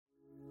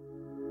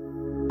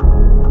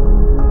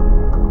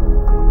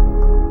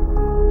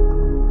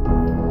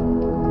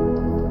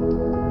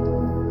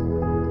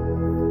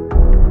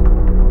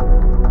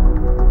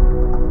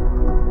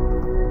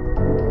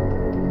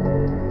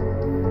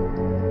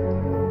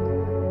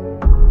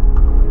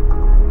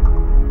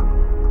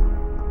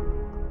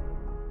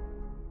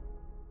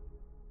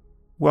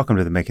Welcome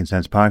to the Making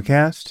Sense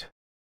podcast.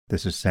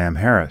 This is Sam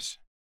Harris.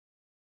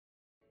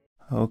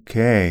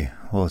 Okay,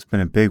 well, it's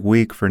been a big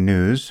week for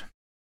news.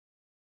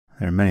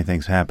 There are many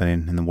things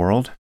happening in the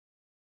world.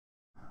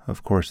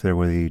 Of course, there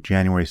were the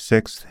January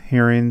 6th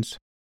hearings,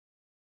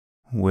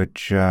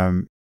 which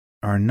are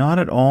not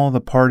at all the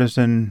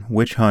partisan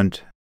witch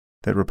hunt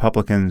that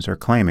Republicans are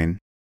claiming.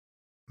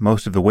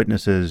 Most of the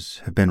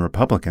witnesses have been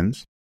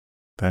Republicans.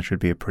 That should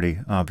be a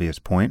pretty obvious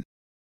point.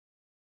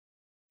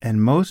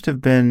 And most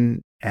have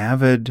been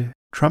avid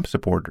Trump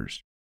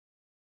supporters.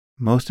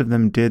 Most of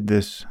them did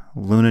this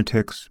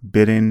lunatic's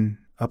bidding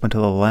up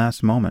until the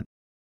last moment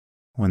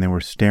when they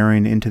were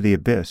staring into the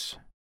abyss.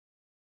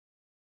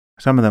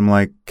 Some of them,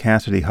 like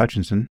Cassidy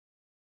Hutchinson,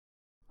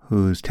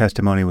 whose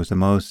testimony was the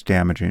most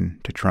damaging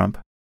to Trump,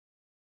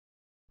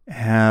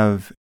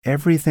 have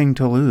everything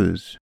to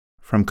lose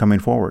from coming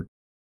forward.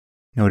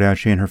 No doubt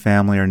she and her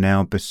family are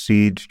now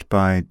besieged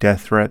by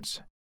death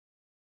threats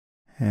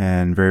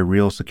and very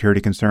real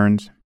security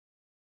concerns.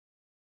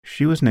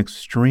 She was an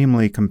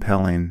extremely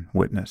compelling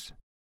witness.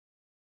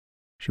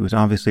 She was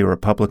obviously a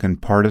Republican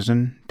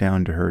partisan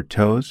down to her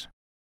toes,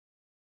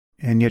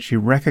 and yet she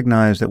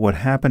recognized that what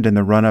happened in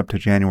the run-up to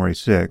January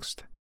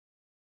 6th,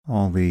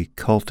 all the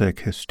cultic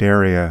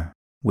hysteria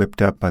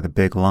whipped up by the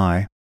big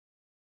lie,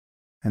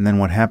 and then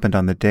what happened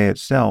on the day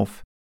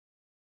itself,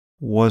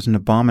 was an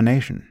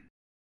abomination.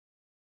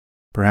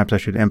 Perhaps I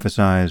should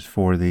emphasize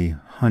for the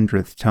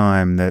 100th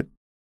time that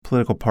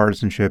political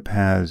partisanship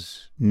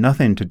has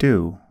nothing to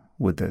do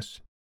with this.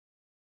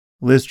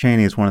 Liz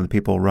Cheney is one of the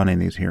people running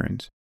these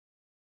hearings.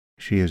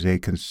 She is a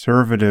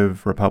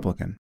conservative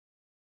Republican.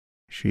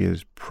 She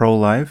is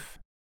pro-life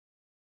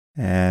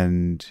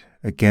and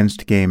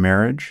against gay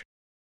marriage.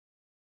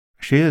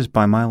 She is,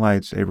 by my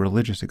lights, a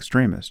religious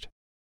extremist.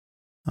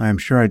 I am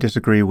sure I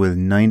disagree with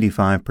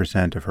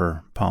 95% of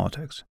her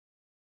politics.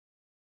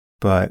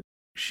 But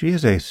she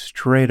is a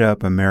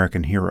straight-up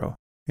American hero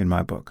in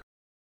my book.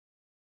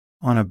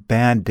 On a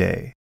bad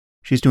day,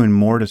 she's doing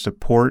more to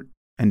support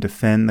and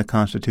defend the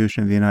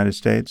Constitution of the United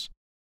States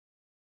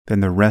than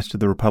the rest of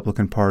the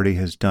Republican Party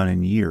has done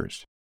in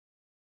years.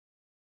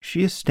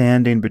 She is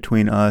standing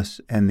between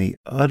us and the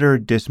utter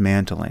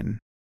dismantling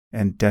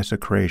and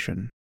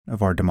desecration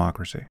of our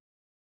democracy.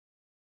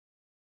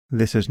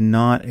 This is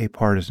not a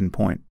partisan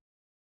point.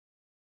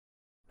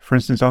 For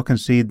instance, I'll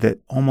concede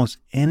that almost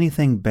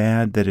anything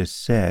bad that is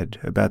said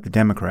about the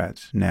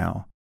Democrats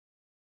now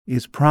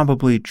is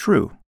probably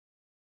true.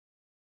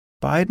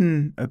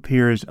 Biden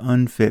appears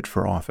unfit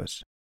for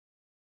office.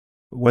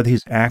 Whether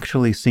he's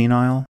actually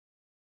senile,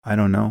 I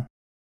don't know.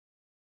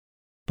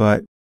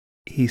 But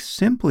he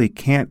simply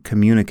can't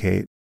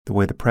communicate the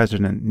way the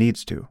president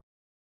needs to.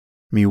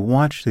 I mean, you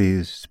watch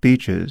these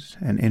speeches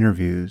and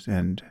interviews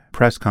and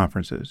press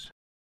conferences,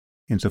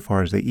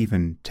 insofar as they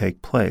even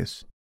take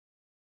place.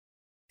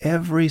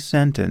 Every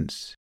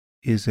sentence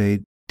is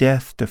a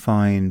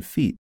death-defying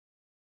feat.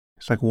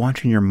 It's like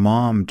watching your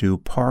mom do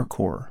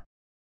parkour.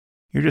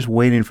 You're just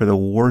waiting for the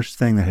worst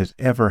thing that has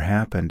ever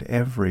happened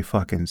every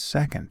fucking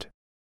second.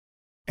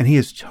 And he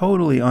is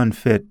totally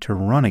unfit to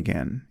run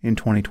again in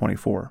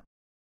 2024.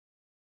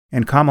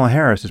 And Kamala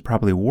Harris is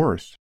probably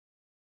worse.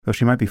 Though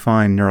she might be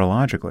fine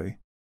neurologically,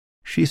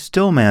 she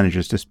still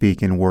manages to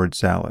speak in word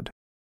salad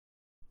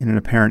in an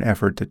apparent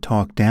effort to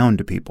talk down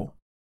to people.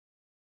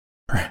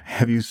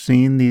 Have you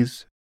seen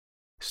these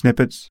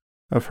snippets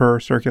of her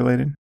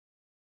circulating?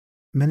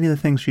 Many of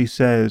the things she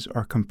says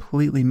are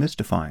completely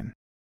mystifying.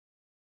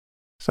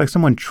 It's like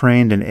someone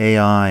trained an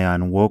AI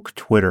on woke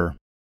Twitter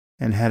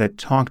and had it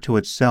talk to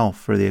itself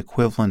for the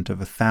equivalent of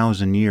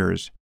 1,000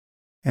 years,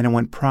 and it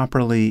went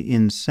properly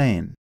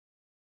insane.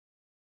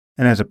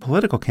 And as a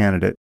political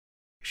candidate,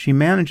 she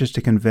manages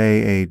to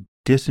convey a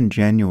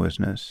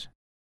disingenuousness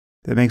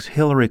that makes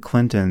Hillary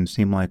Clinton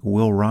seem like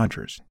Will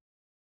Rogers.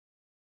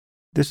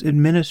 This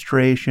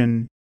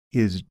administration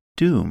is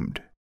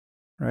doomed,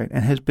 right,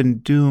 and has been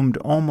doomed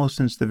almost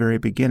since the very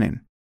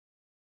beginning.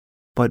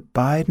 But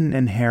Biden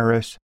and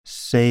Harris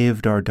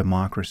saved our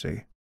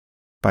democracy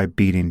by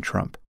beating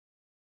Trump.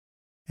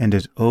 And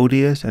as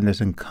odious and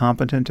as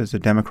incompetent as the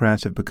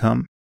Democrats have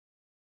become,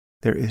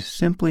 there is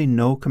simply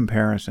no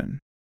comparison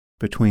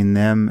between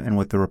them and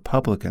what the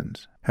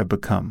Republicans have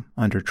become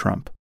under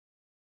Trump.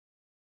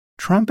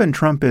 Trump and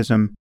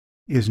Trumpism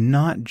is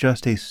not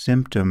just a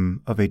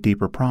symptom of a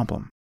deeper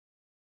problem.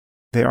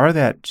 They are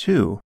that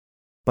too,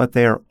 but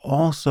they are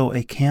also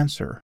a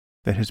cancer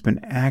that has been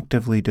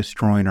actively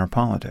destroying our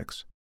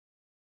politics.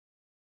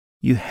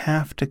 You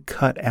have to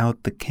cut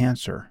out the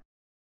cancer.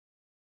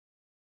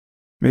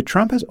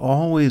 Trump has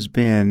always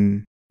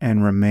been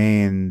and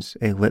remains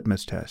a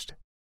litmus test.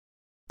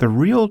 The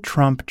real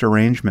Trump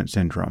derangement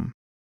syndrome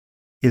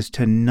is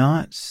to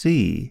not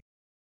see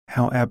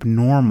how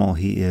abnormal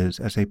he is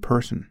as a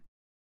person,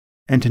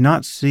 and to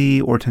not see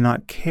or to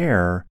not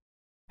care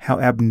how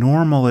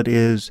abnormal it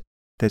is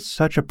that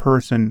such a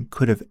person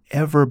could have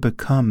ever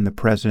become the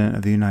President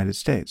of the United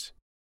States.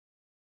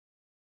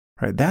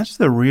 Right? That's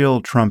the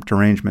real Trump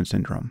derangement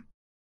syndrome.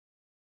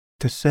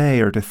 To say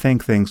or to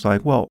think things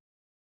like, well,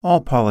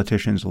 All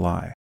politicians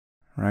lie,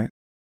 right?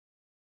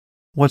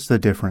 What's the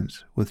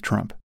difference with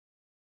Trump?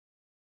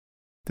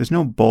 There's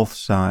no both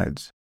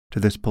sides to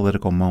this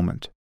political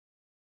moment.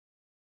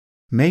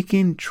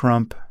 Making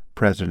Trump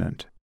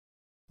president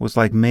was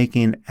like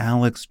making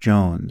Alex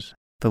Jones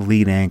the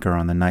lead anchor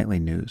on the nightly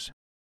news.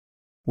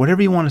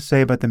 Whatever you want to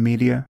say about the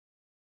media,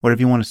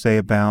 whatever you want to say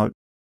about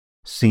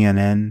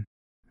CNN,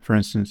 for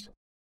instance,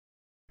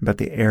 about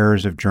the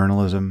errors of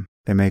journalism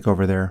they make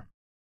over there,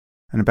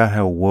 and about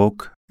how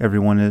woke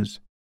everyone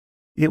is,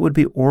 it would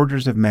be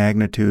orders of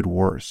magnitude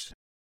worse,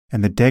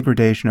 and the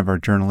degradation of our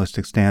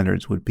journalistic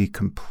standards would be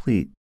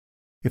complete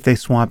if they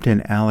swapped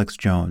in Alex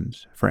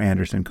Jones for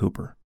Anderson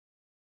Cooper.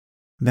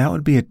 That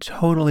would be a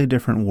totally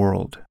different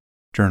world,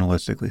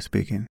 journalistically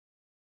speaking.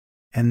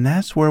 And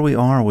that's where we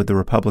are with the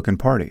Republican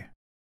Party.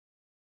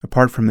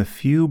 Apart from the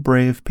few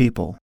brave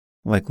people,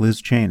 like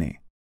Liz Cheney,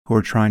 who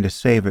are trying to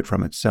save it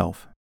from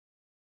itself.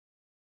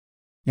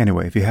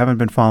 Anyway, if you haven't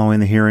been following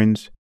the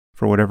hearings,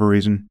 for whatever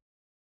reason,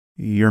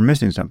 you're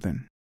missing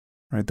something,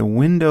 right? The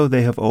window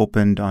they have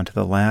opened onto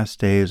the last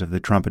days of the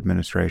Trump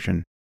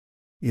administration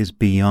is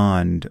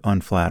beyond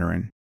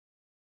unflattering.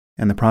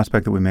 And the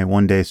prospect that we may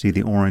one day see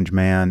the orange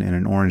man in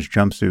an orange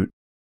jumpsuit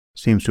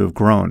seems to have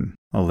grown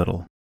a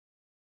little.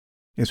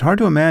 It's hard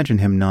to imagine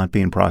him not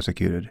being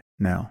prosecuted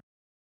now,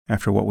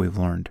 after what we've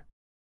learned.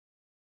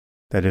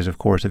 That is, of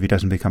course, if he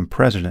doesn't become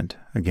president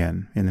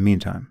again in the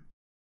meantime,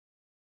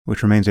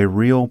 which remains a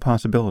real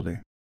possibility.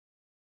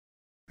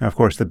 Now, of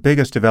course, the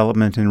biggest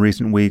development in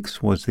recent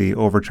weeks was the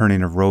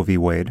overturning of Roe v.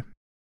 Wade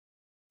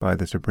by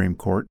the Supreme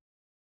Court.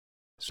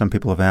 Some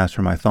people have asked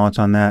for my thoughts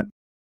on that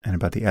and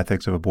about the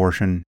ethics of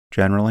abortion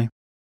generally.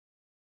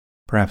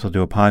 Perhaps I'll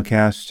do a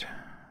podcast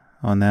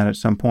on that at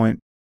some point.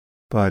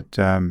 But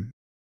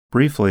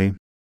briefly,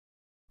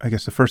 I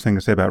guess the first thing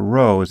to say about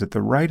Roe is that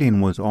the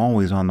writing was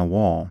always on the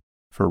wall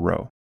for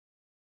Roe,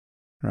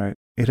 right?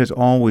 It has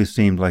always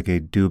seemed like a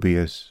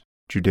dubious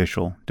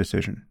judicial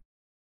decision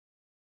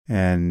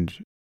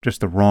and just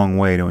the wrong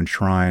way to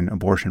enshrine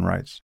abortion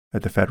rights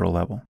at the federal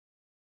level.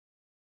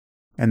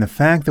 And the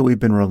fact that we've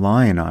been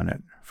relying on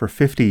it for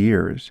 50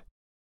 years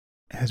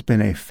has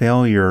been a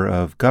failure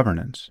of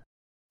governance,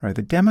 right?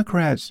 The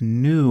Democrats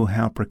knew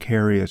how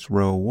precarious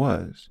Roe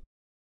was,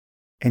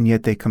 and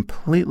yet they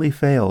completely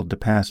failed to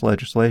pass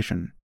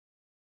legislation,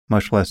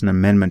 much less an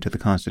amendment to the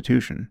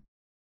Constitution,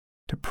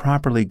 to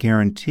properly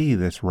guarantee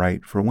this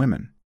right for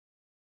women.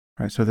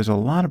 Right? So there's a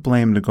lot of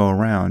blame to go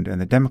around, and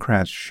the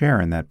Democrats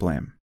share in that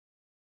blame.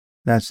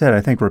 That said, I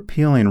think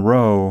repealing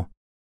Roe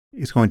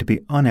is going to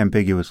be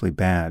unambiguously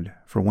bad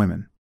for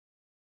women,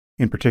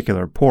 in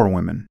particular poor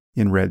women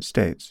in red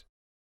states.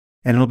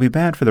 And it'll be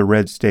bad for the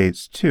red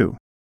states, too.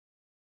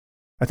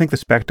 I think the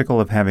spectacle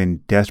of having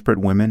desperate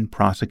women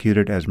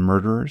prosecuted as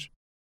murderers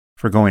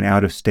for going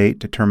out of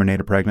state to terminate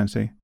a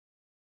pregnancy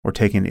or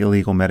taking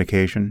illegal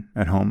medication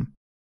at home,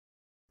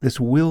 this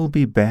will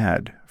be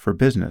bad for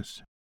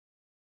business.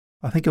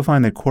 I think you'll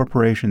find that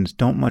corporations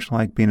don't much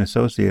like being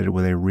associated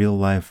with a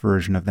real-life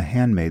version of The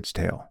Handmaid's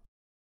Tale.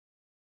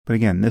 But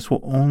again, this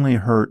will only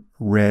hurt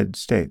red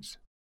states.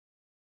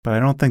 But I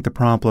don't think the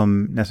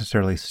problem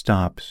necessarily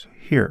stops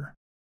here.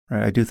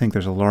 Right? I do think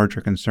there's a larger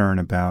concern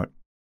about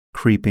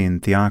creeping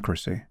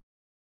theocracy.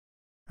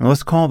 And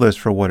let's call this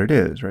for what it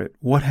is, right?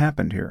 What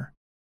happened here?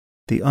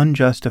 The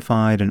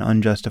unjustified and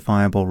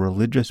unjustifiable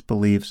religious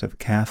beliefs of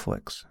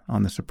Catholics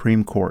on the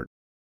Supreme Court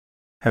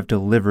have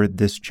delivered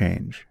this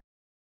change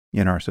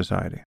in our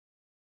society.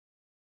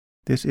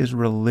 This is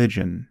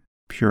religion,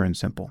 pure and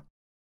simple.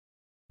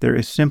 There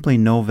is simply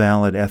no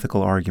valid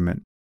ethical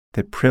argument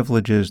that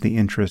privileges the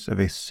interests of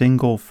a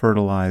single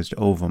fertilized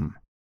ovum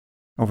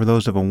over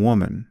those of a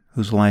woman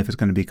whose life is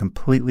going to be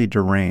completely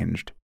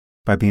deranged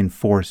by being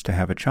forced to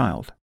have a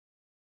child.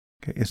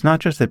 Okay, it's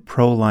not just that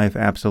pro-life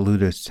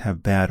absolutists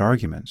have bad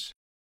arguments.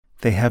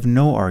 They have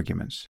no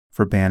arguments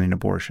for banning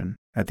abortion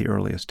at the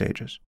earliest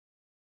stages.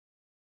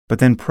 But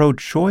then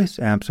pro-choice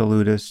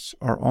absolutists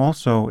are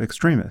also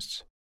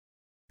extremists.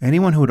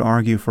 Anyone who would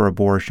argue for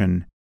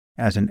abortion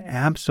as an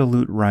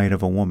absolute right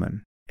of a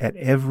woman at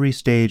every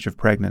stage of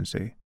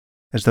pregnancy,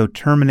 as though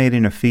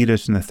terminating a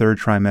fetus in the third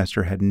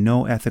trimester had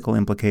no ethical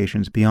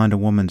implications beyond a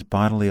woman's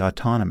bodily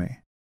autonomy.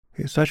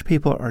 Okay, such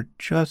people are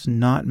just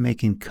not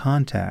making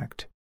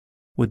contact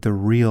with the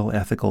real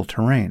ethical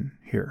terrain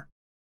here.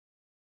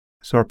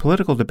 So our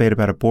political debate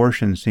about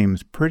abortion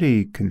seems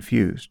pretty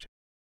confused,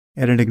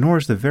 and it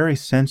ignores the very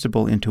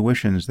sensible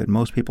intuitions that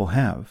most people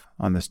have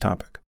on this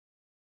topic.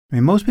 I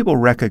mean, most people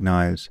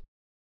recognize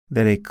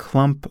that a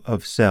clump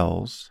of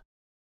cells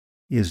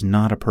is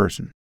not a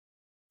person,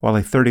 while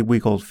a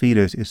 30-week-old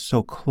fetus is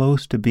so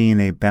close to being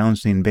a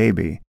bouncing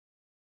baby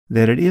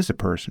that it is a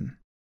person.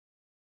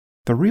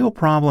 The real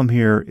problem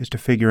here is to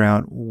figure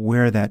out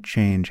where that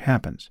change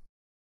happens,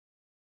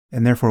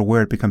 and therefore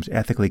where it becomes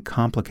ethically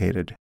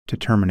complicated to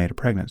terminate a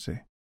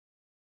pregnancy.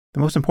 The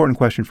most important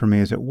question for me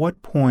is, at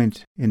what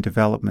point in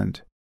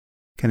development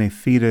can a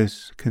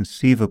fetus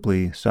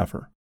conceivably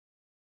suffer?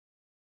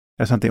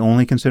 That's not the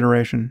only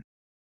consideration,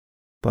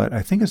 but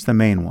I think it's the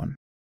main one.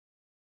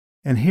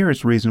 And here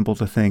it's reasonable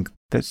to think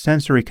that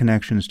sensory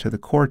connections to the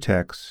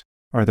cortex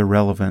are the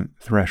relevant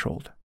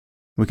threshold.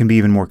 We can be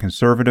even more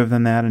conservative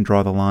than that and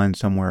draw the line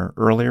somewhere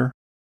earlier.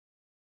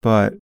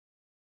 But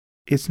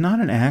it's not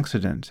an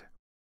accident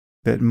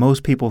that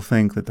most people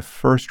think that the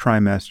first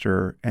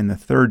trimester and the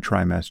third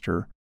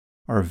trimester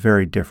are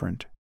very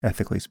different,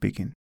 ethically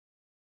speaking.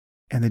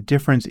 And the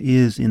difference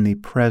is in the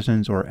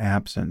presence or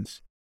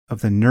absence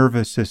of the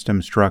nervous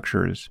system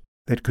structures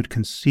that could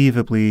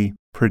conceivably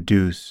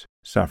produce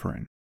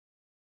suffering.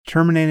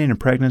 Terminating a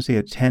pregnancy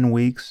at 10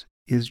 weeks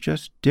is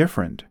just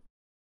different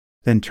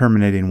than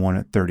terminating one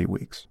at 30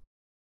 weeks.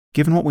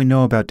 Given what we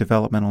know about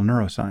developmental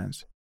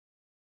neuroscience,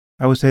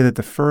 I would say that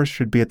the first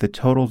should be at the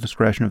total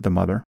discretion of the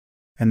mother,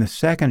 and the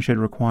second should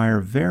require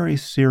very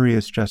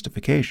serious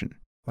justification,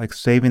 like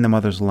saving the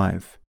mother's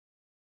life,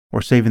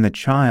 or saving the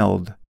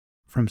child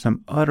from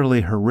some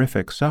utterly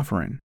horrific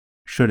suffering,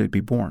 should it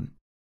be born.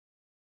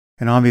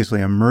 And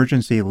obviously,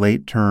 emergency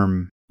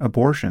late-term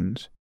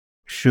abortions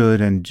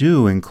should and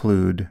do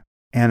include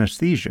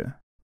anesthesia.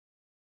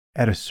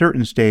 At a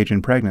certain stage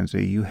in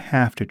pregnancy, you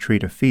have to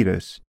treat a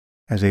fetus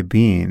as a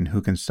being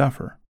who can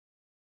suffer.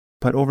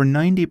 But over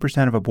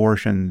 90% of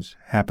abortions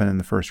happen in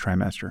the first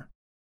trimester.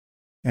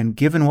 And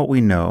given what we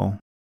know,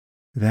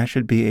 that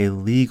should be a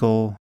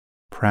legal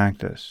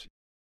practice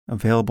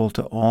available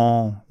to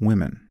all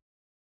women,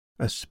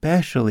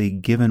 especially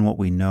given what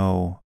we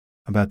know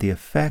about the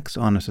effects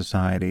on a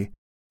society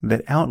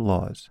that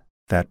outlaws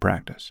that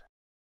practice.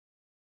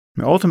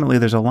 Ultimately,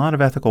 there's a lot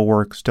of ethical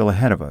work still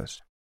ahead of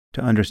us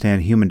to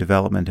understand human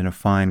development in a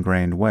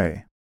fine-grained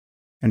way,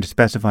 and to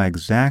specify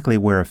exactly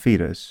where a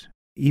fetus,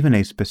 even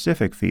a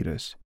specific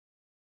fetus,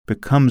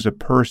 becomes a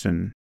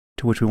person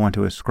to which we want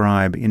to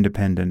ascribe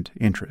independent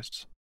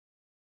interests.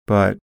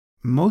 But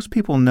most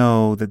people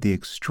know that the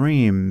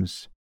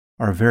extremes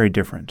are very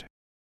different,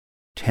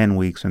 10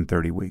 weeks and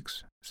 30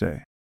 weeks,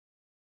 say.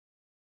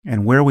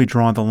 And where we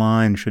draw the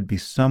line should be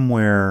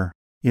somewhere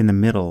in the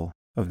middle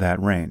of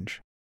that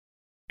range.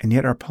 And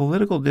yet our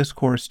political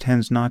discourse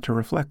tends not to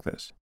reflect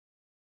this.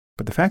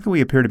 But the fact that we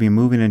appear to be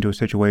moving into a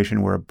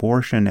situation where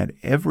abortion at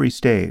every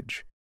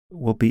stage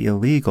will be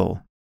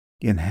illegal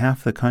in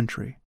half the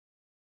country,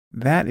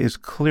 that is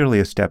clearly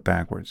a step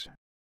backwards,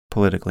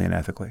 politically and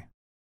ethically.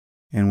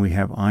 And we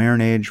have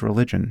Iron Age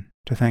religion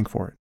to thank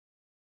for it.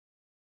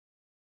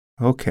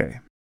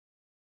 Okay.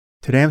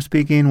 Today I'm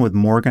speaking with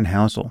Morgan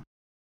Housel.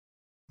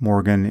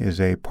 Morgan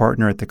is a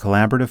partner at the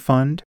Collaborative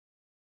Fund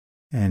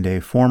and a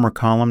former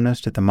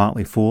columnist at the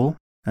Motley Fool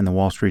and the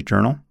Wall Street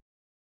Journal.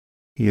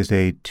 He is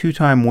a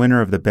 2-time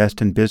winner of the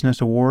Best in Business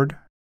Award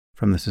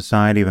from the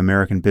Society of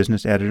American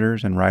Business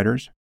Editors and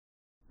Writers.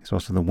 He's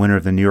also the winner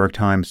of the New York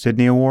Times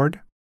Sydney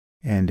Award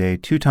and a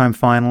 2-time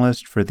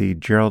finalist for the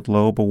Gerald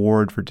Loeb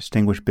Award for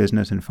Distinguished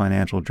Business and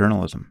Financial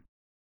Journalism.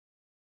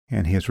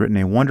 And he has written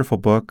a wonderful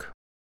book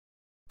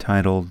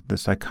titled The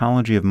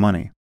Psychology of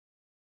Money: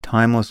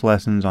 Timeless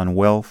Lessons on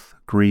Wealth,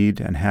 Greed,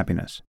 and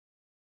Happiness.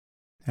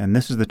 And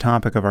this is the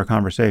topic of our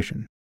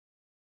conversation.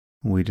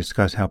 We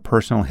discuss how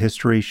personal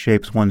history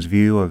shapes one's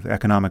view of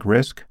economic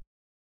risk,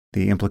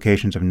 the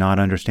implications of not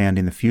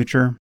understanding the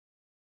future,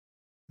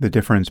 the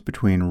difference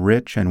between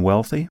rich and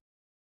wealthy,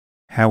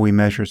 how we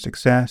measure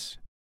success,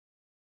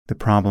 the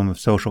problem of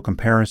social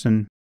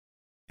comparison,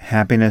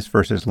 happiness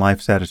versus life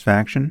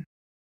satisfaction,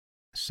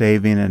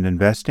 saving and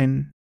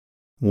investing,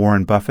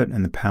 Warren Buffett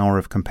and the power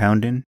of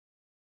compounding,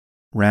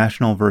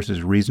 rational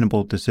versus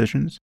reasonable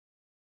decisions,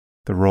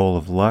 the role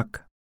of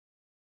luck,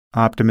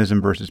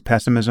 optimism versus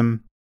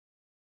pessimism,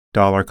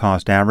 dollar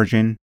cost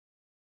averaging,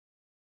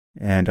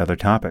 and other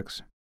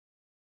topics.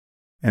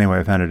 Anyway,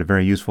 I found it a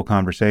very useful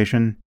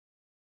conversation,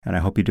 and I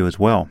hope you do as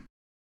well.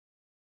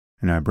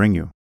 And I bring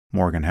you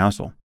Morgan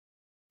Housel.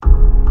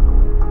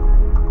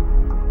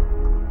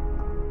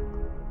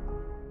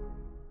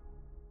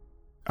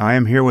 I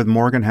am here with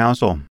Morgan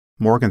Housel.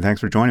 Morgan,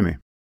 thanks for joining me.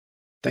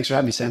 Thanks for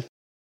having me, Sam.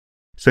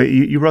 So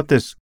you wrote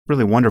this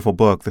really wonderful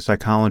book, The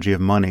Psychology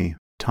of Money: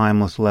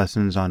 Timeless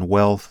Lessons on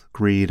Wealth,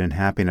 Greed, and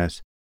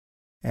Happiness.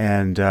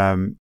 And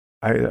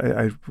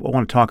I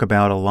want to talk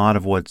about a lot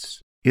of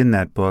what's in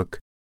that book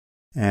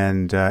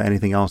and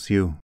anything else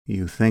you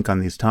think on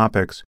these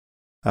topics.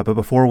 But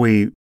before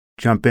we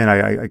jump in,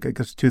 I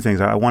guess 2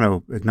 things. I want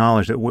to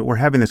acknowledge that we're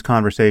having this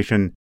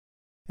conversation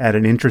at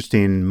an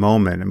interesting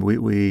moment. I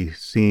mean, we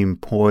seem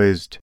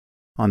poised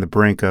on the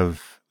brink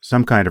of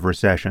some kind of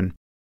recession,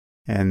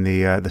 and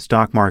the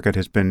stock market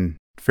has been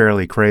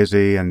fairly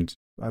crazy. And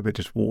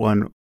just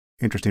one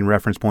interesting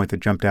reference point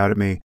that jumped out at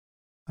me.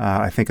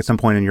 I think at some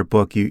point in your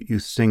book, you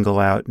single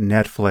out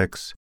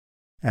Netflix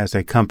as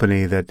a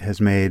company that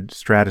has made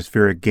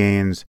stratospheric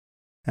gains,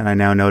 and I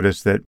now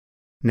notice that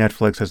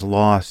Netflix has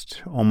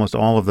lost almost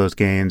all of those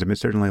gains. I mean, it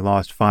certainly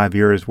lost 5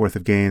 years worth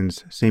of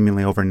gains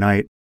seemingly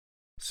overnight.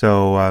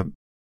 So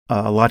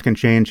a lot can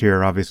change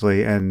here,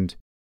 obviously, and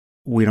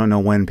we don't know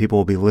when people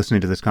will be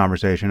listening to this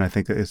conversation. I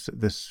think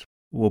this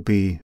will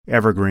be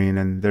evergreen,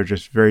 and they're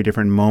just very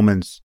different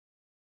moments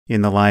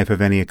in the life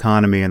of any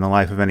economy and the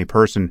life of any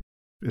person.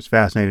 It's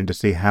fascinating to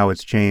see how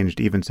it's changed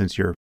even since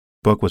your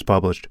book was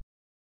published.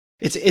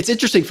 It's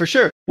interesting for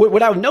sure.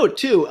 What I would note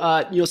too,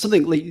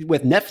 something like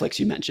with Netflix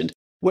you mentioned.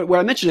 What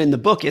I mentioned in the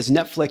book is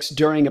Netflix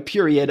during a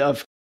period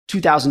of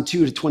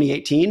 2002 to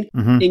 2018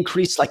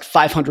 increased like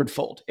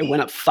 500-fold. It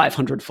went up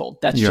 500-fold.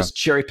 That's just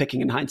cherry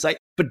picking in hindsight.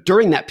 But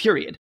during that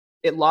period,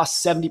 it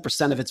lost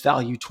 70% of its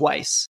value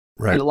twice.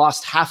 Right. And it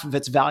lost half of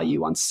its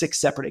value on 6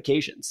 separate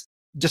occasions,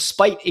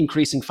 despite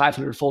increasing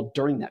 500-fold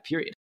during that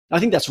period. And I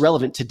think that's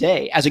relevant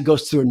today as it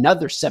goes through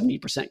another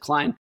 70%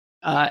 climb,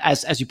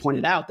 as you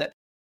pointed out, that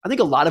I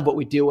think a lot of what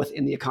we deal with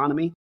in the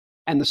economy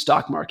and the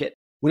stock market,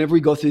 whenever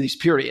we go through these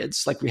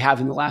periods like we have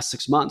in the last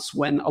 6 months,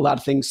 when a lot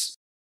of things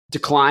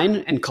decline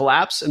and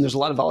collapse and there's a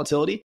lot of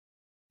volatility,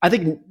 I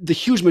think the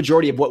huge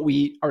majority of what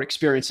we are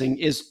experiencing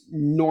is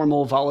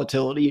normal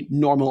volatility,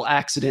 normal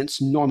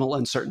accidents, normal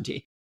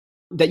uncertainty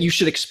that you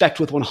should expect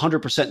with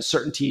 100%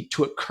 certainty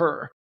to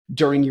occur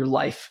during your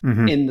life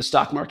in the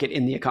stock market,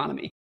 in the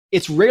economy.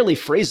 It's rarely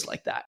phrased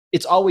like that.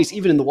 It's always,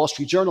 even in the Wall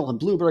Street Journal and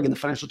Bloomberg and the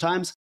Financial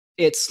Times,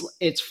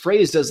 it's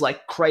phrased as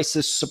like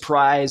crisis,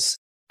 surprise,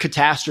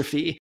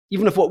 catastrophe,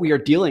 even if what we are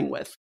dealing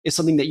with is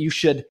something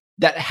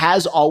that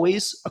has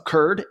always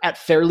occurred at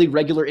fairly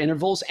regular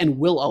intervals and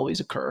will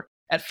always occur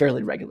at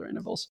fairly regular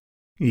intervals.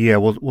 Yeah,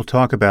 we'll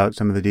talk about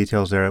some of the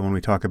details there when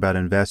we talk about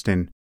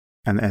investing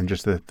and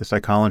just the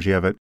psychology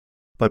of it.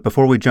 But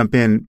before we jump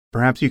in,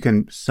 perhaps you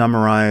can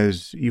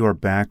summarize your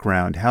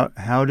background.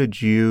 How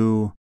did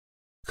you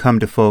come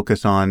to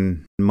focus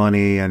on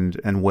money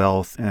and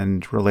wealth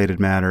and related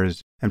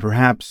matters? And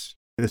perhaps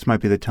this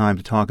might be the time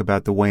to talk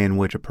about the way in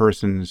which a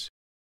person's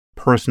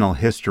personal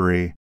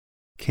history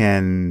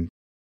can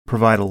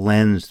provide a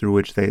lens through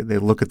which they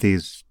look at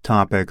these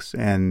topics.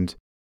 And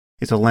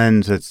it's a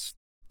lens that's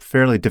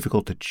fairly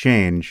difficult to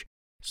change.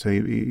 So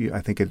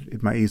I think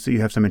it might. You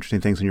have some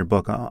interesting things in your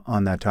book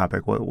on that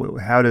topic.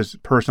 How does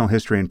personal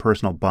history and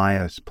personal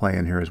bias play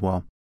in here as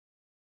well?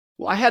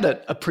 Well, I had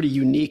a pretty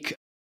unique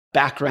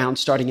background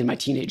starting in my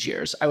teenage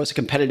years. I was a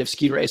competitive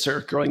ski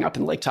racer growing up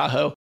in Lake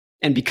Tahoe.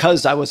 And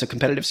because I was a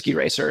competitive ski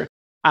racer,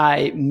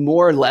 I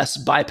more or less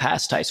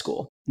bypassed high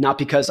school. Not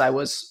because I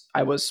was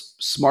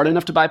smart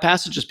enough to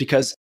bypass it, just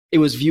because it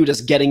was viewed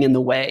as getting in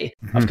the way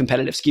of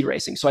competitive ski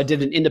racing. So I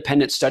did an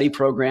independent study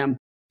program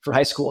for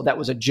high school. That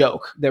was a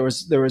joke. There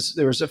was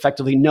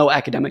effectively no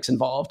academics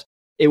involved.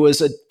 It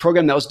was a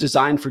program that was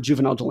designed for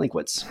juvenile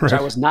delinquents, which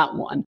I was not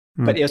one,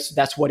 but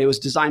that's what it was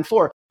designed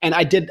for. And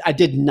I did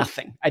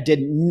nothing. I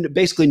did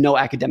basically no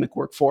academic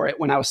work for it.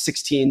 When I was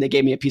 16, they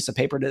gave me a piece of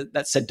paper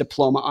that said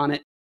diploma on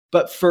it.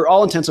 But for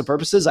all intents and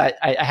purposes, I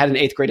had an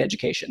 8th grade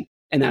education,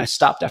 and then I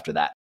stopped after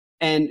that.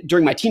 And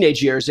during my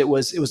teenage years, it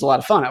was a lot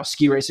of fun. I was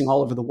ski racing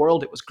all over the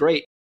world. It was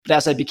great. But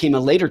as I became a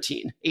later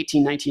teen,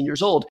 18, 19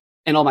 years old,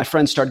 and all my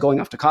friends started going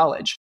off to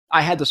college,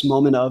 I had this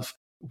moment of,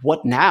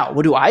 what now?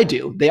 What do I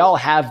do? They all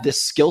have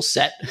this skill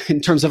set in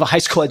terms of a high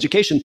school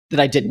education that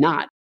I did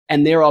not.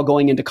 And they're all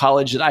going into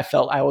college that I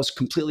felt I was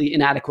completely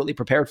inadequately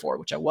prepared for,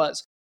 which I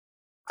was.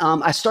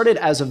 I started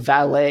as a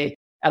valet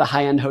at a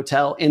high-end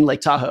hotel in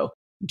Lake Tahoe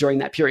during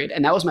that period.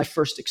 And that was my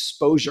first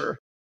exposure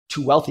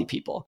to wealthy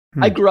people.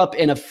 I grew up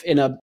in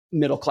a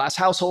middle-class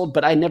household,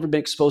 but I'd never been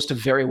exposed to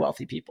very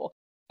wealthy people.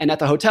 And at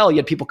the hotel, you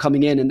had people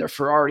coming in their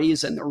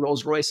Ferraris and their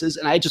Rolls Royces,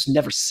 and I had just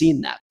never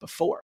seen that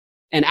before.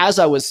 And as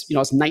I was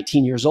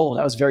 19 years old,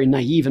 I was very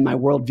naive in my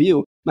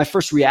worldview. My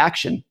first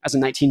reaction as a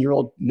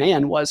 19-year-old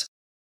man was,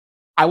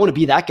 I want to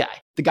be that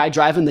guy. The guy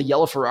driving the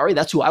yellow Ferrari,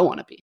 that's who I want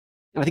to be.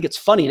 And I think it's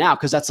funny now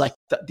because that's like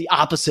the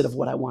opposite of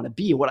what I want to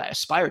be, what I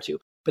aspire to.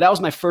 But that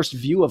was my first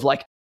view of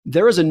like,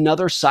 there is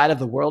another side of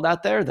the world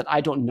out there that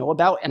I don't know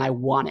about, and I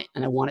want it,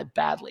 and I want it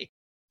badly.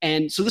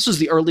 And so this was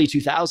the early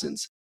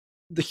 2000s.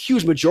 The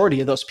huge majority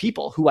of those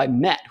people who I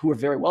met who were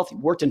very wealthy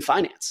worked in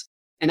finance.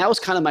 And that was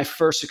kind of my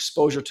first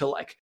exposure to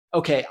like,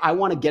 okay, I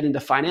want to get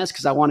into finance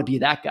because I want to be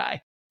that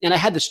guy. And I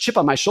had this chip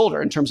on my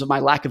shoulder in terms of my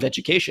lack of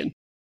education.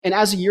 And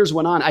as the years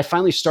went on, I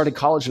finally started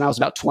college when I was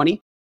about 20.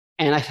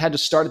 And I had to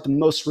start at the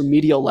most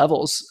remedial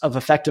levels of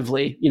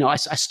effectively, I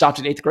stopped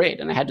at 8th grade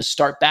and I had to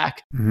start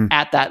back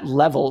at that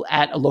level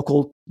at a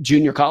local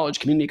junior college,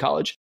 community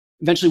college.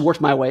 Eventually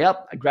worked my way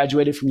up. I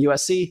graduated from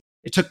USC.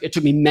 It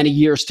took me many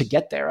years to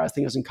get there. I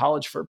think I was in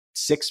college for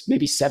 6,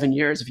 maybe 7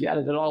 years if you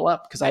added it all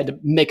up, because I had to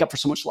make up for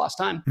so much lost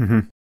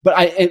time.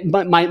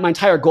 But my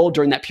entire goal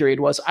during that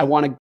period was I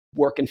want to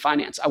work in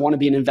finance. I want to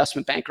be an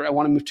investment banker. I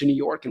want to move to New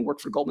York and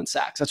work for Goldman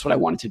Sachs. That's what I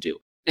wanted to do.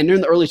 And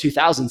in the early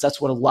 2000s, that's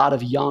what a lot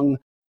of young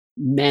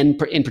men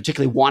in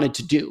particular wanted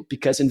to do,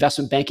 because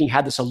investment banking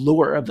had this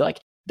allure of like,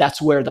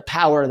 that's where the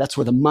power, that's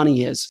where the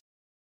money is.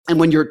 And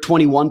when you're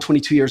 21,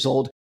 22 years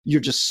old,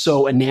 you're just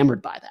so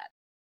enamored by that.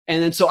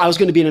 And then so I was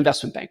going to be an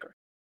investment banker.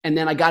 And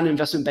then I got an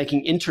investment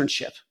banking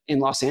internship in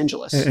Los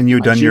Angeles. And you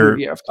did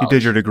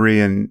your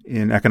degree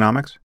in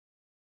economics?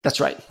 That's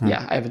right.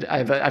 Yeah, I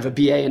have a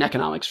BA in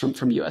economics from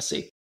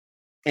USC,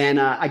 and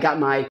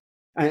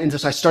and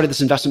so I started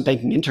this investment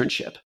banking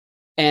internship,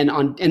 and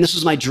this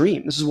was my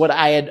dream. This is what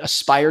I had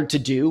aspired to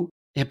do.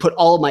 I had put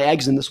all of my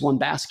eggs in this one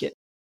basket,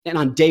 and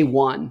on day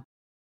one,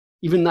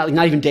 even not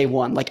even day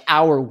one, like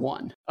hour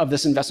one of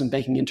this investment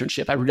banking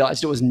internship, I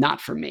realized it was not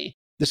for me.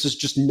 This is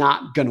just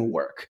not going to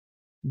work.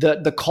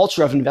 The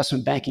culture of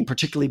investment banking,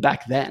 particularly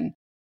back then,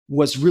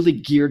 was really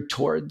geared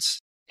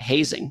towards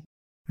hazing.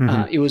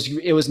 It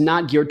was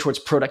not geared towards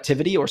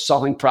productivity or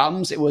solving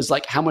problems. It was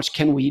like, how much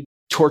can we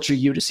torture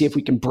you to see if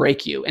we can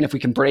break you? And if we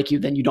can break you,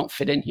 then you don't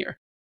fit in here.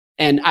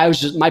 And I was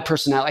just, my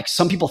personality, like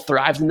some people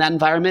thrived in that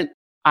environment.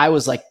 I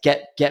was like,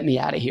 get me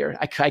out of here.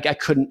 I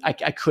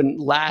couldn't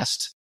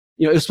last.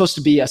 You know, it was supposed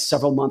to be a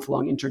several month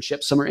long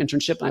internship, summer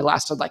internship. And I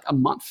lasted like a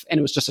month, and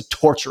it was just a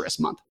torturous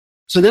month.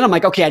 So then I'm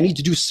like, okay, I need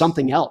to do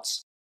something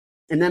else.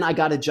 And then I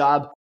got a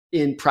job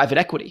in private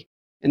equity.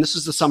 And this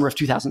was the summer of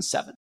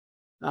 2007.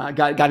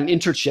 Got an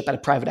internship at a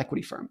private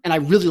equity firm. And I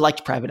really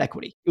liked private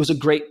equity. It was a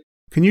great...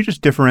 Can you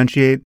just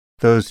differentiate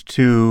those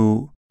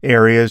two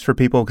areas for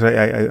people?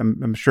 Because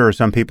I'm sure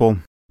some people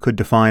could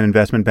define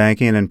investment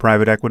banking and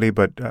private equity,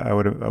 but I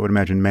would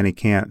imagine many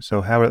can't.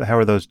 So how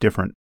are those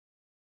different?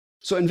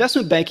 So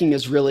investment banking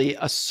is really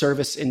a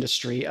service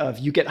industry of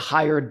you get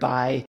hired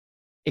by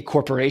a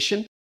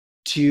corporation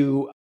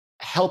to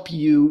help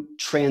you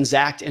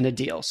transact in a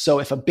deal. So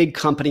if a big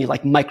company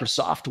like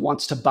Microsoft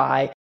wants to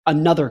buy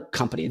another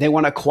company, they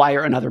want to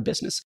acquire another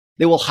business,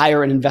 they will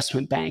hire an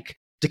investment bank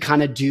to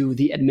kind of do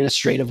the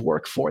administrative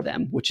work for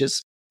them, which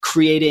is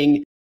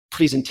creating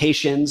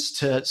presentations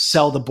to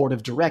sell the board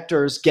of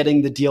directors,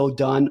 getting the deal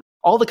done,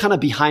 all the kind of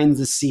behind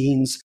the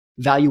scenes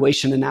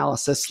valuation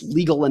analysis,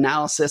 legal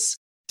analysis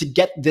to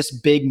get this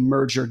big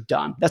merger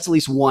done. That's at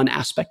least one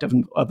aspect of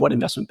what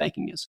investment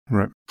banking is.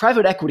 Right.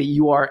 Private equity,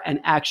 you are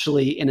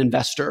actually an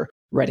investor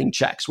writing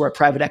checks, where a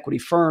private equity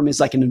firm is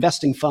like an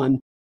investing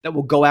fund that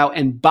will go out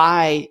and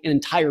buy an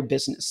entire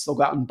business. They'll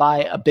go out and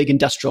buy a big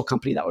industrial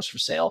company that was for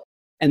sale.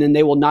 And then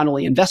they will not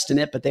only invest in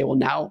it, but they will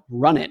now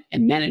run it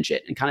and manage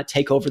it and kind of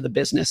take over the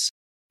business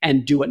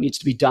and do what needs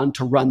to be done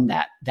to run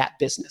that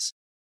business.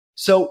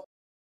 So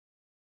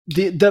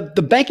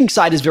the banking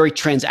side is very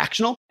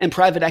transactional, and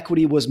private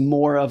equity was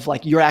more of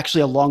like, you're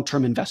actually a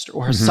long-term investor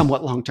or a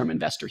somewhat long-term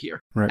investor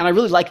here. Right. And I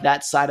really like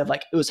that side of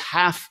like, it was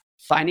half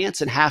finance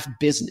and half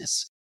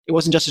business. It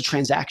wasn't just a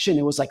transaction.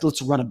 It was like,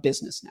 let's run a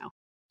business now.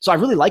 So I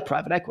really like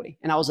private equity.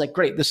 And I was like,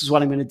 great, this is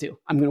what I'm going to do.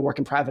 I'm going to work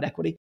in private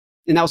equity.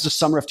 And that was the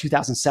summer of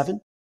 2007,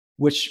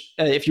 which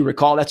if you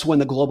recall, that's when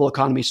the global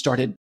economy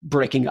started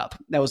breaking up.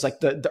 That was like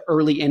the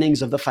early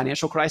innings of the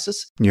financial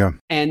crisis. Yeah.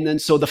 And then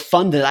so the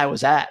fund that I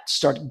was at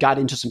got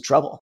into some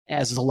trouble,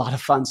 as a lot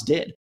of funds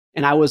did.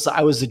 And I was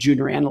the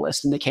junior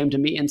analyst, and they came to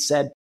me and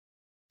said,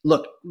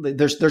 look,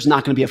 there's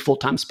not going to be a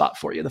full-time spot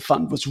for you. The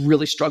fund was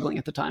really struggling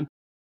at the time.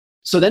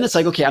 So then it's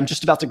like, okay, I'm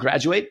just about to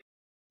graduate.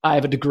 I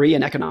have a degree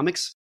in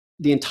economics.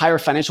 The entire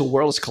financial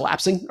world is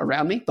collapsing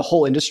around me, the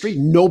whole industry.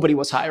 Nobody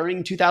was hiring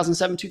in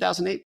 2007,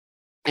 2008.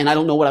 And I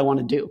don't know what I want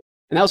to do.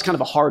 And that was kind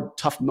of a hard,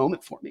 tough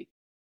moment for me.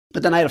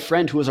 But then I had a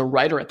friend who was a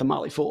writer at The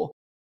Motley Fool.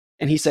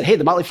 And he said, hey,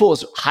 The Motley Fool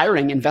is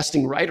hiring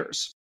investing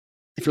writers.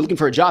 If you're looking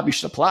for a job, you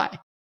should apply.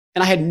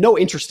 And I had no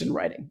interest in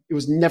writing. It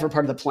was never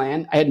part of the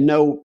plan. I had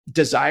no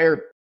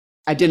desire.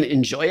 I didn't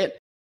enjoy it.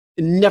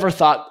 I never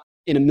thought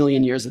in a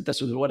million years that this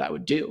was what I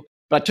would do.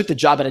 But I took the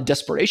job out of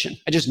desperation.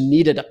 I just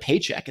needed a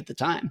paycheck at the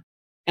time.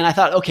 And I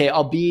thought, okay,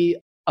 I'll be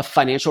a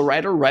financial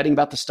writer writing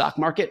about the stock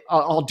market.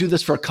 I'll do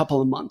this for a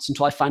couple of months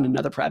until I find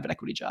another private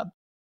equity job.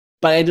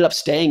 But I ended up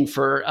staying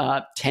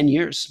for 10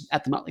 years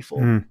at The Motley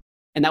Fool.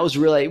 And that was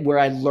really where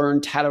I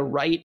learned how to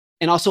write,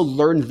 and also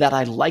learned that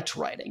I liked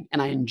writing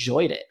and I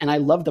enjoyed it. And I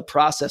loved the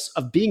process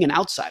of being an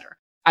outsider.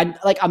 I'm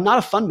not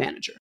a fund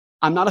manager.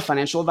 I'm not a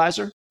financial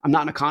advisor. I'm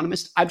not an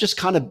economist. I just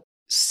kind of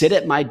sit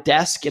at my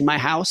desk in my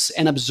house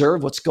and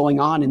observe what's going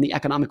on in the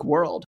economic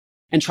world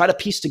and try to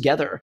piece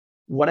together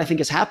what I think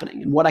is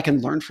happening and what I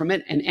can learn from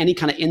it, and any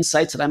kind of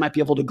insights that I might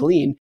be able to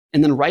glean,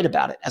 and then write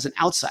about it as an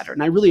outsider.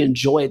 And I really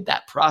enjoyed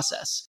that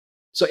process.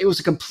 So it was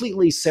a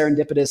completely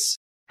serendipitous,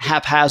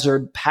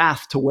 haphazard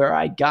path to where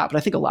I got. But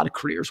I think a lot of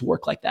careers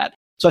work like that.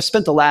 So I've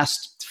spent the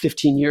last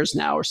 15 years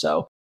now or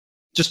so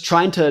just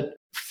trying to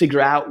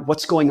figure out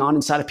what's going on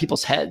inside of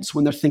people's heads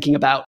when they're thinking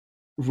about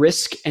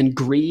risk and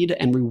greed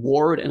and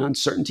reward and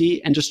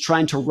uncertainty, and just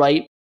trying to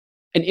write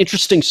an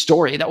interesting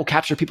story that will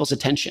capture people's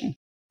attention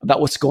about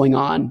what's going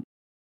on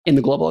in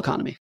the global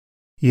economy.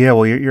 Yeah,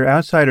 well, your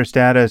outsider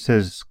status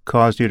has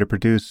caused you to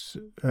produce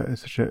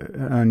such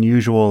an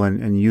unusual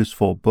and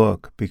useful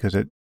book, because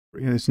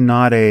it's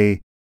not a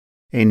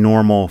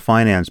normal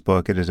finance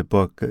book. It is a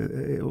book,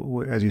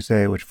 as you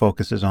say, which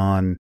focuses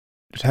on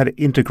just how to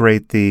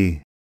integrate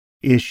the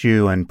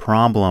issue and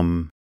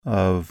problem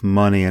of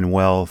money and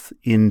wealth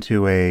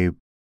into a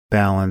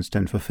balanced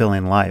and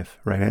fulfilling life,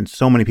 right? And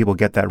so many people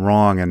get that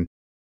wrong, and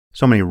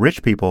so many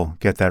rich people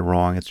get that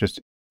wrong.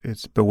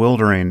 It's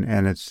bewildering,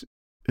 and it's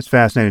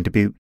fascinating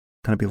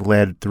to be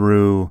led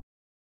through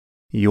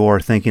your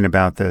thinking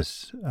about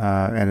this,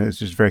 and it's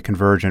just very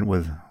convergent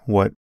with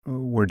what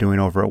we're doing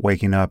over at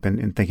Waking Up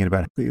and thinking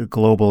about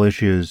global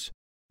issues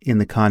in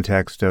the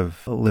context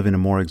of living a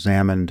more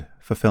examined,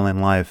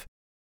 fulfilling life.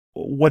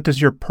 What does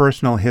your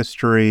personal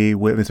history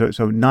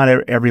so not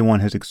everyone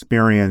has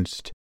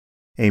experienced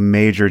a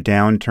major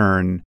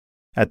downturn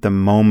at the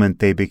moment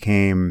they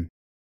became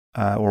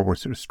or were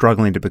sort of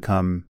struggling to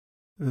become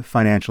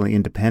financially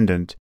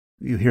independent.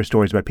 You hear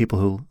stories about people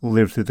who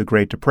lived through the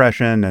Great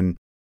Depression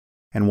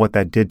and what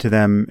that did to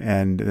them,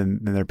 and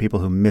there are people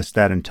who missed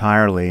that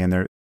entirely, and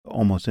they're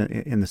almost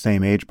in the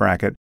same age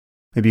bracket.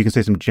 Maybe you can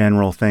say some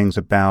general things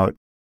about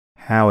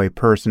how a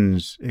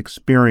person's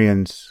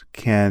experience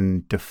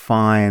can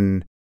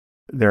define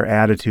their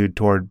attitude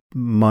toward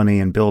money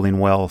and building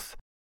wealth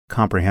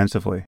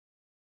comprehensively.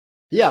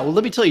 Yeah, well,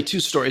 let me tell you two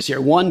stories here.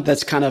 One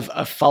that's kind of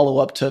a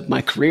follow-up to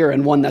my career,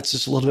 and one that's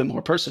just a little bit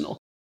more personal.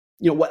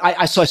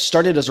 I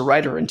started as a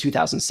writer in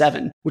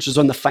 2007, which is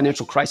when the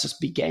financial crisis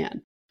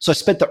began. So I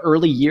spent the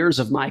early years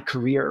of my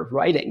career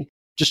writing,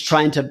 just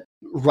trying to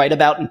write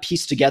about and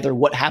piece together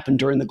what happened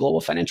during the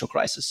global financial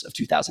crisis of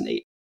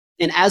 2008.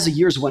 And as the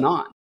years went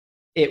on,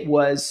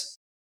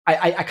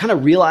 I kind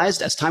of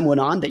realized as time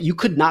went on that you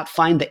could not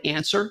find the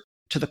answer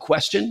to the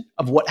question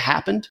of what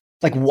happened.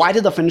 Like, why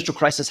did the financial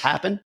crisis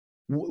happen?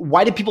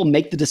 Why did people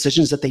make the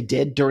decisions that they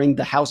did during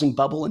the housing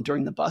bubble and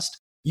during the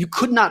bust? You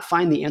could not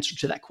find the answer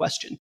to that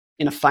question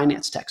in a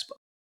finance textbook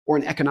or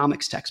an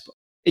economics textbook.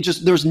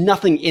 There's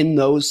nothing in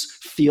those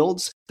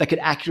fields that could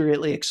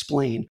accurately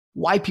explain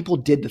why people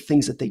did the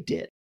things that they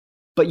did.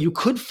 But you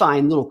could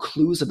find little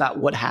clues about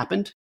what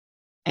happened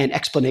and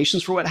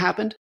explanations for what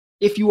happened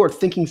if you are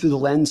thinking through the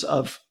lens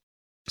of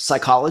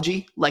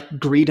psychology, like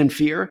greed and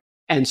fear,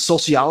 and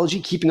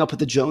sociology, keeping up with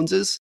the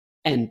Joneses,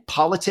 and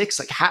politics,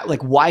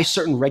 like why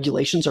certain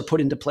regulations are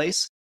put into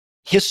place,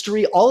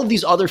 history, all of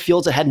these other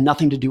fields that had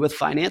nothing to do with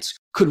finance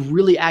could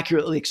really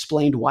accurately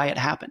explain why it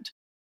happened.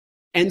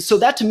 And so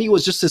that to me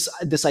was just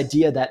this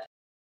idea that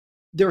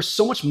there's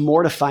so much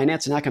more to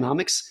finance and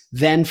economics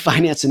than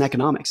finance and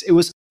economics.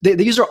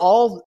 These are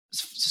all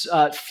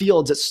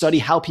fields that study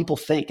how people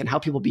think and how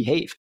people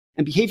behave.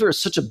 And behavior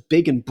is such a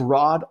big and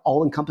broad,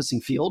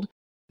 all-encompassing field.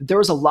 There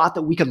was a lot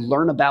that we could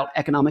learn about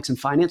economics and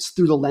finance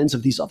through the lens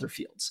of these other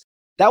fields.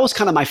 That was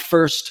kind of my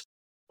first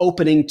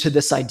opening to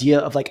this idea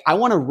of like, I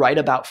want to write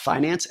about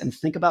finance and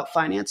think about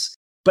finance,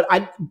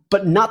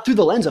 but not through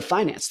the lens of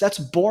finance. That's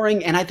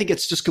boring, and I think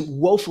it's just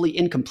woefully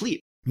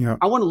incomplete. Yeah.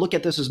 I want to look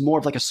at this as more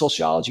of like a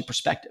sociology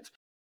perspective.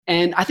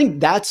 And I think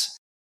that's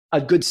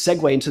a good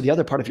segue into the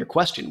other part of your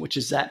question, which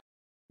is that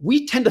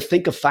we tend to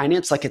think of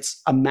finance like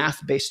it's a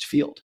math-based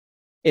field.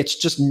 It's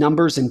just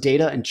numbers and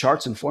data and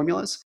charts and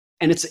formulas.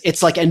 And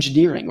it's like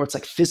engineering, or it's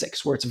like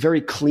physics, where it's very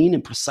clean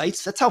and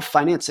precise. That's how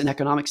finance and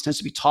economics tends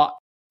to be taught,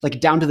 like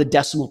down to the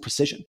decimal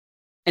precision.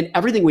 And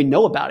everything we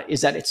know about it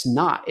is that it's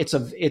not.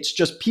 It's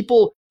just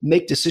people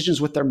make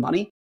decisions with their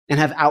money and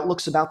have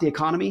outlooks about the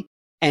economy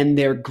and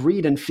their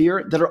greed and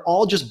fear that are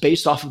all just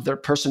based off of their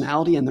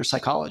personality and their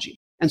psychology.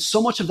 And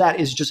so much of that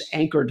is just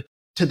anchored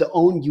to the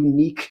own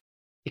unique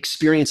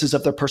experiences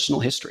of their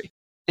personal history.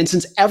 And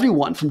since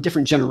everyone from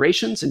different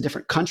generations and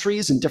different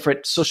countries and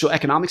different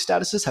socioeconomic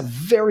statuses have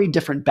very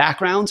different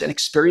backgrounds and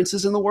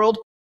experiences in the world,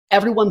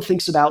 everyone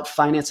thinks about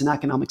finance and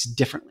economics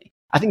differently.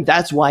 I think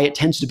that's why it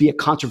tends to be a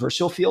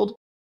controversial field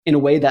in a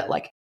way that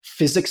like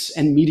physics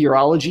and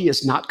meteorology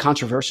is not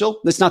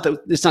controversial. It's not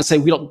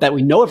saying that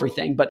we know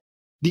everything, but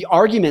the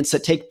arguments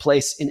that take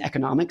place in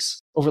economics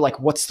over like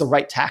what's the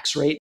right tax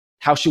rate,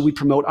 how should we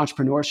promote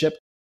entrepreneurship,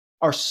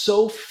 are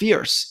so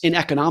fierce in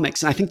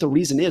economics. And I think the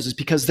reason is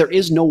because there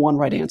is no one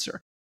right answer.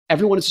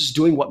 Everyone is just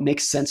doing what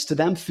makes sense to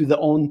them through their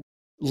own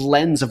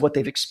lens of what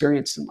they've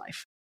experienced in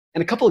life.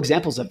 And a couple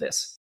examples of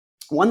this.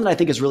 One that I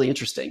think is really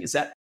interesting is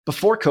that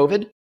before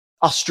COVID,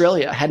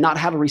 Australia had not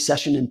had a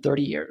recession in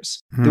 30 years.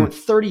 They went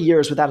 30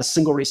 years without a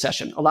single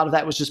recession. A lot of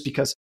that was just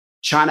because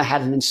China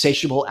had an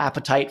insatiable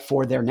appetite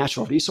for their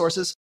natural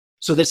resources.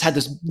 So this had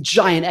this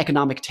giant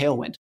economic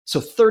tailwind. So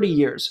 30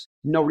 years,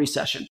 no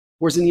recession.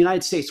 Whereas in the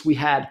United States, we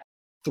had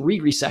 3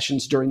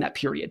 recessions during that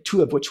period,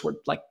 2 of which were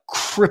like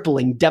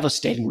crippling,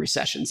 devastating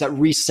recessions that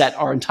reset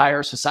our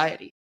entire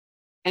society.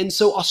 And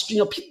so,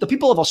 the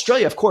people of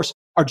Australia, of course,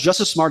 are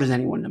just as smart as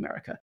anyone in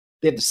America.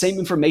 They have the same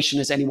information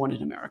as anyone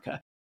in America.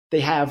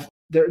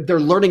 They're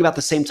learning about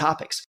the same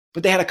topics,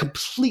 but they had a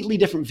completely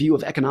different view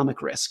of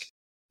economic risk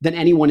than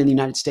anyone in the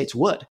United States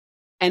would.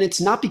 And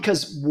it's not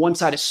because one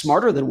side is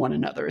smarter than one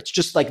another. It's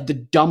just like the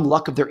dumb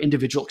luck of their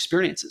individual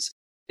experiences.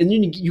 And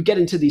then you get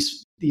into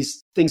these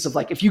things of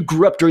like, if you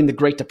grew up during the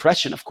Great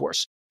Depression, of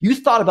course, you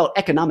thought about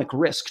economic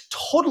risk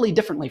totally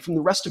differently from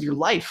the rest of your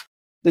life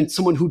than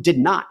someone who did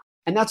not.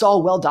 And that's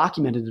all well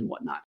documented and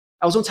whatnot.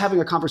 I was once having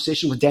a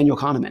conversation with Daniel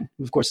Kahneman,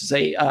 who of course is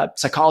a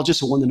psychologist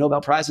who won the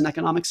Nobel Prize in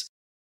economics.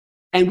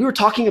 And we were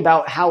talking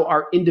about how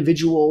our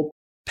individual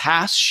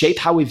past shape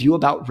how we view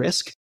about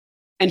risk.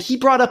 And he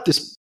brought up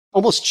this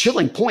almost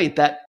chilling point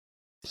that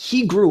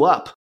he grew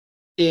up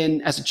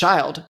as a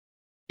child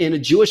in a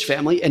Jewish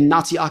family in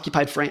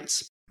Nazi-occupied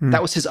France.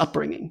 That was his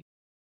upbringing.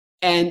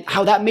 And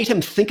how that made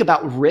him think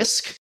about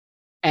risk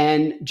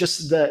and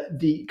just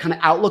the kind of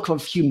outlook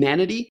of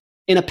humanity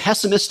in a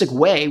pessimistic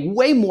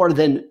way more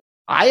than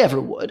I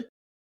ever would.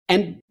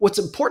 And what's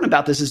important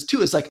about this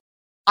is like,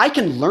 I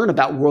can learn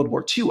about World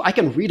War II. I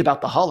can read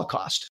about the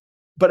Holocaust.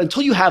 But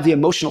until you have the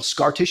emotional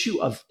scar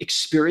tissue of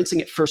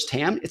experiencing it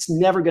firsthand, it's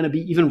never going to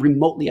be even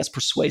remotely as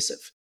persuasive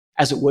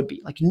as it would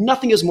be. Like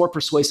nothing is more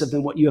persuasive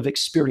than what you have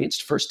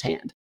experienced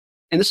firsthand.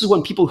 And this is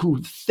when people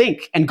who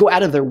think and go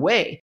out of their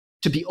way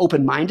to be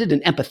open-minded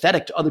and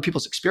empathetic to other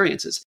people's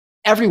experiences,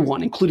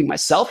 everyone, including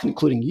myself,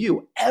 including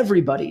you,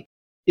 everybody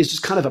is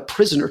just kind of a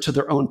prisoner to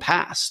their own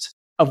past,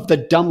 of the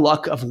dumb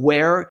luck of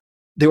where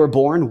they were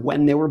born,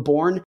 when they were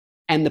born,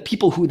 and the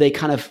people who they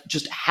kind of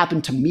just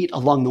happen to meet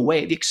along the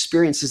way, the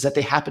experiences that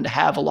they happen to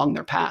have along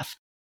their path.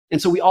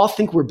 And so we all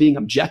think we're being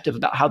objective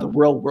about how the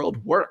real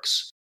world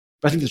works.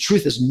 But I think the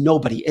truth is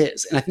nobody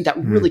is. And I think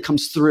that really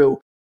comes through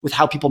with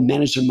how people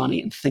manage their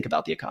money and think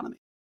about the economy.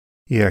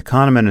 Yeah,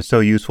 Kahneman is so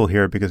useful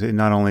here because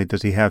not only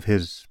does he have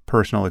his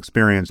personal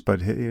experience,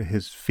 but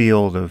his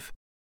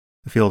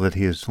the field that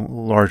he has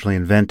largely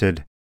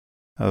invented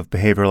of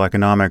behavioral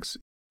economics,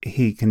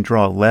 he can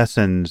draw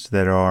lessons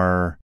that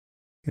are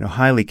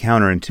highly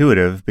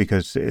counterintuitive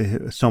because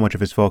so much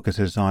of his focus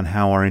is on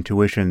how our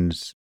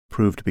intuitions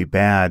prove to be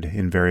bad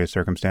in various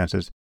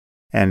circumstances.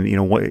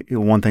 And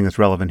one thing that's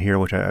relevant here,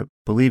 which I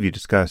believe you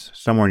discuss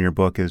somewhere in your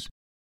book,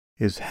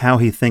 is how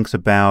he thinks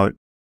about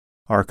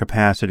our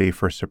capacity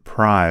for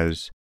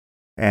surprise,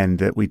 and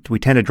that we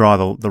tend to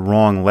draw the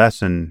wrong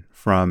lesson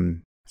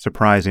from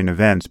surprising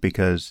events,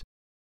 because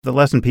the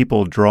lesson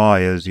people draw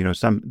is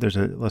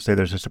let's say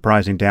there's a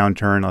surprising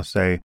downturn. Let's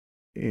say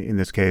in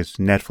this case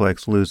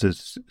Netflix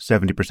loses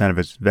 70% of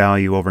its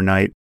value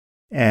overnight,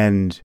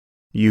 and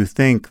you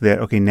think that,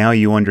 okay, now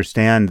you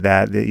understand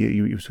that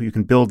you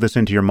can build this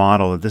into your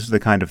model, that this is the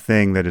kind of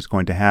thing that is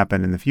going to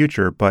happen in the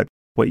future. But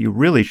what you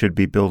really should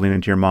be building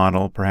into your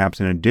model, perhaps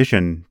in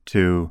addition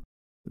to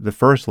the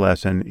first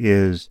lesson,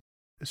 is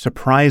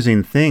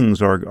surprising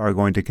things are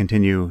going to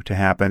continue to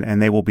happen,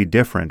 and they will be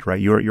different,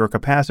 right? Your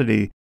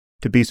capacity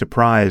to be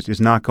surprised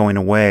is not going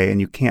away, and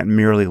you can't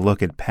merely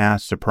look at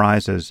past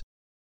surprises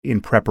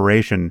in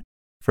preparation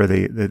for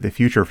the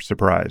future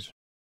surprise.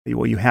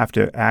 What you have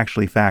to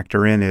actually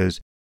factor in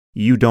is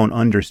you don't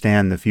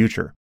understand the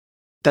future.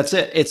 That's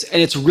it.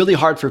 It's really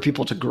hard for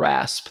people to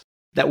grasp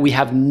that we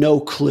have no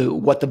clue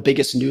what the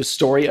biggest news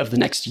story of the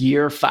next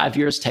year, 5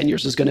 years, 10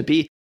 years is going to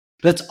be.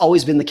 That's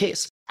always been the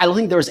case. I don't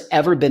think there's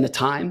ever been a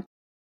time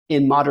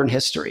in modern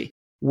history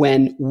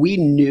when we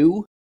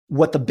knew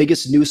what the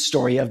biggest news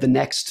story of the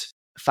next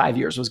 5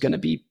 years was going to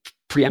be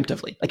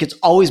preemptively. Like it's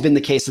always been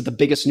the case that the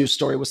biggest news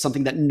story was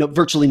something that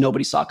virtually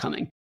nobody saw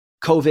coming.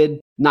 COVID,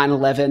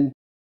 9/11,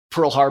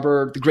 Pearl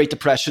Harbor, the Great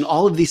Depression,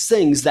 all of these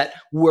things that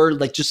were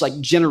just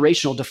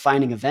generational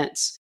defining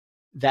events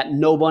that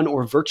no one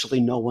or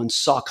virtually no one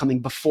saw coming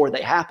before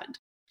they happened.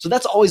 So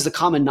that's always the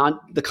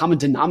common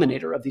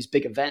denominator of these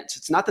big events.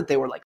 It's not that they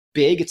were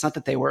big. It's not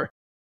that they were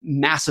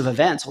massive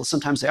events. Well,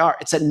 sometimes they are.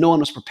 It's that no one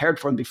was prepared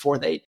for them before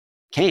they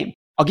came.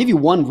 I'll give you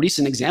one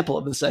recent example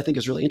of this that I think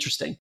is really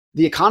interesting.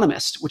 The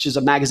Economist, which is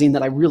a magazine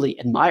that I really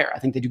admire. I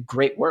think they do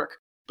great work.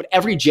 But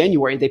every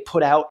January, they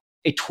put out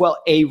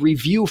a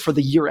review for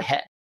the year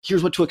ahead.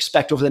 Here's what to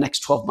expect over the next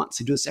 12 months.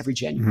 They do this every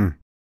January. And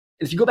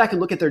if you go back and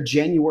look at their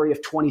January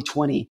of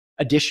 2020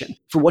 edition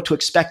for what to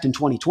expect in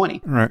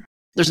 2020, right,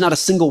 there's not a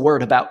single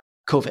word about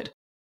COVID,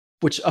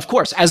 which, of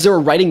course, as they were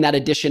writing that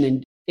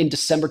edition in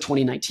December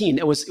 2019,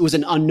 it was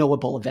an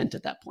unknowable event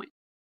at that point.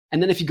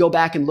 And then if you go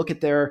back and look at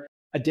their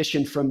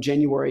edition from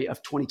January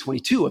of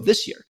 2022 of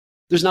this year,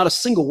 there's not a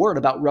single word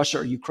about Russia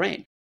or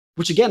Ukraine,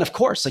 which again, of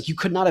course, you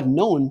could not have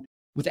known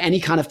with any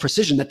kind of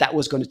precision that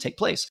was going to take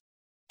place.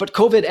 But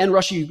COVID and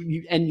Russia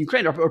and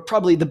Ukraine are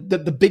probably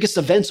the biggest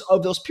events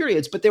of those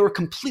periods, but they were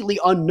completely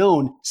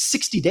unknown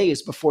 60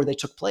 days before they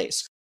took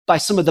place by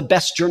some of the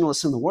best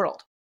journalists in the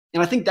world.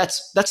 And I think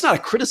that's not a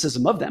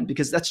criticism of them,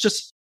 because that's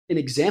just an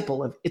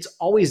example of it's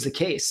always the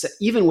case that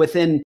even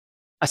within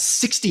a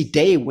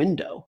 60-day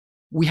window,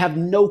 we have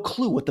no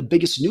clue what the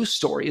biggest news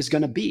story is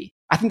going to be.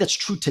 I think that's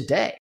true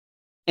today.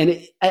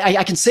 And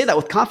I can say that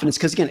with confidence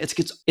because, again,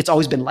 it's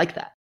always been like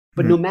that.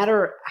 But no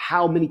matter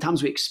how many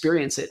times we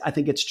experience it, I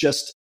think it's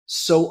just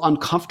so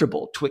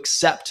uncomfortable to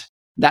accept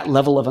that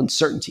level of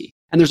uncertainty.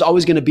 And there's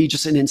always going to be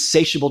just an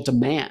insatiable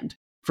demand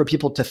for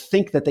people to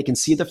think that they can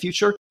see the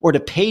future, or to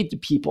pay to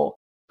people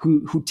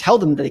who tell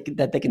them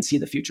that they can see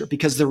the future,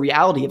 because the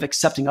reality of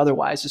accepting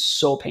otherwise is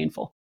so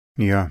painful.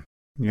 Yeah.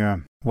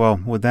 Well,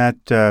 with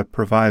that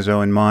proviso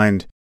in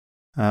mind,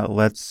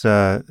 let's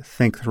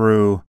think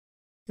through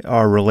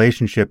our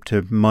relationship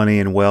to money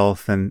and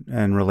wealth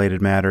and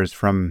related matters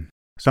from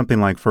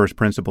something like first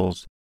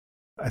principles.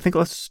 I think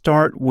let's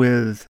start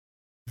with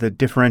the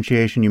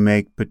differentiation you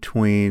make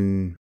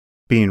between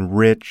being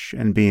rich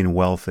and being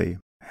wealthy.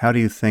 How do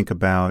you think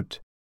about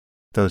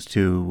those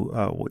two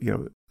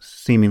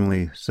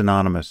seemingly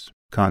synonymous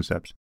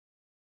concepts?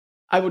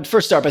 I would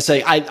first start by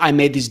saying I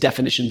made these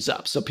definitions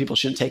up, so people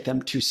shouldn't take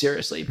them too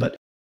seriously. But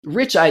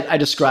rich, I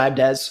described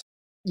as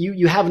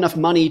you have enough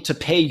money to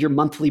pay your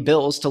monthly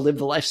bills to live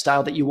the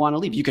lifestyle that you want to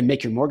live. You can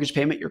make your mortgage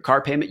payment, your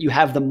car payment. You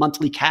have the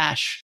monthly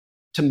cash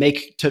to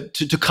make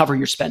to cover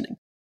your spending.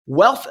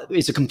 Wealth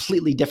is a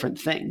completely different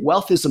thing.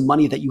 Wealth is the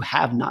money that you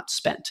have not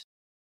spent.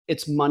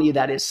 It's money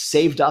that is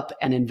saved up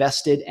and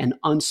invested and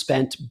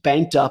unspent,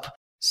 banked up,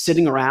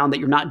 sitting around that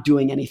you're not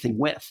doing anything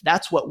with.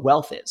 That's what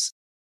wealth is.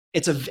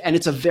 it's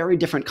a very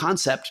different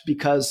concept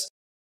because,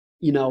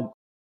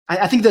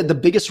 I think that the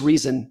biggest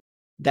reason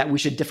that we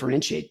should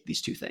differentiate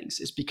these two things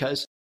is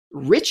because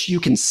rich, you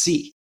can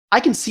see. I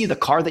can see the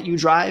car that you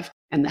drive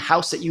and the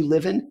house that you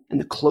live in and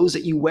the clothes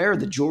that you wear,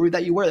 the jewelry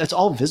that you wear. That's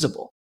all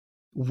visible.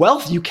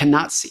 Wealth, you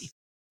cannot see.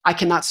 I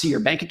cannot see your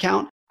bank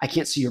account. I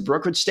can't see your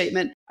brokerage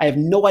statement. I have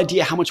no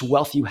idea how much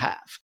wealth you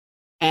have.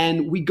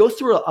 And we go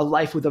through a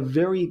life with a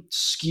very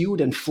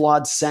skewed and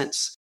flawed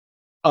sense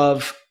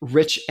of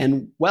rich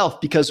and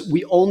wealth because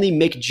we only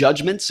make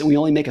judgments and we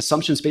only make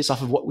assumptions based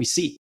off of what we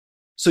see.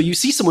 So you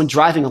see someone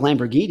driving a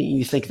Lamborghini and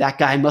you think that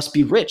guy must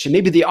be rich. And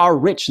maybe they are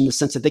rich in the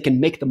sense that they can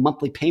make the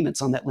monthly payments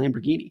on that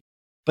Lamborghini,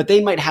 but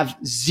they might have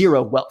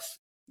zero wealth,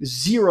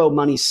 zero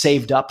money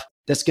saved up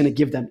that's going to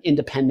give them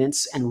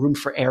independence and room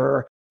for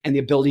error and the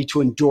ability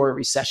to endure a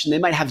recession. They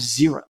might have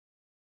zero.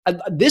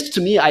 This to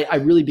me, I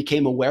really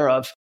became aware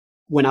of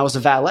when I was a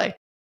valet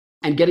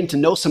and getting to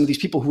know some of these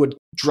people who would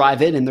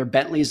drive in their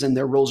Bentleys and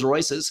their Rolls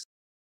Royces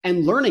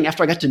and learning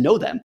after I got to know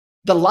them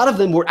that a lot of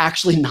them were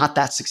actually not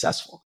that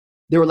successful.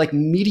 They were like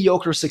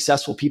mediocre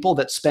successful people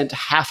that spent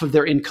half of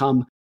their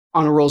income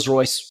on a Rolls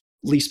Royce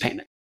lease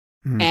payment.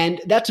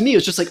 And that to me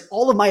was just like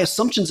all of my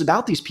assumptions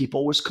about these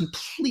people was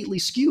completely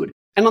skewed.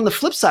 And on the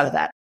flip side of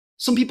that,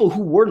 some people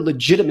who were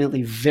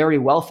legitimately very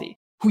wealthy,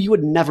 who you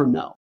would never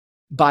know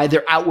by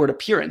their outward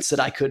appearance that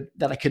I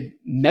could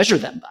measure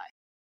them by.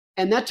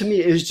 And that to me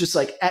is just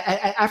like,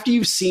 after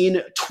you've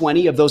seen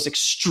 20 of those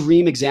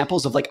extreme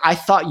examples of like, I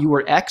thought you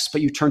were X,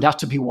 but you turned out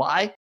to be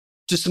Y,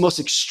 just the most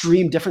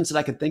extreme difference that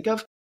I could think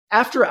of.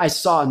 After I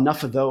saw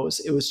enough of those,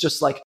 it was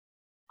just like,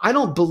 I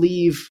don't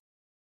believe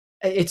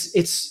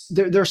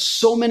there's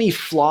so many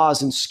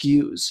flaws and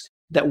skews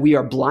that we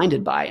are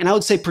blinded by. And I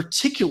would say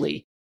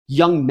particularly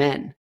young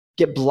men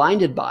get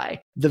blinded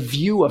by the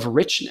view of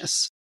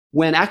richness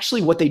when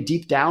actually what they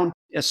deep down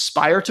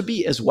aspire to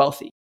be is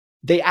wealthy.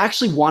 They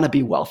actually want to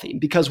be wealthy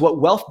because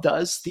what wealth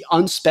does, the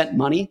unspent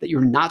money that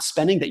you're not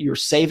spending, that you're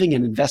saving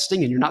and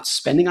investing and you're not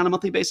spending on a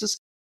monthly basis,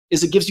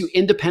 is it gives you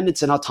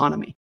independence and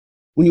autonomy.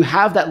 When you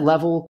have that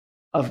level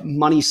of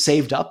money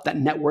saved up, that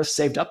net worth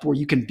saved up where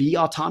you can be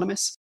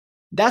autonomous,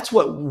 that's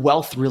what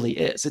wealth really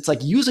is. It's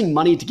like using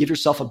money to give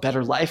yourself a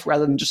better life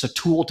rather than just a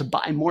tool to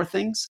buy more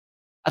things.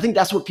 I think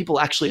that's what people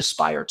actually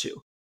aspire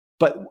to.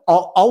 But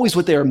always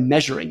what they are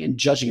measuring and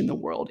judging in the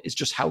world is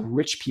just how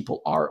rich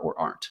people are or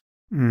aren't.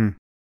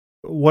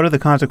 What are the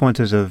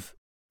consequences of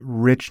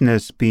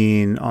richness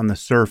being on the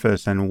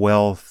surface and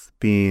wealth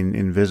being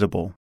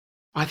invisible?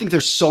 I think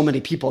there's so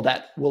many people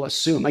that will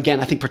assume, again,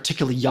 I think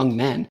particularly young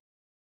men,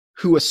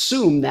 who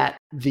assume that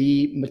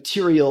the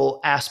material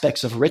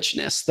aspects of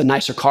richness, the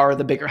nicer car,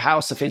 the bigger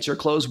house, the fancier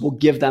clothes, will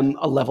give them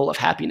a level of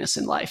happiness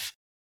in life.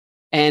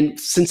 And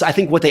since I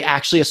think what they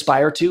actually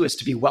aspire to is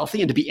to be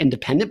wealthy and to be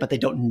independent, but they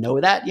don't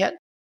know that yet,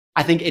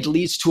 I think it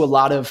leads to a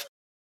lot of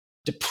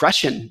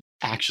depression,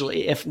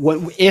 actually.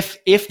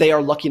 If they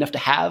are lucky enough to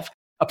have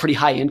a pretty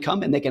high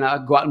income and they can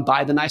go out and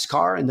buy the nice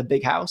car and the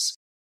big house,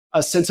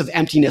 a sense of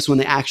emptiness when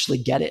they actually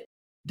get it,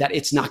 that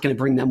it's not going to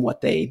bring them what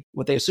they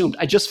assumed.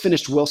 I just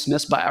finished Will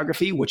Smith's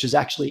biography, which is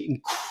actually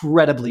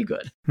incredibly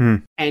good.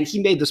 And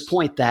he made this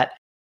point that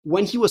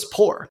when he was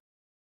poor,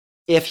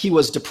 if he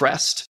was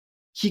depressed,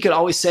 he could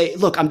always say,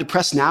 look, I'm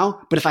depressed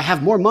now, but if I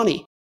have more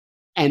money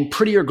and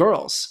prettier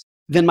girls,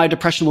 then my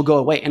depression will go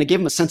away. And it gave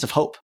him a sense of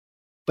hope.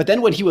 But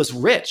then when he was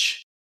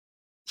rich,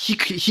 he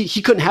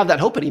couldn't have that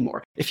hope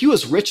anymore. If he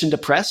was rich and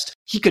depressed,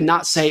 he could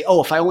not say,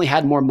 oh, if I only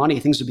had more money,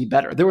 things would be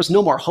better. There was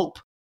no more hope.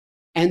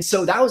 And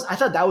so I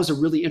thought that was a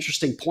really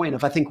interesting point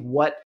of, I think,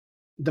 what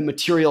the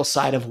material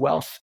side of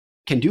wealth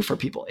can do for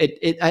people.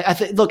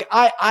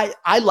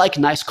 I like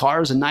nice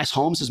cars and nice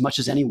homes as much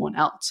as anyone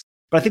else,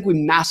 but I think we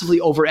massively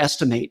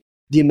overestimate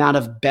the amount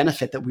of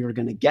benefit that we are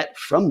going to get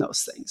from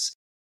those things.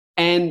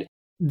 And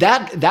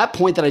that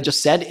point that I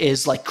just said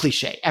is like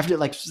cliche.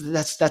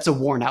 That's a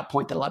worn out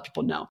point that a lot of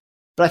people know.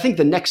 But I think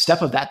the next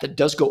step of that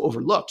does go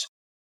overlooked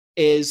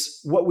is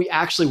what we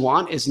actually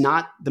want is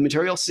not the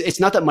material. It's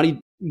not that money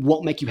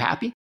won't make you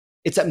happy.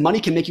 It's that money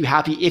can make you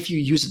happy if you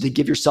use it to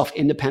give yourself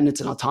independence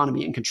and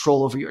autonomy and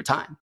control over your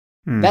time.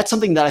 That's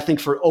something that I think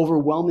for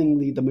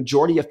overwhelmingly the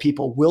majority of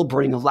people will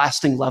bring a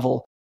lasting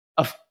level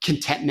of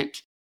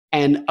contentment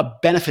and a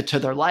benefit to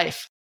their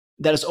life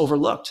that is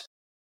overlooked.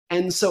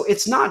 And so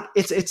it's not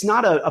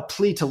a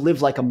plea to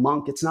live like a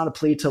monk. It's not a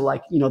plea to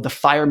the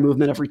FIRE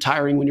movement of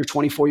retiring when you're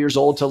 24 years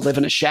old to live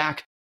in a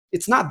shack.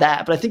 It's not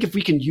that. But I think if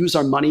we can use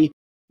our money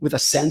with a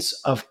sense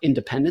of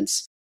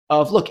independence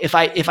of, look, if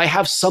I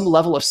have some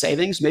level of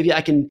savings, maybe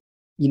I can,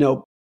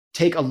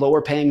 take a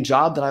lower paying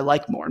job that I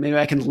like more. Maybe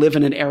I can live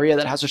in an area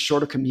that has a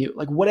shorter commute,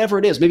 like whatever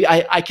it is. Maybe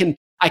I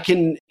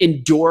can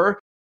endure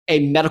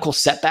a medical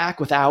setback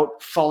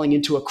without falling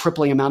into a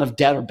crippling amount of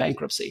debt or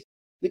bankruptcy.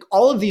 Like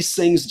all of these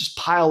things just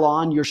pile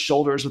on your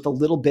shoulders with a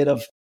little bit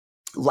of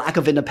lack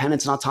of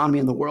independence and autonomy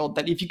in the world,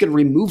 that if you can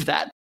remove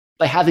that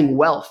by having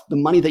wealth, the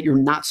money that you're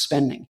not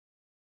spending,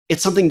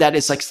 it's something that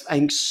is like, I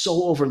think,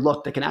 so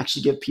overlooked that can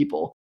actually give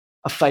people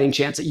a fighting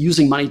chance at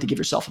using money to give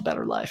yourself a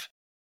better life.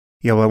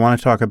 Yeah, well, I want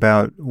to talk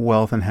about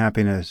wealth and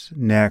happiness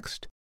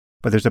next,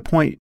 but there's a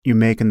point you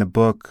make in the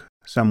book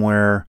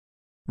somewhere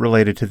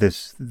related to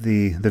this,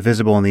 the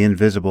visible and the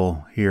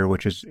invisible here,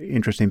 which is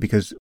interesting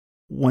because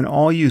when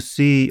all you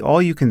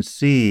can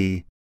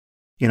see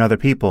in other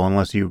people,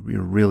 unless you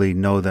really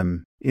know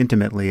them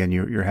intimately and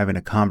you're having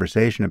a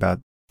conversation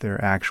about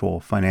their actual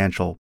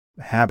financial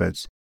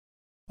habits,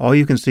 all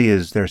you can see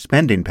is their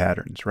spending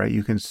patterns, right?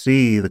 You can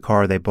see the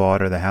car they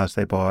bought or the house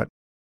they bought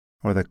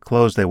or the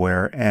clothes they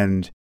wear,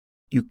 and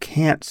you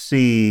can't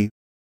see,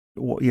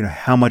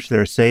 how much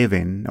they're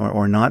saving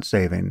or not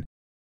saving.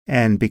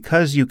 And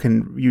because you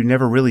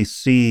never really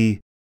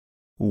see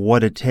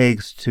what it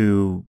takes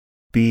to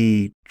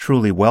be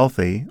truly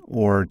wealthy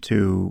or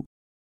to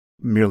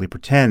merely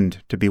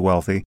pretend to be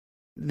wealthy,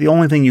 the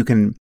only thing you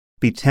can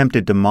be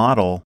tempted to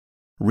model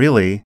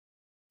really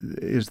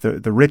is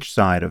the rich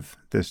side of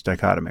this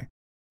dichotomy.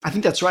 I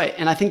think that's right.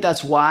 And I think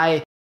that's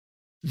why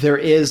there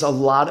is a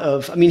lot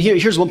of,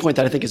 here's one point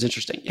that I think is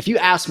interesting. If you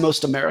ask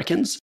most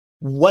Americans,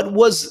 what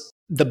was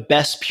the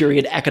best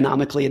period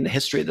economically in the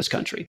history of this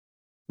country?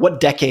 What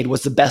decade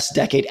was the best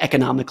decade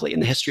economically in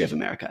the history of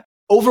America?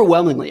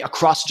 Overwhelmingly,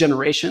 across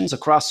generations,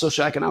 across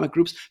socioeconomic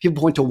groups, people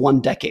point to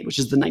one decade, which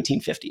is the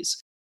 1950s.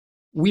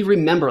 We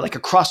remember,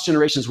 across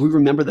generations, we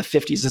remember the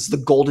 50s as the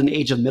golden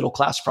age of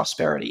middle-class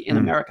prosperity in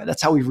America.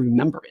 That's how we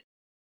remember it.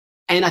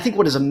 And I think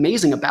what is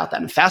amazing about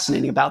that and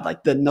fascinating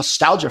about the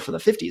nostalgia for the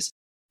 50s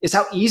is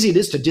how easy it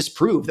is to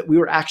disprove that we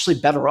were actually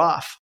better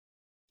off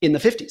in the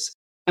 50s.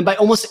 And by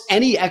almost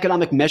any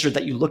economic measure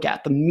that you look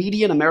at, the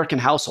median American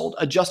household,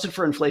 adjusted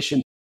for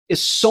inflation,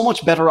 is so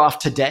much better off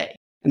today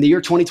in the year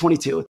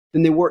 2022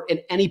 than they were in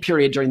any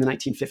period during the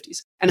 1950s.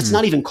 And it's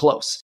not even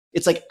close.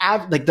 It's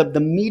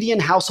the median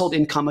household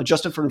income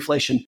adjusted for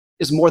inflation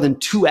is more than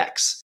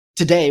 2x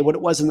today what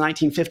it was in the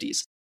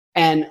 1950s.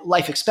 And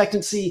life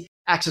expectancy,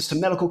 access to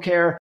medical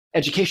care,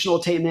 educational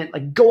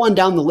attainment, go on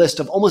down the list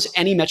of almost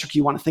any metric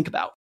you want to think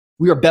about.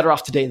 We are better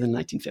off today than the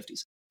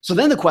 1950s. So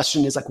then the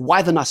question is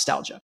why the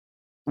nostalgia?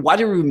 Why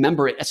do we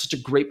remember it as such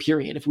a great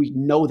period if we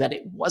know that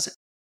it wasn't?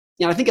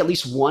 And I think at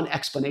least one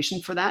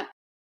explanation for that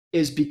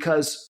is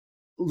because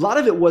a lot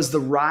of it was the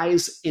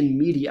rise in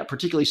media,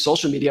 particularly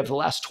social media over the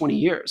last 20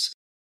 years,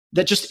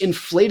 that just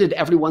inflated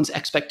everyone's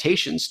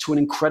expectations to an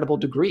incredible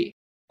degree.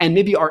 And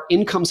maybe our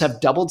incomes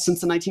have doubled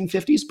since the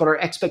 1950s, but our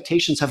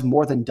expectations have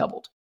more than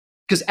doubled.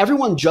 Because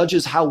everyone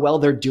judges how well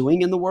they're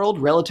doing in the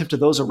world relative to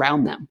those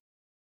around them.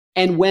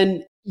 And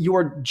when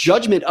your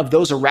judgment of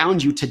those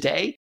around you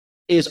today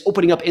is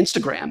opening up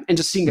Instagram and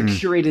just seeing a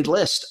curated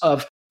list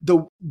of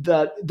the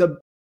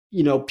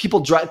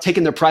people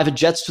taking their private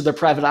jets to their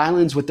private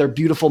islands with their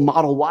beautiful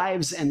model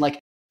wives, and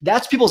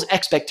that's people's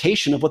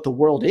expectation of what the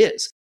world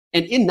is.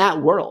 And in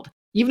that world,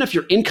 even if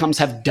your incomes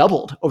have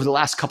doubled over the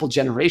last couple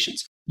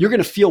generations, you're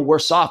going to feel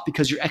worse off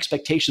because your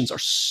expectations are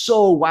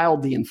so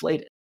wildly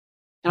inflated.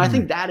 And I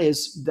think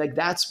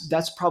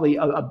that's probably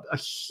a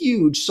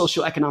huge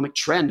socioeconomic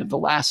trend of the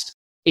last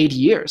 80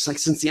 years,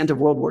 since the end of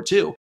World War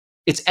II.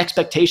 It's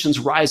expectations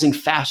rising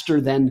faster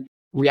than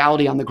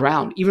reality on the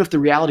ground. Even if the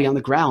reality on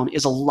the ground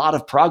is a lot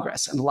of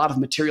progress and a lot of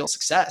material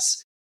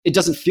success, it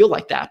doesn't feel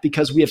like that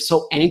because we have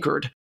so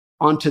anchored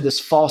onto this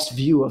false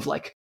view of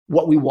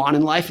what we want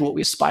in life and what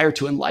we aspire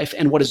to in life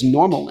and what is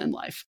normal in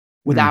life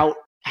without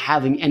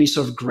having any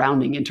sort of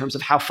grounding in terms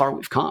of how far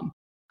we've come.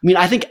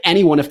 I think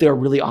anyone, if they're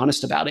really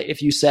honest about it,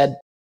 if you said,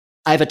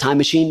 I have a time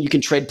machine, you can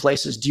trade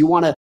places. Do you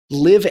want to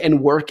live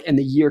and work in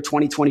the year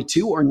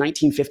 2022 or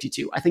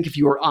 1952? I think if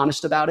you were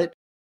honest about it,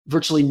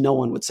 virtually no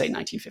one would say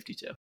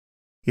 1952.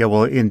 Yeah,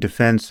 well, in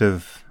defense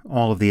of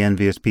all of the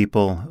envious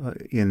people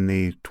in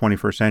the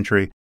 21st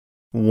century,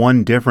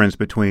 one difference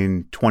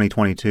between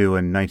 2022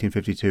 and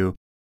 1952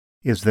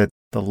 is that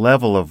the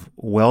level of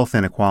wealth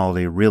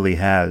inequality really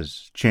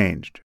has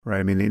changed,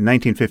 right? In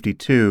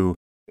 1952,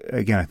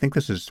 again, I think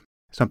this is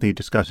something you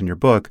discuss in your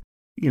book,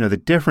 the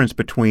difference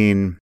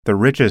between the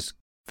richest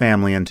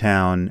family in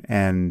town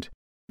and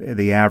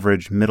the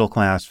average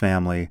middle-class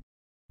family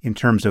in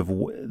terms of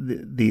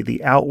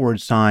the outward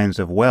signs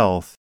of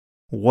wealth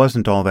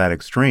wasn't all that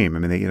extreme.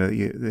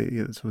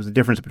 It was a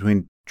difference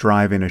between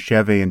driving a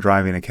Chevy and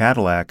driving a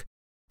Cadillac,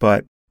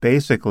 but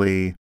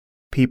basically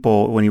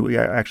people, when you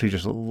actually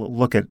just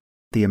look at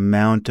the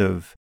amount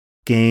of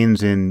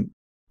gains in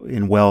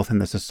wealth in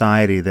the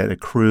society that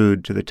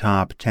accrued to the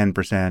top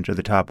 10% or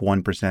the top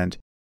 1%,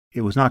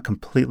 it was not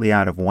completely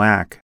out of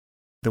whack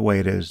the way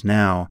it is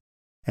now.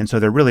 And so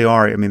there really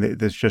are,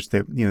 there's just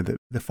the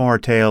far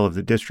tail of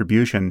the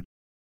distribution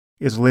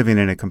is living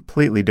in a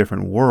completely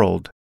different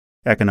world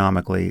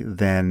economically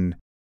than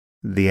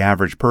the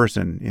average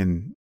person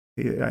in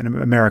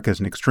America is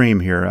an extreme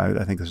here.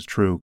 I think this is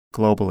true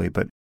globally,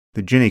 but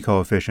the Gini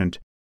coefficient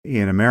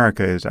in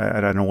America is,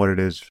 I don't know what it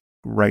is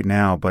right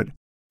now, but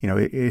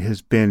it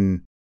has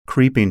been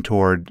creeping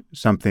toward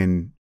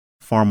something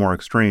far more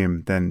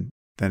extreme than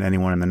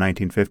anyone in the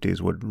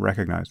 1950s would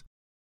recognize.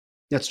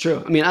 That's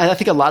true. I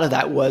think a lot of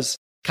that was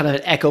kind of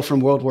an echo from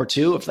World War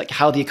II of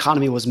how the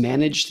economy was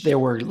managed. There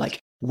were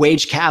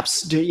wage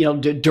caps,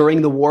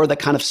 during the war that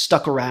kind of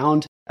stuck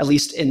around, at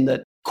least in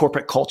the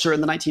corporate culture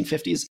in the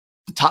 1950s.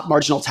 The top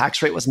marginal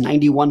tax rate was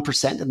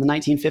 91% in the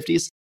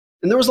 1950s.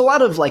 And there was a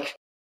lot of like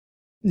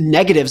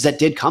negatives that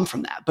did come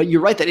from that. But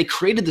you're right that it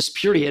created this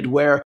period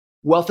where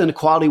wealth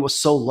inequality was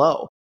so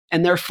low.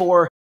 And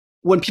therefore,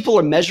 when people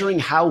are measuring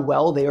how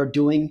well they are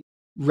doing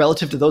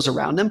relative to those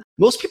around them,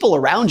 most people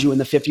around you in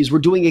the 50s were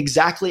doing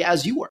exactly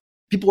as you were.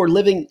 People were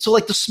living, so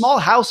like the small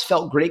house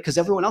felt great because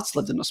everyone else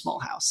lived in a small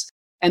house.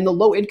 And the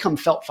low income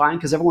felt fine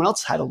because everyone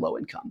else had a low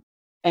income.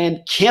 And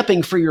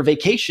camping for your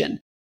vacation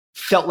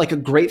felt like a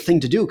great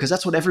thing to do because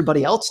that's what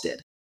everybody else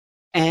did.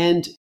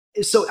 And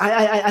so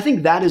I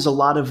think that is a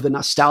lot of the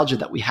nostalgia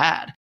that we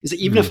had, is that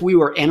even if we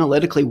were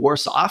analytically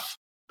worse off,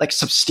 like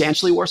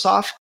substantially worse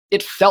off,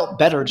 it felt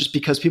better just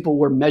because people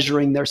were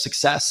measuring their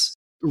success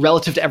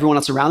relative to everyone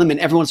else around them, and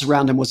everyone else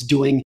around them was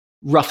doing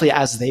roughly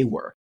as they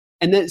were.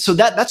 And then so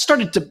that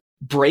started to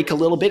break a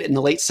little bit in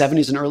the late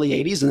 70s and early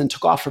 80s and then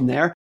took off from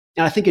there.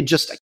 And I think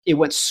it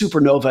went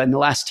supernova in the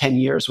last 10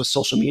 years with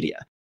social media,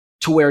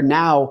 to where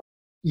now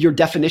your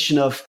definition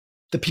of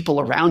the people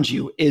around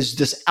you is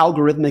this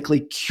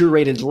algorithmically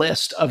curated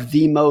list of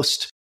the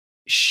most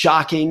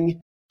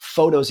shocking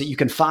photos that you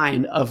can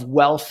find of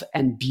wealth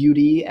and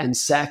beauty and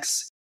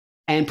sex.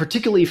 And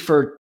particularly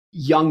for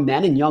young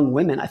men and young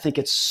women, I think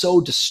it's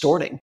so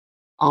distorting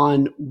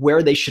on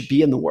where they should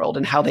be in the world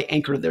and how they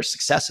anchor their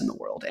success in the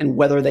world. And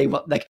whether they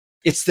like,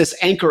 it's this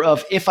anchor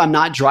of, if I'm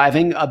not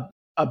driving a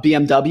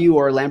BMW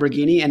or a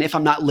Lamborghini, and if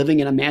I'm not living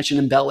in a mansion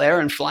in Bel Air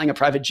and flying a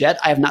private jet,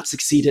 I have not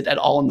succeeded at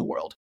all in the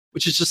world,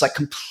 which is just like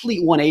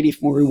complete 180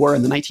 from where we were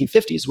in the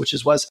 1950s, which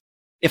was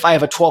if I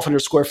have a 1,200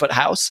 square foot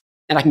house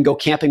and I can go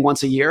camping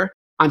once a year,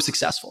 I'm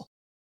successful.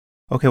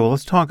 Okay, well,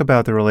 let's talk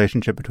about the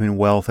relationship between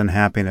wealth and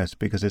happiness,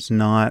 because it's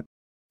not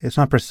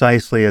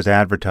precisely as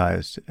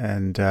advertised,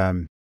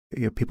 and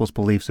people's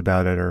beliefs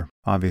about it are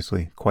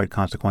obviously quite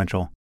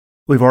consequential.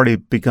 We've already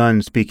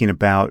begun speaking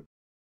about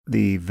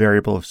the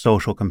variable of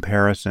social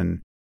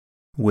comparison,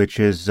 which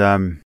is,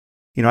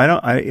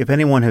 if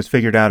anyone has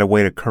figured out a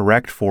way to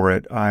correct for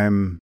it, I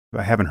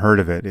haven't heard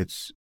of it.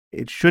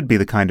 It should be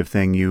the kind of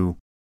thing you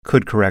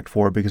could correct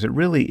for, because it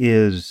really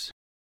is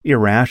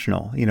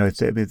irrational.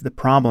 The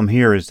problem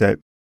here is that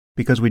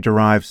because we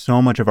derive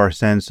so much of our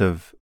sense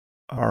of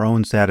our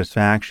own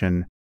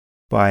satisfaction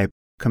by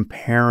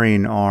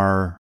comparing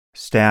our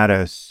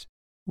status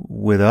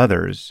with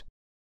others,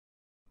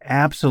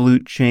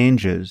 absolute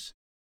changes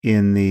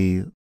in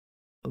the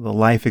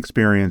life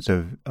experience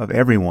of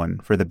everyone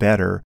for the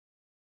better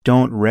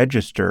don't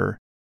register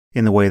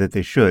in the way that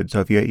they should. So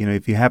if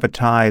you have a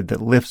tide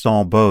that lifts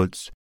all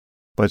boats,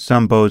 but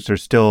some boats are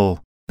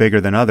still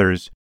bigger than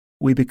others,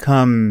 we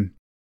become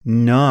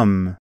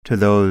numb to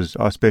those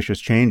auspicious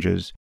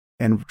changes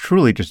and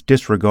truly just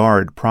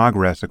disregard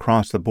progress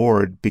across the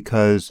board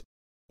because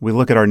we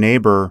look at our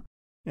neighbor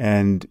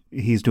and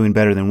he's doing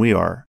better than we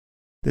are.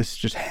 This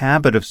just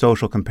habit of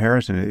social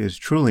comparison is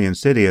truly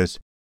insidious.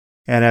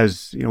 And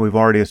as we've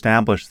already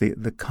established,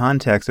 the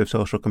context of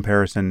social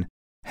comparison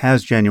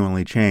has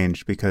genuinely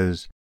changed,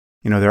 because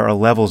there are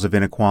levels of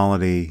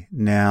inequality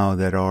now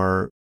that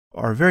are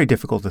very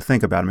difficult to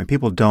think about. I mean,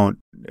 people don't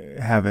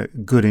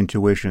have good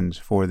intuitions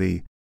for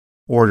the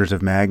orders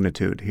of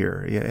magnitude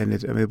here. And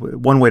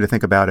one way to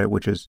think about it,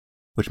 which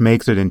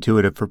makes it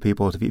intuitive for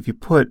people, is if you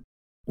put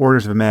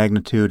orders of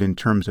magnitude in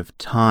terms of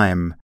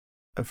time,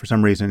 for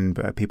some reason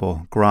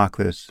people grok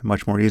this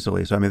much more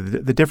easily. So I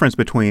mean, the difference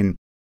between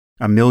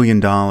 $1 million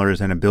and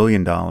 $1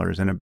 billion,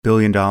 and $1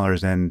 billion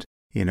and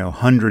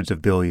hundreds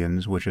of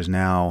billions, which is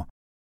now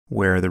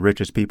where the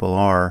richest people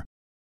are,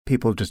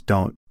 people just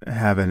don't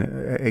have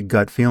a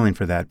gut feeling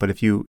for that. But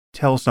if you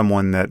tell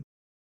someone that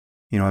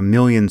 1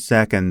 million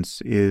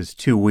seconds is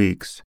 2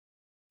 weeks,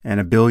 and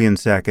 1 billion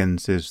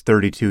seconds is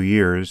 32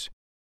 years,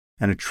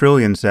 and 1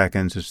 trillion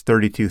seconds is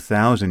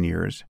 32,000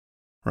 years,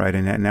 right?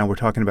 And now we're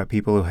talking about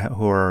people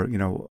who are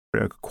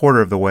a quarter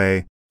of the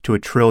way to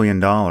 $1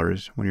 trillion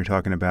when you're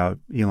talking about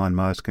Elon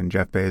Musk and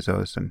Jeff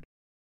Bezos and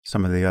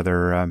some of the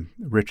other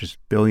richest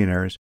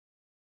billionaires.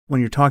 When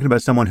you're talking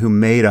about someone who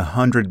made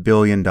 $100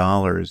 billion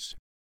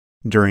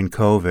during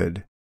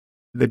COVID,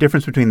 the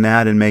difference between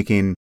that and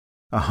making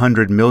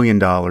 $100 million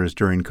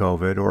during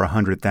COVID or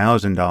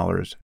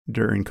 $100,000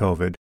 during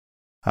COVID,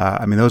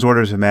 those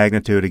orders of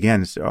magnitude,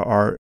 again,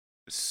 are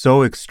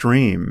so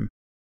extreme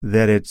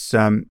that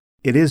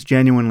it is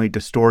genuinely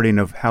distorting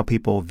of how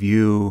people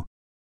view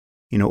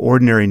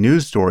ordinary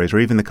news stories, or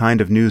even the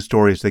kind of news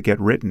stories that get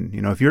written.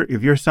 If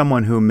you're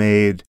someone who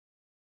made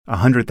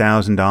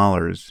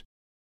 $100,000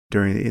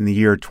 in the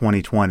year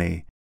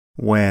 2020,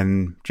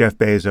 when Jeff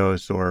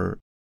Bezos or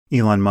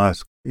Elon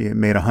Musk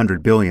made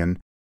 $100 billion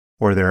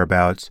or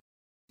thereabouts,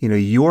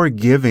 you're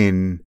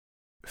giving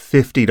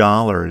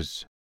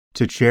 $50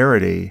 to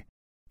charity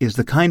is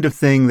the kind of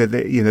thing that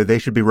they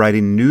should be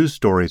writing news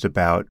stories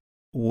about.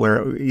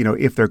 Where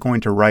if they're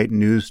going to write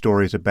news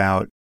stories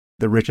about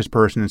the richest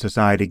person in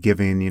society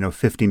giving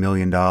 $50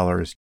 million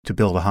to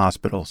build a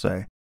hospital,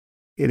 say,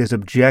 it is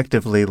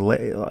objectively,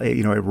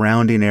 a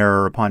rounding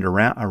error upon a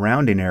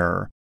rounding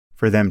error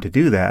for them to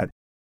do that.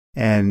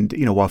 And,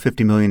 while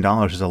 $50 million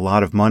is a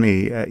lot of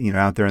money,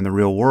 out there in the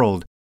real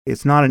world,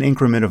 it's not an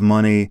increment of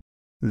money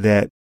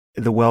that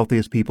the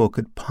wealthiest people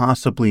could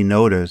possibly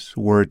notice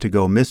were to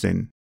go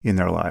missing in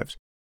their lives.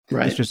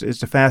 Right.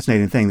 It's a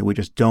fascinating thing that we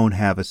just don't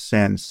have a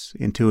sense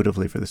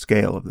intuitively for the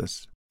scale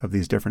of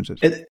these differences.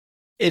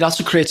 It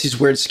also creates these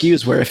weird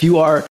skews where if you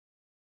are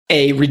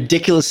a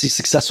ridiculously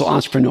successful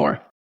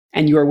entrepreneur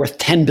and you are worth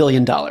 $10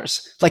 billion,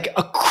 like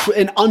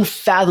an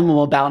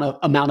unfathomable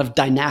amount of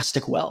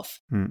dynastic wealth,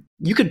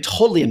 you could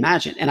totally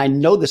imagine, and I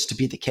know this to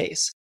be the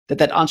case,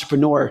 that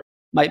entrepreneur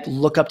might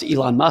look up to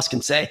Elon Musk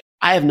and say,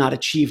 I have not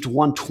achieved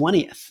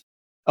 1/20th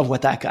of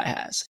what that guy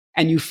has.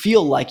 And you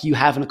feel like you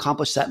haven't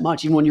accomplished that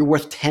much, even when you're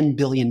worth $10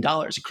 billion.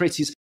 It creates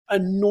these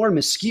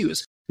enormous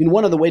skews. I mean,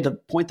 one of the ways to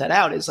point that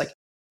out is like,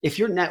 if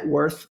your net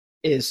worth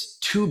is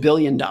 $2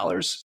 billion,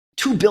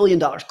 $2 billion,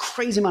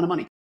 crazy amount of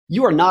money,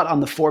 you are not on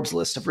the Forbes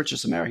list of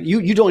richest Americans.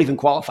 You don't even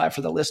qualify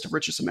for the list of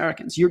richest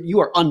Americans. You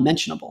are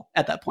unmentionable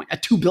at that point,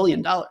 at $2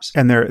 billion.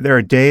 And there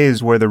are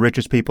days where the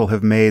richest people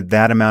have made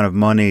that amount of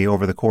money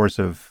over the course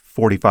of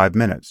 45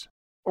 minutes.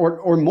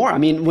 Or more. I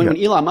mean,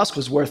 when Elon Musk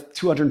was worth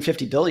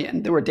 $250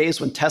 billion, there were days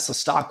when Tesla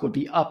stock would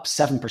be up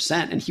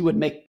 7% and he would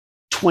make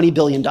 $20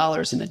 billion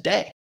in a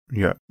day.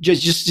 Yeah.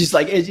 Just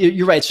like,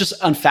 you're right. It's just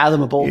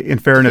unfathomable. In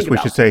fairness, we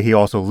should say he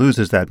also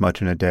loses that much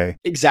in a day.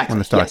 Exactly. When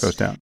the stock goes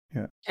down.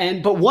 Yeah.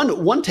 But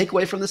one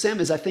takeaway from this, Sam,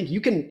 is I think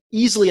you can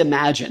easily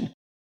imagine,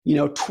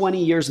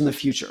 20 years in the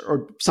future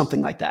or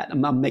something like that.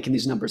 I'm making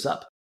these numbers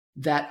up.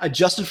 That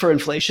adjusted for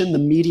inflation, the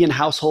median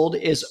household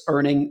is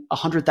earning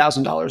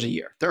 $100,000 a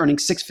year. They're earning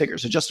six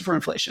figures adjusted for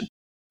inflation.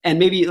 And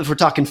maybe if we're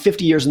talking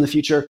 50 years in the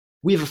future,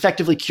 we've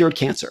effectively cured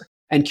cancer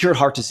and cured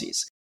heart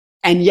disease.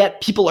 And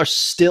yet people are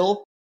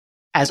still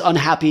as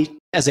unhappy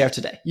as they are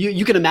today.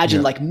 You can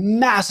imagine like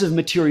massive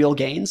material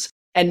gains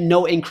and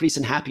no increase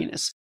in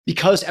happiness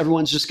because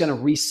everyone's just going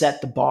to reset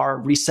the bar,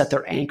 reset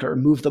their anchor,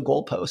 move the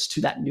goalpost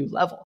to that new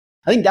level.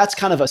 I think that's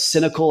kind of a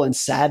cynical and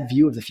sad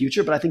view of the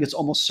future, but I think it's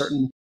almost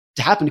certain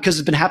to happen because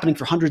it's been happening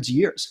for hundreds of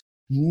years.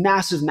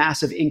 Massive,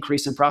 massive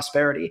increase in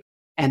prosperity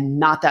and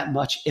not that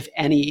much, if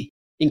any,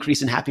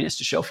 increase in happiness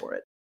to show for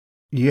it.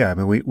 Yeah, I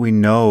mean, we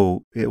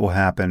know it will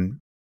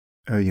happen,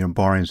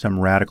 barring some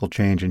radical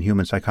change in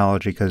human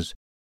psychology, because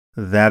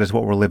that is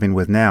what we're living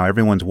with now.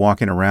 Everyone's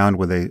walking around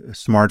with a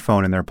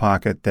smartphone in their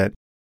pocket that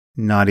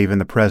not even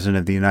the president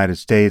of the United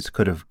States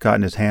could have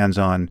gotten his hands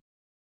on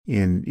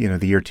in,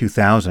 the year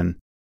 2000.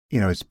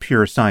 It's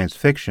pure science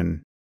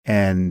fiction.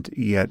 And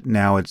yet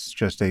now it's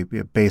just a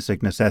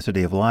basic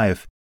necessity of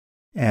life.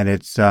 And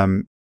it's,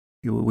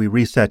 we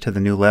reset to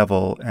the new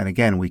level. And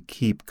again, we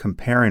keep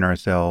comparing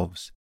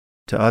ourselves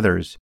to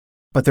others.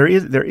 But there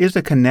is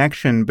a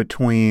connection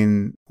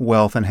between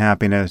wealth and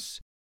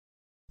happiness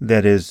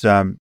that is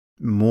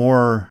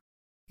more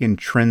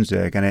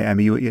intrinsic. And I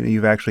mean,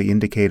 you've actually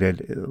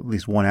indicated at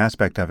least one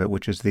aspect of it,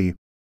 which is the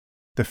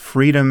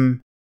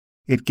freedom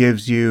it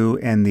gives you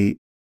and the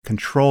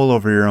control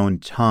over your own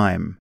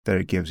time that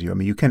it gives you. I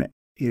mean, you can,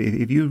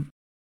 if you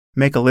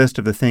make a list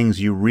of the things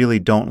you really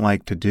don't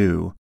like to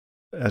do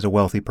as a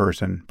wealthy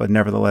person, but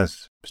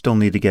nevertheless still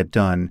need to get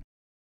done,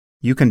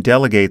 you can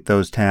delegate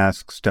those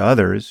tasks to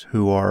others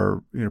who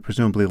are,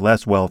 presumably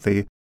less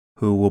wealthy,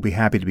 who will be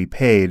happy to be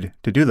paid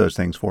to do those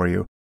things for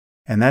you.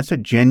 And that's a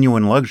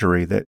genuine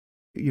luxury that,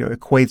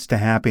 equates to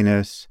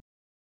happiness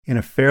in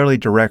a fairly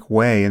direct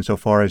way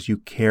insofar as you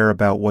care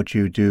about what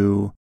you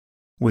do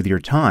with your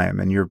time.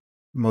 And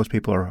most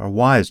people are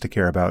wise to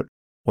care about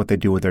what they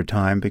do with their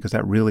time, because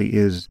that really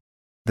is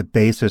the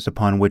basis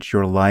upon which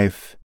your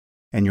life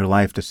and your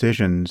life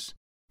decisions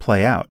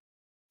play out.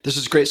 This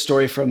is a great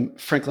story from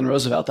Franklin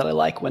Roosevelt that I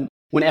like. When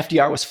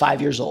FDR was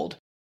 5 years old,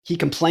 he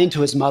complained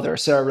to his mother,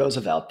 Sarah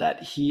Roosevelt,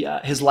 that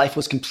his life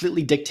was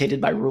completely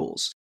dictated by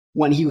rules.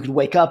 When he could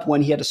wake up,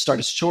 when he had to start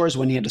his chores,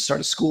 when he had to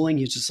start his schooling,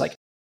 he was just like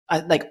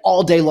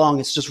all day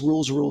long, it's just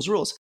rules, rules,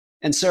 rules.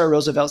 And Sarah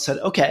Roosevelt said,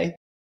 okay,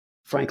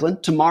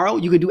 Franklin, tomorrow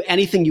you can do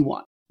anything you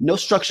want. No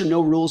structure,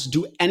 no rules,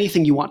 do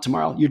anything you want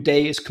tomorrow. Your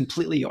day is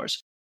completely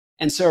yours.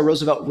 And Sarah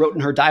Roosevelt wrote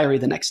in her diary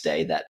the next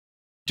day that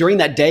during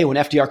that day when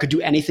FDR could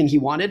do anything he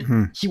wanted,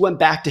 he went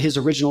back to his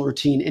original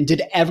routine and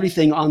did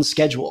everything on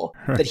schedule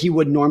that he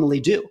would normally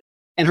do.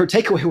 And her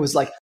takeaway was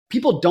like,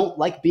 people don't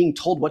like being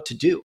told what to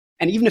do.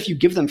 And even if you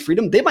give them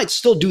freedom, they might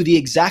still do the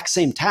exact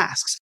same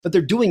tasks, but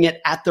they're doing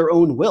it at their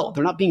own will.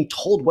 They're not being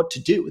told what to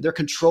do. They're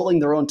controlling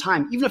their own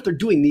time, even if they're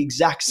doing the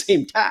exact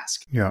same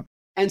task. Yeah.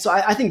 And so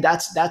I think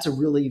that's a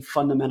really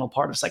fundamental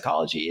part of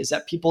psychology, is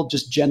that people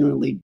just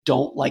genuinely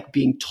don't like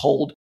being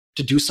told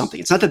to do something.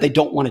 It's not that they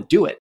don't want to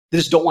do it. They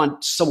just don't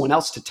want someone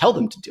else to tell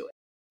them to do it.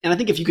 And I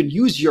think if you could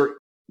use your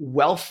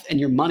wealth and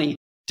your money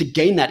to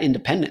gain that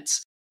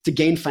independence, to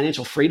gain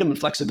financial freedom and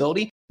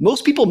flexibility,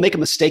 most people make a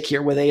mistake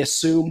here where they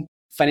assume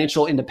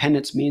financial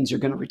independence means you're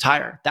going to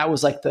retire. That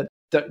was like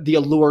the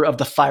allure of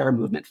the FIRE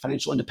movement,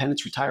 financial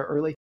independence, retire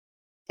early.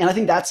 And I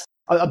think that's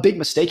a big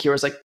mistake here,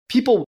 is like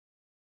people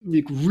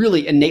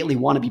really innately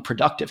want to be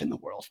productive in the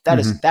world. That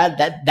is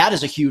that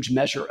is a huge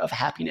measure of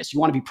happiness. You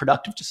want to be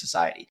productive to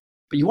society,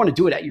 but you want to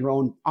do it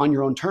on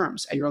your own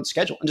terms, at your own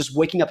schedule, and just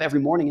waking up every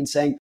morning and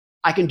saying,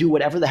 I can do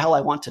whatever the hell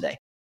I want today.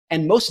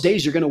 And most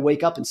days you're going to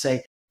wake up and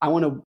say, I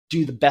want to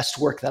do the best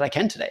work that I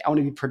can today. I want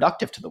to be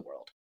productive to the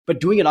world. But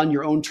doing it on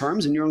your own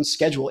terms and your own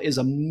schedule is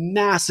a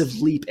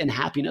massive leap in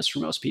happiness for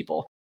most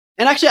people.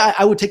 And actually,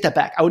 I would take that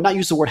back. I would not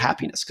use the word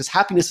happiness, because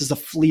happiness is a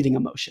fleeting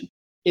emotion.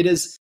 It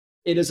is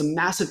a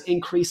massive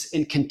increase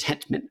in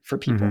contentment for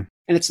people.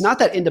 And it's not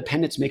that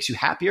independence makes you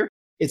happier.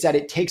 It's that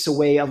it takes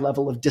away a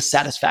level of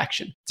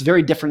dissatisfaction. It's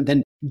very different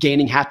than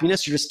gaining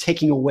happiness. You're just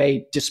taking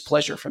away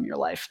displeasure from your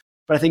life.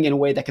 But I think in a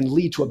way that can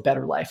lead to a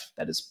better life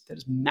that is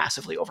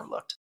massively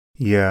overlooked.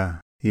 Yeah.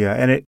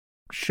 And it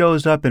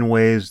shows up in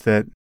ways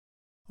that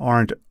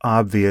aren't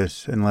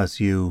obvious unless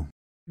you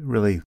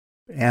really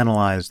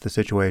analyze the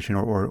situation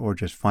or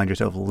just find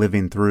yourself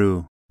living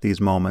through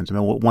these moments. I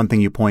mean, one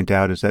thing you point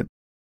out is that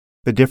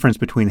the difference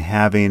between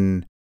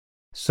having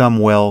some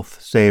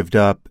wealth saved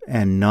up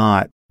and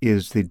not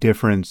is the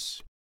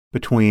difference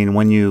between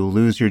when you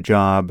lose your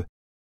job,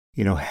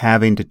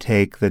 having to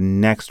take the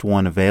next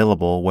one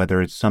available,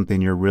 whether it's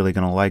something you're really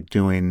going to like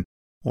doing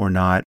or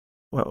not,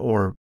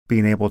 or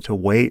being able to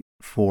wait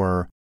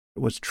for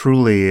what's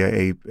truly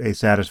a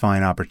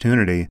satisfying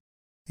opportunity,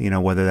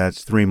 whether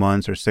that's 3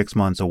 months or 6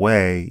 months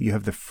away. You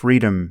have the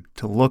freedom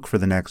to look for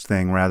the next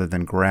thing rather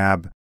than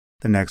grab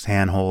the next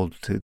handhold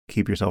to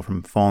keep yourself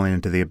from falling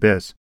into the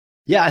abyss.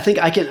 Yeah, I think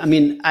I can. I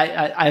mean,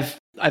 I've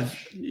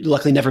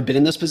luckily never been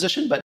in this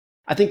position, but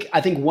I think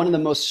one of the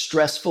most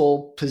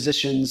stressful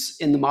positions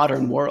in the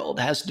modern world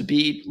has to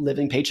be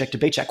living paycheck to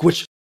paycheck,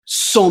 which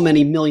so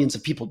many millions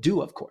of people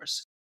do, of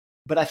course.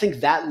 But I think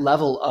that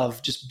level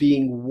of just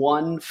being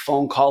one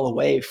phone call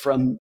away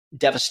from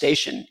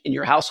devastation in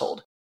your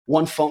household,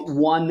 one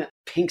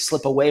pink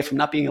slip away from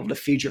not being able to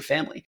feed your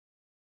family,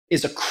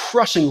 is a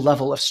crushing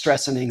level of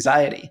stress and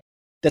anxiety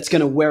that's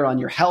going to wear on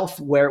your health,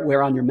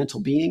 wear on your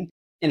mental being.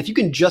 And if you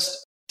can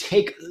just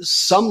take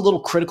some little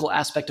critical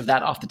aspect of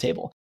that off the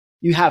table,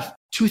 you have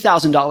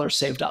 $2,000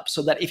 saved up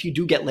so that if you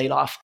do get laid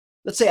off,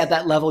 let's say at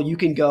that level, you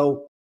can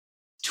go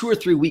 2 or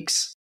 3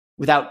 weeks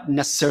without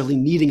necessarily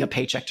needing a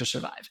paycheck to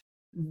survive.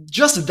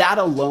 Just that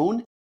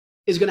alone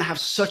is going to have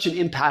such an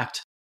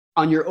impact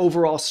on your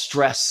overall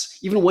stress,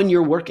 even when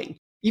you're working,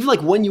 even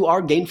like when you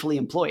are gainfully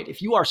employed.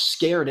 If you are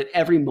scared at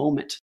every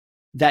moment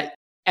that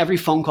every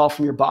phone call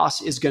from your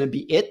boss is going to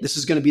be this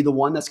is going to be the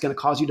one that's going to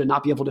cause you to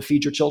not be able to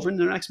feed your children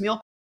their next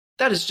meal,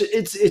 that is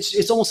just,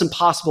 it's almost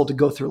impossible to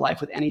go through life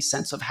with any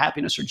sense of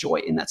happiness or joy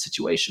in that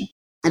situation.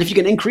 And if you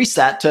can increase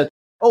that to,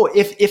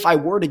 if I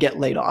were to get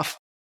laid off,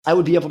 I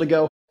would be able to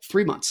go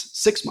 3 months,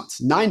 6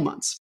 months, 9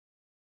 months,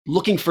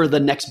 looking for the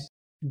next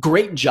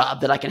great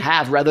job that I can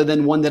have rather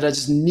than one that I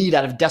just need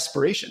out of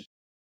desperation.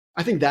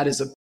 I think that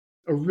is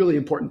a really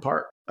important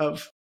part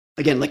of,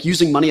 again, like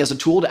using money as a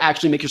tool to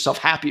actually make yourself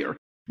happier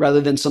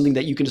rather than something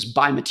that you can just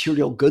buy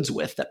material goods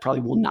with that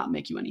probably will not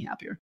make you any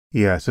happier.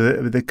 Yeah, so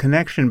the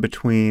connection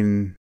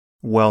between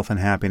wealth and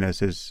happiness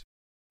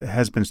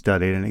has been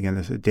studied. And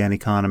again, Danny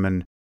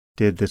Kahneman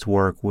did this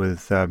work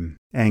with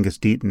Angus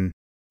Deaton.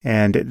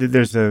 And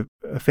there's a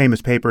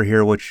famous paper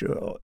here which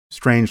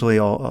strangely,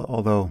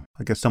 although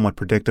I guess somewhat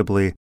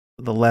predictably,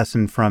 the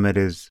lesson from it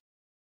is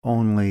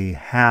only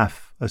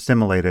half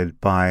assimilated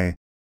by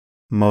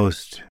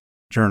most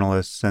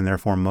journalists and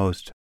therefore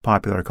most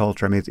popular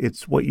culture. I mean,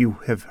 it's what you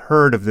have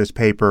heard of this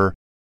paper,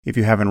 if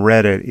you haven't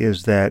read it,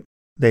 is that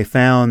they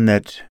found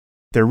that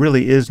there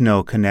really is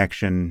no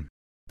connection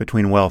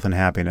between wealth and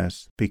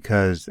happiness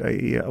because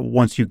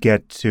once you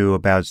get to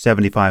about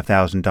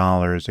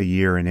 $75,000 a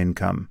year in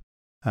income,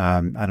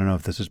 I don't know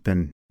if this has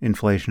been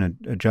inflation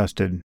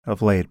adjusted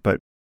of late, but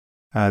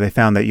they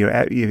found that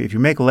if you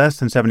make less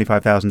than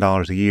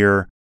 $75,000 a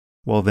year,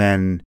 well,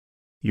 then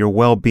your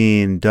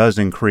well-being does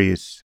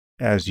increase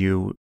as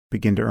you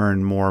begin to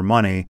earn more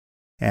money,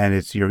 and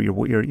it's your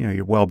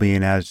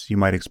well-being, as you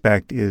might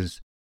expect,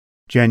 is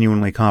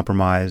genuinely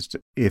compromised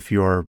if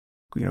you're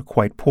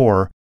quite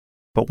poor.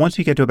 But once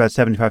you get to about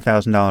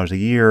 $75,000 a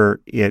year,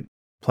 it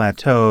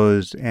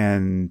plateaus,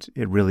 and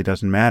it really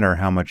doesn't matter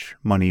how much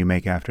money you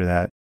make after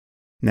that.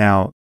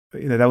 Now,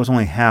 that was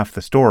only half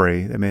the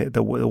story. I mean,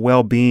 the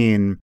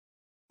well-being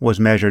was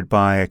measured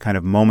by a kind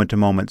of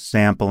moment-to-moment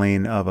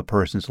sampling of a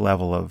person's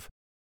level of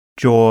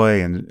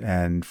joy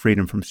and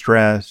freedom from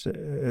stress,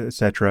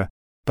 etc.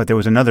 But there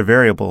was another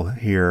variable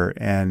here,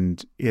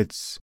 and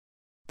it's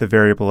the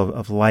variable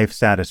of life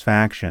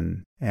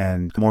satisfaction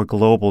and more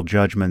global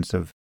judgments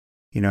of,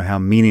 how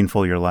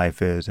meaningful your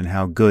life is and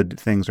how good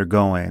things are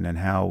going and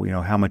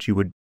how much you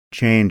would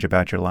change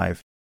about your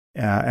life.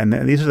 And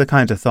these are the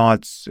kinds of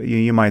thoughts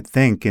you might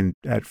think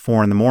at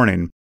 4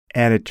 a.m.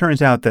 And it turns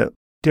out that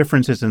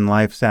differences in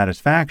life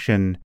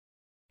satisfaction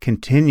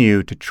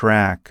continue to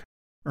track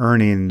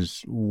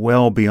earnings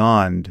well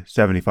beyond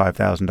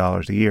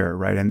 $75,000 a year,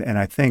 right? And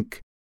I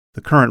think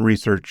the current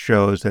research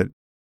shows that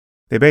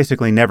they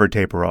basically never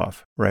taper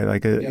off, right?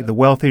 Like the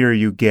wealthier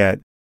you get,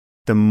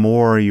 the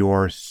more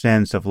your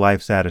sense of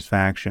life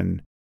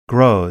satisfaction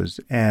grows.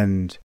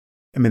 And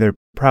I mean, there are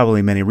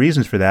probably many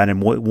reasons for that.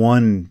 And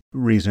one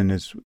reason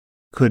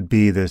could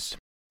be this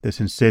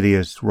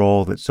insidious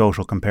role that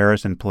social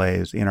comparison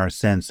plays in our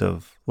sense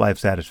of life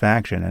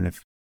satisfaction. And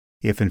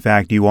if in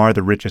fact you are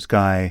the richest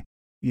guy,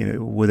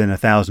 within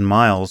 1,000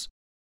 miles,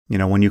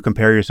 when you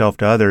compare yourself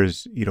to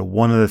others,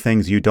 one of the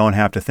things you don't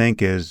have to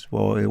think is,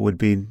 well, it would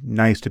be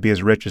nice to be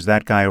as rich as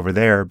that guy over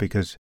there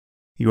because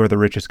you're the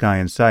richest guy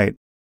in sight.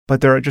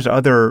 But there are just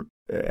other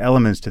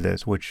elements to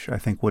this, which I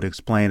think would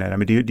explain it. I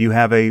mean, do you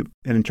have an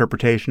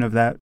interpretation of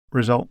that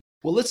result?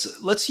 Well,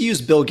 let's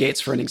use Bill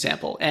Gates for an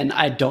example. And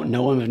I don't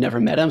know him, I've never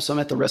met him, so I'm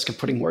at the risk of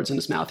putting words in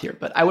his mouth here.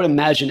 But I would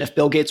imagine if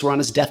Bill Gates were on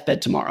his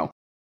deathbed tomorrow,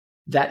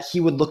 that he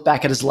would look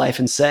back at his life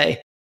and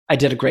say, I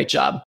did a great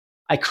job.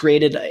 I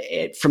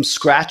created from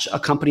scratch a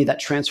company that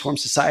transformed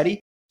society.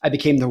 I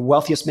became the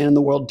wealthiest man in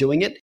the world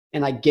doing it.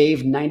 And I gave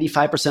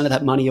 95% of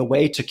that money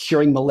away to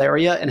curing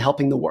malaria and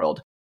helping the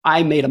world.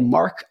 I made a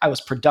mark. I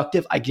was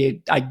productive. I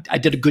did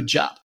a good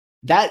job.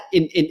 That,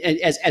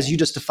 as you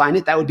just define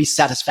it, that would be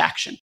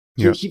satisfaction.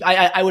 Yeah.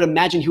 I would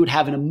imagine he would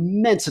have an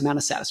immense amount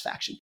of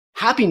satisfaction.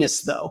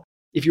 Happiness, though,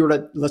 if you were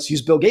to, let's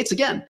use Bill Gates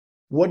again.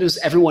 What does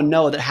everyone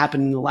know that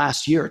happened in the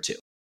last year or two?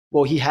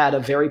 Well, he had a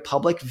very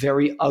public,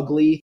 very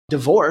ugly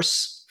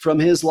divorce from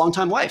his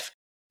longtime wife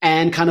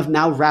and kind of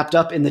now wrapped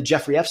up in the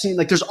Jeffrey Epstein.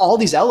 Like there's all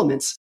these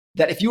elements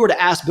that if you were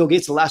to ask Bill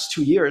Gates the last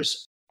 2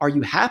 years, are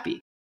you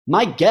happy?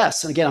 My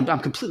guess, and again, I'm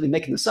completely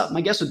making this up, my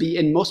guess would be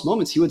in most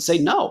moments he would say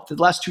no, the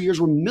last 2 years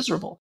were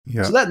miserable.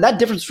 Yeah. So that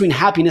difference between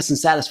happiness and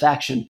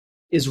satisfaction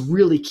is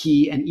really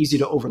key and easy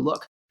to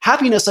overlook.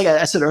 Happiness, like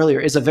I said earlier,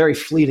 is a very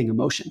fleeting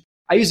emotion.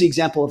 I use the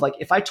example of like,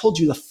 if I told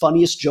you the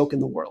funniest joke in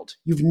the world,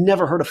 you've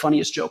never heard a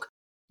funniest joke,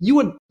 you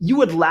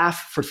would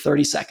laugh for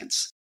 30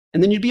 seconds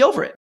and then you'd be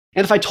over it.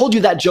 And if I told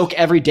you that joke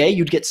every day,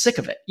 you'd get sick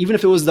of it, even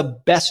if it was the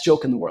best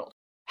joke in the world.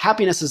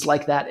 Happiness is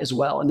like that as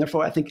well. And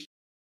therefore, I think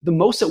the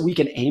most that we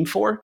can aim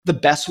for, the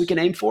best we can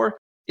aim for,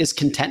 is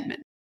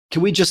contentment.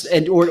 Can we just,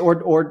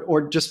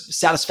 or just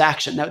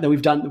satisfaction that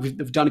we've done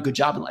a good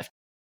job in life.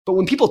 But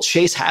when people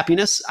chase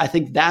happiness, I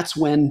think that's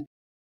when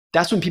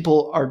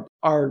people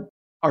are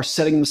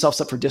setting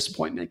themselves up for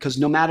disappointment. Because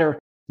no matter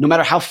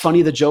how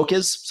funny the joke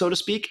is, so to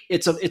speak,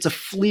 it's a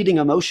fleeting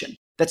emotion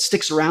that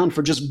sticks around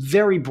for just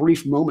very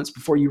brief moments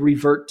before you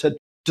revert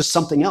to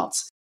something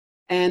else.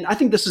 And I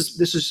think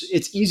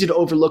it's easy to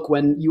overlook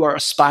when you are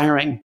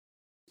aspiring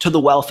to the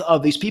wealth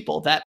of these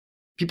people, that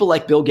people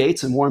like Bill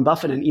Gates and Warren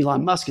Buffett and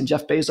Elon Musk and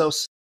Jeff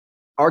Bezos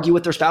argue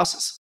with their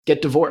spouses,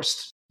 get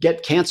divorced,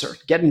 get cancer,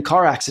 get in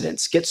car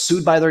accidents, get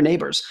sued by their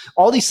neighbors.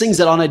 All these things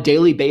that on a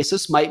daily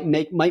basis might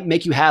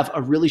make you have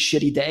a really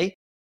shitty day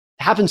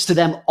happens to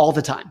them all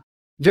the time.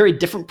 Very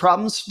different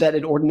problems that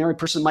an ordinary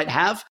person might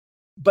have.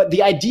 But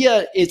the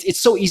idea is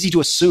it's so easy to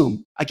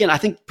assume. Again, I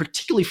think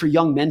particularly for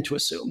young men to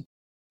assume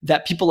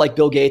that people like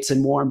Bill Gates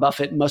and Warren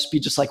Buffett must be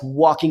just like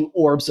walking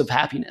orbs of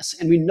happiness.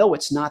 And we know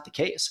it's not the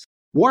case.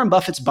 Warren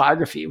Buffett's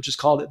biography, which is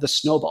called The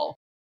Snowball,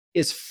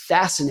 is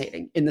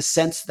fascinating in the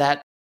sense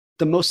that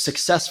the most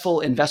successful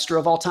investor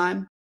of all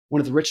time, one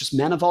of the richest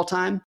men of all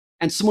time,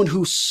 and someone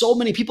who so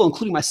many people,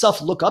 including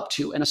myself, look up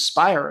to and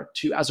aspire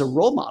to as a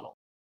role model.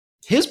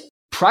 His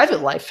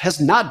private life has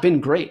not been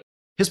great.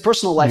 His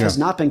personal life has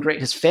not been great.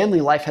 His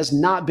family life has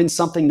not been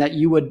something that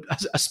you would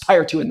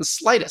aspire to in the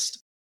slightest.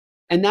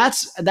 And that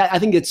I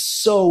think it's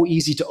so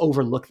easy to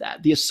overlook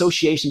that. The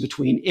association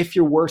between if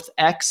you're worth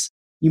X,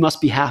 you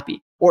must be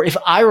happy. Or if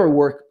I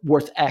were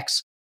worth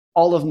X,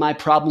 all of my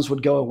problems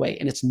would go away.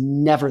 And it's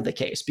never the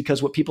case,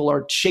 because what people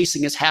are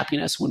chasing is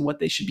happiness when what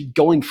they should be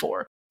going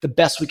for, the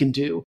best we can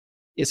do,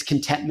 is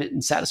contentment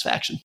and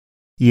satisfaction.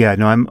 Yeah,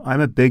 no,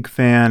 I'm a big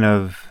fan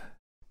of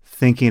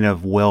thinking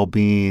of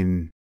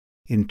well-being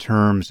in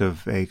terms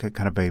of a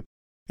kind of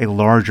a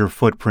larger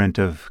footprint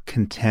of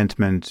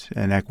contentment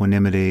and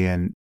equanimity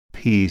and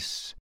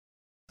peace,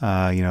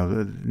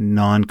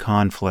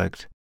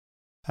 non-conflict,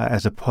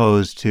 as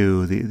opposed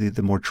to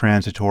the more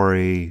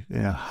transitory,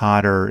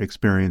 hotter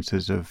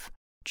experiences of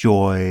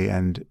joy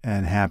and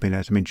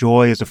happiness. I mean,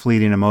 joy is a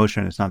fleeting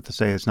emotion. It's not to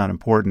say it's not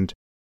important,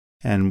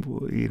 and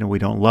we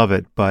don't love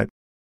it, but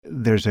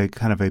there's a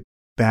kind of a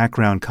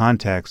background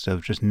context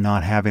of just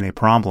not having a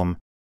problem,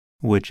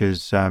 which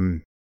is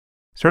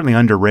certainly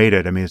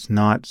underrated. I mean, it's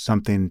not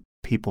something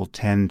people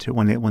tend to,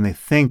 when they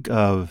think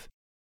of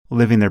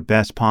living their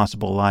best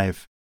possible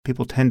life,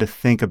 people tend to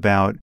think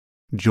about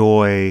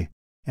joy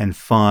and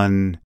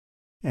fun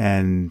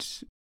and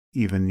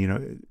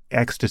even,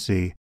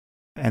 ecstasy.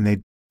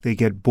 And they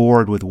get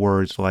bored with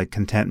words like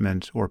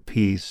contentment or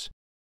peace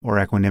or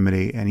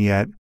equanimity. And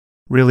yet,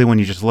 really, when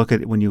you just look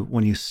at, when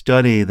you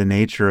study the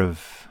nature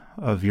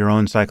of your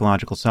own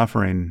psychological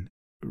suffering,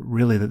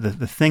 really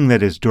the thing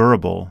that is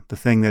durable, the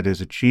thing that is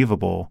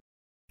achievable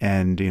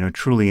and,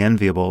 truly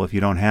enviable if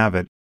you don't have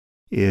it,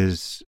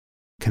 is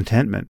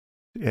contentment.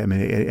 I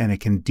mean, and it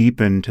can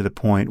deepen to the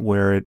point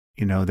where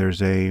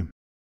there's a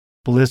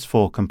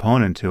blissful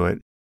component to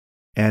it.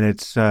 And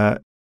it's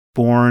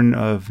born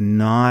of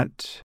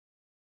not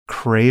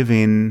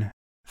craving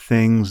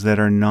things that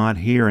are not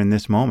here in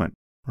this moment,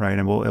 right?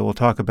 And we'll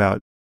talk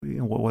about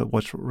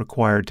what's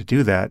required to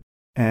do that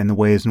and the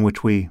ways in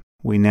which we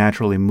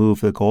naturally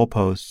move the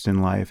goalposts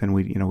in life. And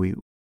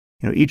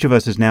each of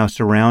us is now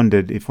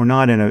surrounded, if we're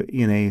not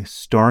in a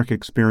stark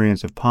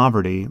experience of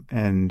poverty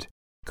and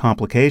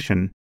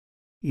complication,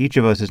 each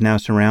of us is now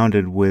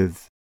surrounded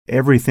with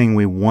everything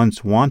we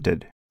once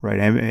wanted, right?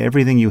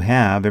 Everything you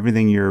have,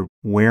 everything you're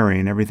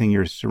wearing, everything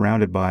you're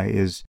surrounded by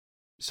is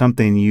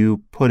something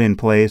you put in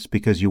place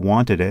because you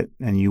wanted it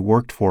and you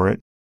worked for it,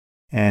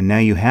 and now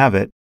you have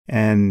it,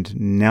 and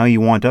now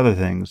you want other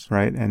things,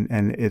 right?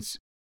 And it's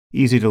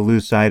easy to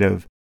lose sight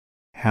of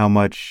how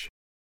much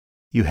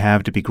you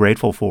have to be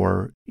grateful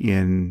for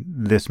in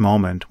this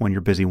moment when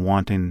you're busy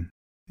wanting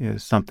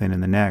something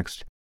in the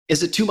next.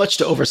 Is it too much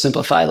to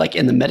oversimplify, like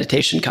in the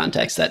meditation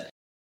context, that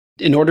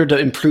in order to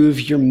improve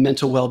your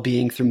mental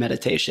well-being through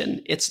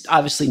meditation, it's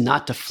obviously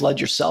not to flood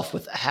yourself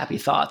with happy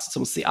thoughts. It's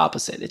almost the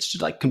opposite. It's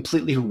to like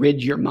completely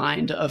rid your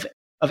mind of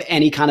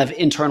any kind of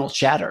internal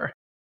chatter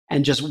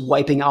and just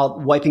wiping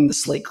the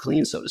slate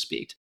clean, so to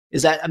speak.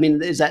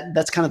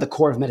 That's kind of the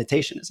core of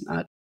meditation, isn't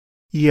it?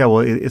 Yeah, well,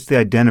 it's the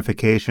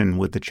identification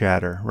with the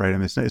chatter, right? I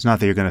mean, it's not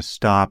that you're going to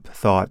stop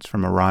thoughts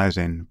from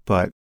arising,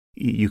 but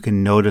you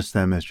can notice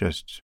them as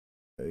just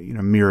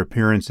mere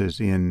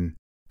appearances in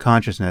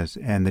consciousness.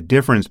 And the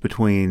difference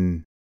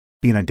between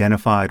being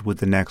identified with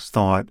the next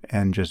thought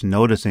and just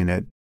noticing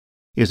it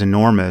is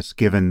enormous,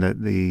 given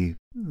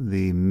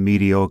the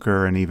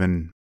mediocre and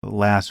even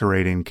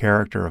lacerating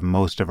character of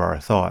most of our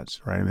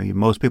thoughts, right? I mean,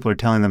 most people are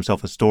telling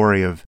themselves a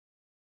story of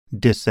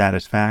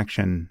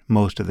dissatisfaction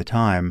most of the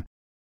time.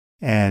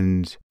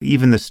 And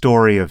even the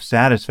story of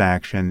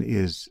satisfaction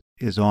is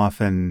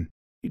often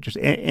just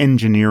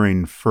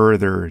engineering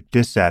further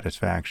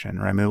dissatisfaction,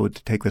 right? I mean,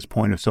 to take this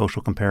point of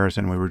social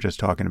comparison we were just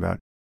talking about,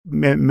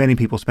 many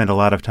people spend a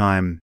lot of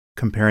time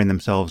comparing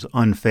themselves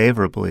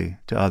unfavorably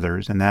to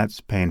others, and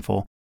that's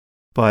painful.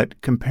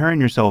 But comparing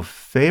yourself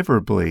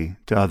favorably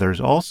to others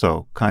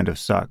also kind of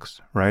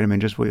sucks, right? I mean,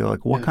 just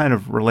what kind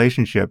of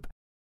relationship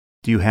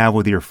do you have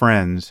with your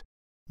friends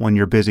when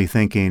you're busy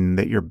thinking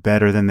that you're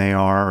better than they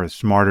are, or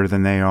smarter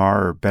than they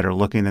are, or better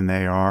looking than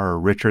they are, or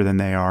richer than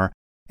they are,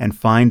 and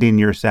finding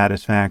your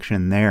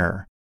satisfaction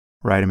there,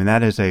 right? I mean,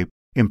 that is a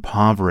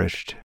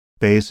impoverished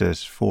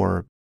basis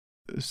for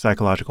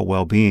psychological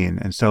well-being.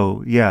 And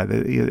so, yeah,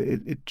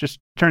 it just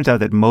turns out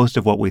that most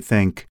of what we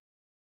think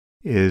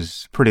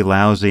is pretty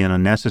lousy and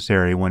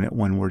unnecessary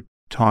when we're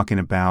talking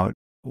about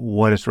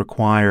what is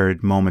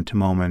required moment to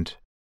moment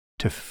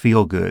to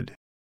feel good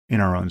in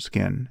our own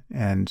skin.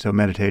 And so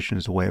meditation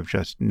is a way of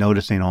just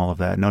noticing all of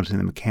that, noticing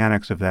the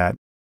mechanics of that,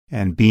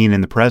 and being in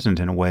the present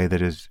in a way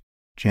that is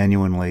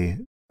genuinely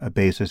a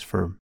basis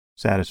for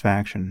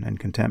satisfaction and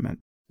contentment.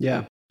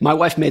 Yeah. My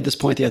wife made this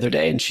point the other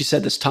day, and she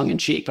said this tongue in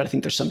cheek, but I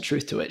think there's some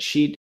truth to it.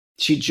 She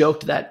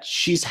joked that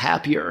she's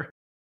happier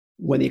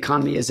when the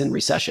economy is in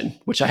recession,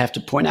 which I have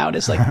to point out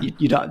is like,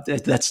 you don't,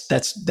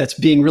 that's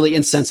being really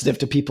insensitive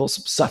to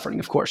people's suffering.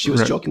 Of course, she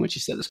was joking when she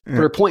said this, but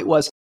her point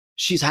was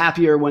she's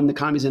happier when the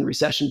economy's in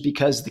recession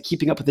because the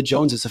keeping up with the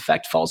Joneses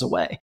effect falls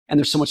away. And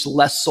there's so much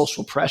less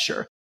social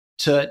pressure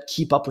to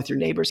keep up with your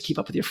neighbors, keep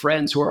up with your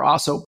friends who are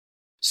also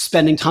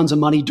spending tons of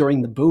money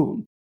during the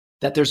boom,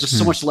 that there's just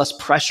so much less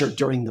pressure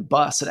during the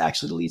bust. It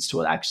actually leads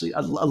to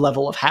a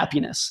level of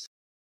happiness.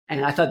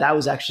 And I thought that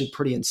was actually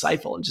pretty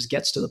insightful. It just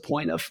gets to the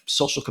point of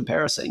social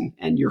comparison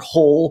and your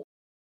whole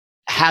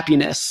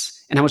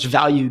happiness and how much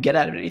value you get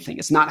out of anything.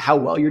 It's not how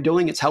well you're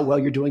doing, it's how well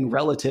you're doing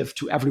relative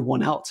to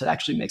everyone else. It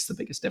actually makes the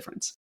biggest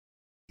difference.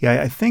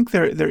 Yeah, I think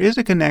there is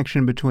a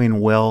connection between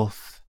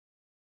wealth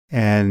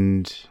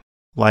and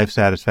life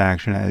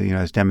satisfaction,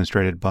 as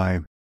demonstrated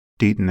by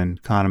Deaton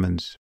and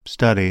Kahneman's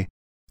study.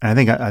 And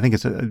I think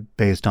it's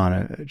based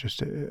on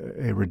just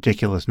a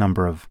ridiculous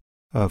number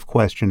of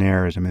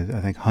questionnaires. I mean,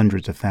 I think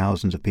hundreds of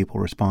thousands of people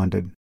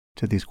responded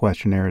to these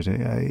questionnaires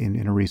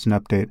in a recent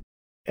update.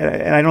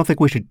 And I don't think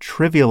we should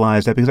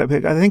trivialize that, because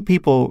I think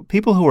people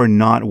who are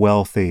not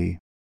wealthy,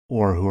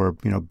 or who are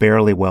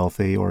barely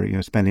wealthy,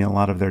 or spending a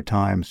lot of their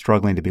time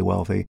struggling to be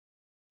wealthy,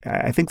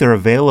 I think they're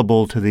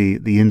available to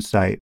the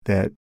insight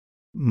that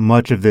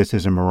much of this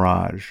is a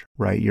mirage,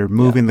 right? You're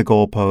moving the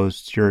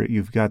goalposts.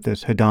 You've got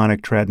this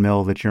hedonic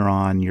treadmill that you're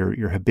on.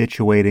 You're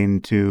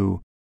habituating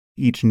to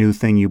each new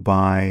thing you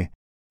buy.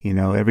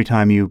 Every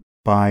time you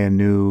buy a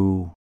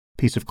new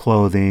piece of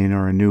clothing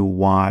or a new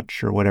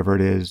watch or whatever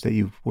it is that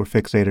you were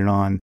fixated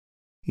on,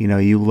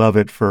 you love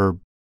it for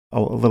a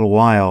little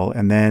while,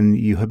 and then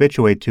you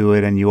habituate to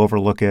it and you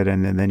overlook it,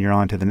 and then you're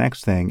on to the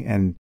next thing.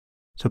 And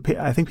so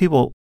I think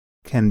people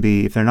can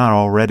be, if they're not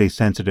already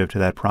sensitive to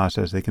that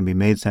process, they can be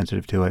made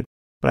sensitive to it.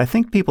 But I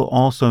think people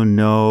also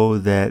know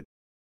that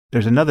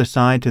there's another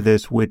side to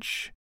this,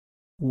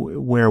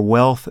 where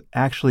wealth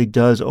actually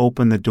does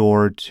open the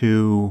door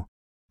to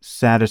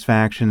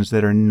satisfactions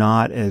that are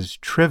not as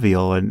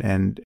trivial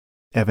and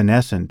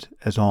evanescent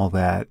as all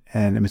that.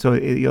 And I mean, so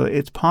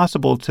it's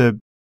possible to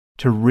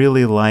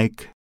really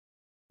like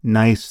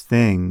nice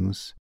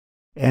things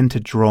and to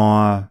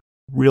draw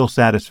real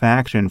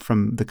satisfaction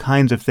from the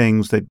kinds of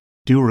things that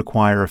do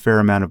require a fair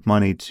amount of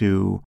money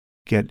to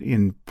get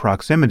in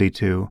proximity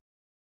to.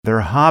 There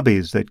are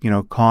hobbies that,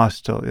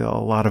 cost a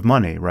lot of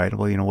money, right?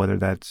 Well, whether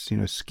that's,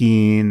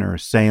 skiing or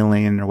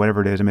sailing or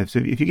whatever it is. I mean,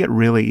 if you get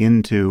really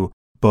into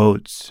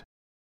boats,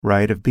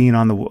 right, if being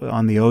on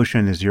the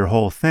ocean is your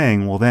whole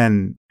thing, well,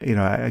 then,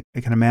 I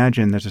can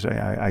imagine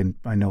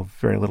I know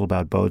very little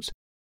about boats,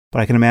 but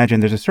I can imagine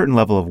there's a certain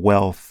level of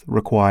wealth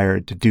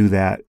required to do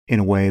that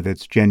in a way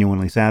that's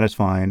genuinely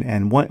satisfying.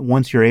 And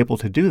once you're able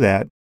to do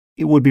that,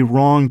 it would be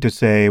wrong to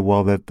say,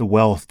 well, that the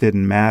wealth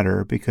didn't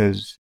matter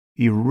because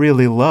you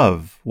really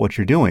love what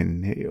you're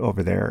doing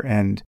over there.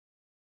 And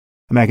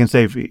I mean, I can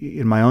say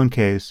in my own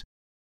case,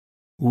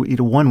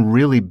 one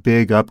really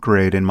big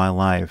upgrade in my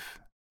life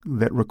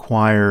that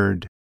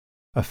required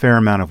a fair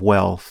amount of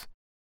wealth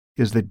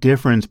is the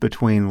difference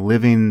between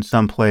living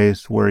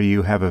someplace where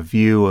you have a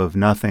view of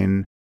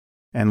nothing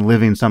and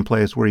living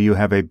someplace where you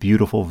have a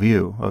beautiful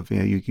view of,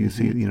 you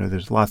see,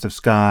 there's lots of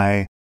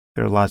sky,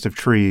 there are lots of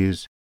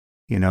trees,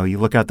 you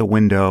look out the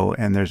window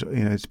and there's,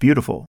 it's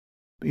beautiful.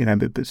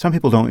 But some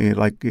people don't,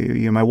 like,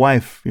 my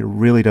wife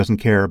really doesn't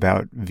care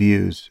about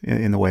views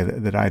in the way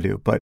that I do.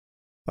 But,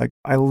 like,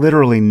 I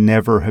literally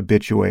never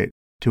habituate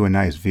to a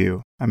nice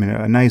view. I mean,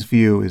 a nice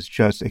view is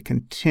just a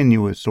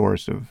continuous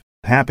source of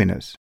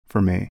happiness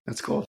for me.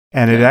 That's cool.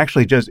 And it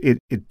actually just,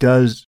 it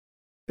does,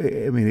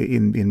 I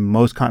mean, in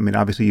most,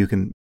 obviously you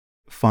can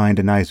find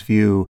a nice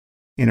view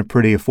in a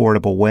pretty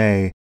affordable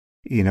way,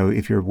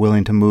 if you're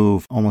willing to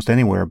move almost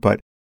anywhere.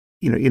 But,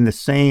 in the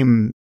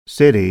same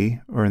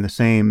city or in the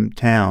same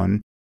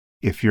town,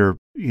 if you're,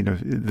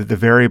 the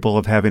variable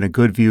of having a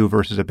good view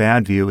versus a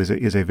bad view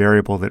is a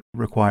variable that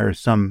requires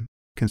some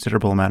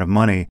considerable amount of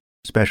money,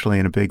 especially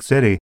in a big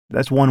city.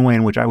 That's one way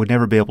in which I would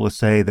never be able to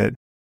say that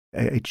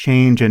a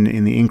change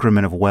in the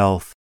increment of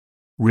wealth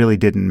really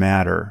didn't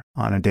matter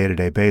on a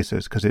day-to-day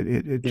basis, because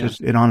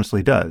it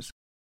honestly does.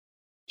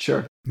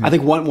 Sure. Yeah. I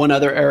think one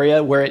other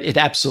area where it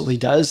absolutely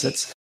does,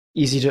 that's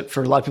easy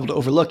for a lot of people to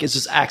overlook, is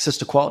just access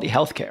to quality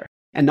healthcare.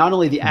 And not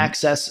only the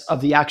access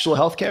of the actual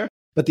healthcare,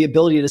 but the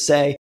ability to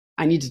say,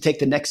 I need to take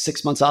the next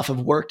 6 months off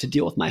of work to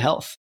deal with my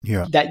health.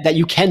 Yeah. That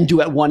you can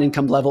do at one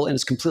income level and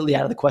is completely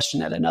out of the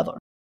question at another,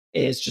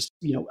 is just,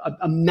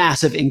 a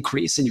massive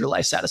increase in your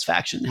life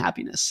satisfaction and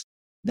happiness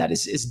that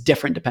is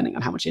different depending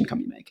on how much income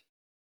you make.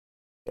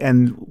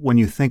 And when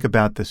you think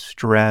about the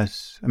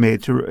stress, I mean,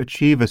 to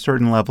achieve a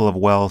certain level of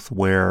wealth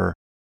where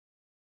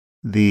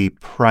the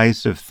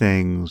price of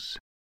things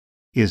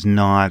is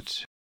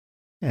not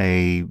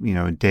a,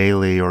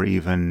 daily or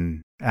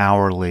even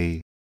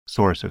hourly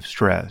source of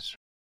stress.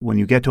 When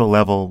you get to a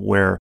level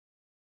where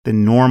the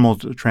normal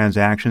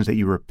transactions that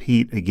you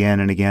repeat again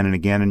and again and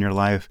again in your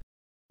life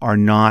are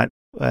not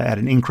at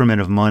an increment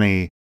of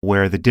money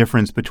where the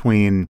difference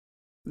between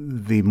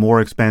the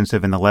more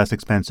expensive and the less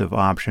expensive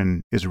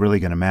option is really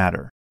going to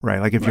matter,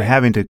 right? Like if you're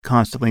having to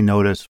constantly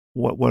notice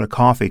what a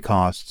coffee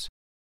costs,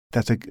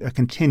 that's a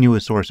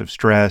continuous source of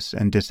stress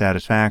and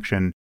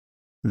dissatisfaction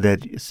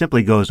that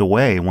simply goes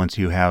away once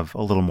you have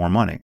a little more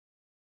money.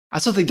 I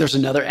also think there's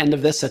another end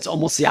of this that's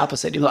almost the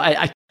opposite.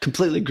 I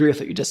completely agree with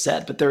what you just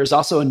said, but there is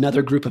also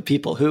another group of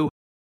people who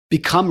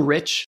become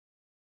rich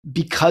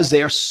because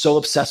they are so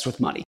obsessed with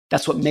money.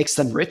 That's what makes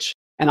them rich.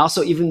 And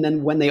also, even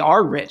then, when they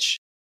are rich,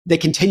 they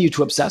continue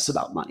to obsess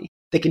about money.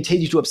 They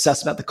continue to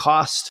obsess about the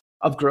cost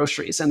of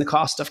groceries and the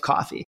cost of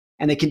coffee.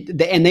 And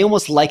they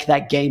almost like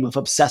that game of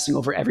obsessing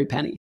over every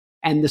penny.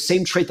 And the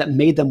same trait that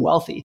made them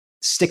wealthy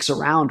sticks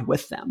around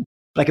with them.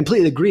 But I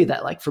completely agree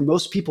that, like, for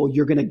most people,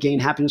 you're going to gain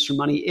happiness from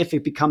money if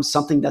it becomes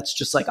something that's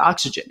just like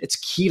oxygen. It's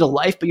key to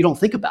life, but you don't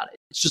think about it.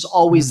 It's just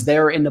always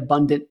there in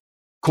abundant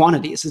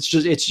quantities.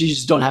 You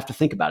just don't have to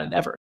think about it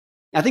ever.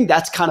 And I think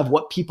that's kind of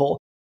what people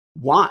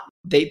want.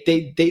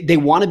 They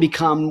want to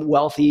become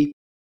wealthy.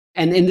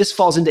 And this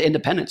falls into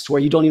independence, to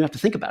where you don't even have to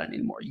think about it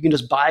anymore. You can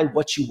just buy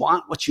what you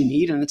want, what you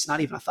need, and it's not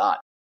even a thought.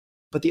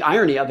 But the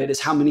irony of it is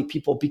how many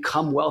people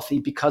become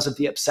wealthy because of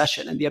the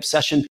obsession. And the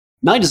obsession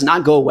not only does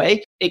not go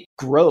away, it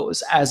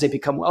grows as they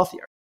become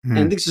wealthier.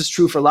 And this is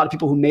true for a lot of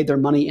people who made their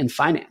money in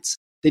finance.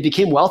 They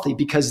became wealthy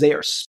because they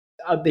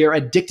are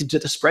addicted to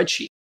the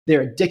spreadsheet.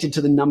 They're addicted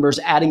to the numbers,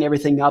 adding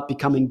everything up,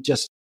 becoming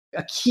just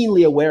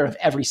keenly aware of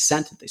every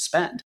cent that they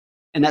spend.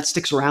 And that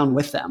sticks around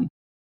with them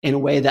in a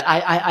way that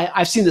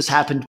I've seen this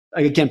happen,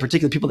 again,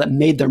 particularly people that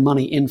made their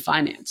money in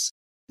finance,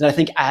 that I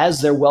think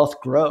as their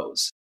wealth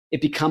grows, it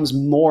becomes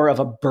more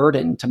of a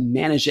burden to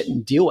manage it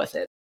and deal with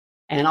it.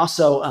 And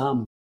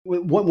also,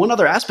 one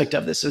other aspect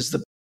of this is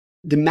the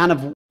amount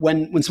of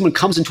when someone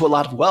comes into a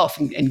lot of wealth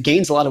and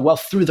gains a lot of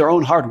wealth through their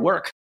own hard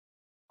work,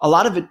 a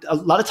lot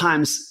of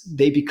times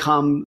they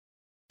become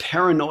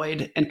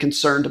paranoid and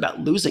concerned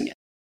about losing it.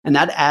 And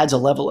that adds a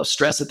level of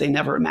stress that they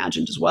never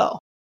imagined as well.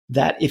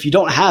 That if you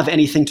don't have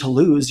anything to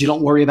lose, you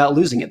don't worry about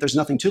losing it. There's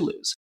nothing to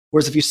lose.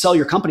 Whereas if you sell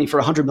your company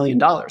for $100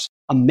 million,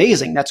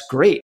 amazing, that's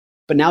great.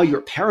 But now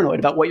you're paranoid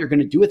about what you're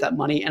going to do with that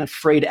money and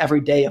afraid every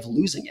day of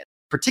losing it,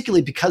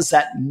 particularly because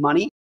that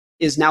money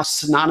is now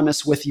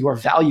synonymous with your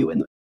value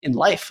in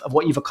life, of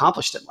what you've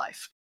accomplished in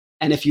life.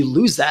 And if you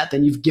lose that,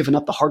 then you've given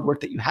up the hard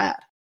work that you had.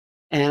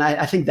 And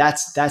I think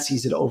that's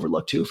easy to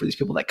overlook too for these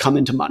people that come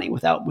into money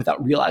without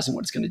realizing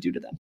what it's going to do to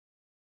them.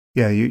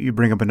 Yeah, you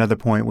bring up another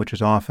point, which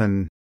is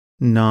often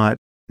not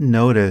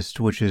noticed,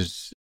 which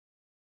is,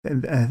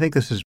 and I think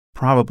this is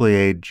probably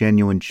a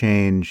genuine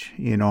change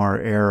in our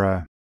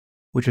era,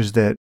 which is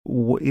that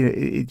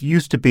it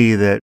used to be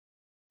that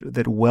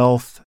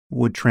wealth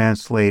would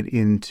translate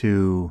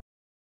into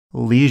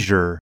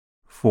leisure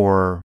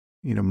for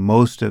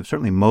most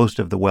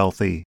of the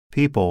wealthy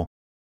people.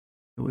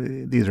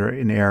 These are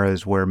in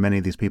eras where many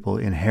of these people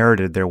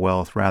inherited their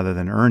wealth rather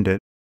than earned it.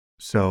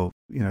 So,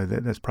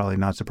 that's probably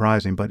not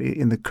surprising. But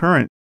in the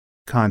current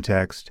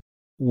context,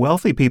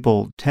 wealthy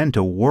people tend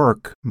to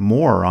work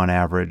more on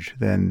average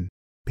than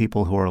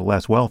people who are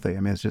less wealthy. I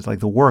mean, it's just like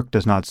the work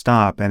does not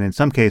stop. And in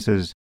some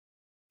cases,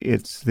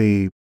 it's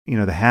the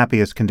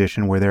happiest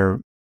condition where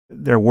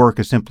their work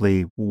is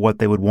simply what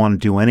they would want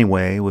to do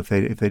anyway if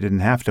they didn't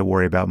have to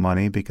worry about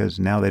money, because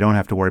now they don't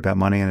have to worry about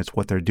money and it's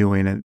what they're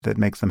doing that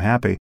makes them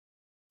happy.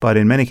 But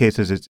in many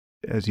cases, it's,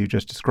 as you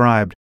just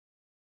described,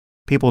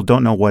 people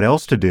don't know what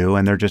else to do,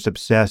 and they're just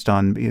obsessed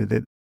on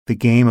the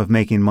game of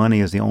making money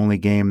is the only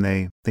game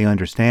they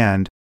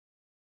understand,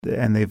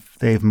 and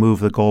they've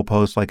moved the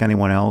goalposts like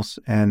anyone else.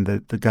 And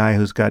the guy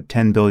who's got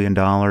 $10 billion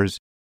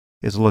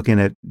is looking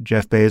at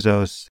Jeff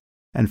Bezos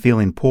and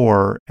feeling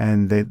poor,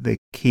 and they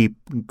keep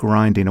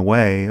grinding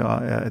away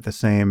at the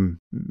same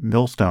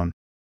millstone.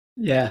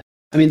 Yeah.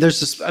 I mean,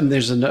 there's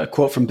a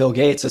quote from Bill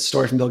Gates, a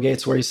story from Bill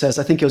Gates where he says,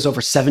 I think it was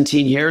over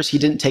 17 years, he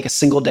didn't take a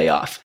single day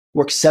off,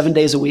 worked 7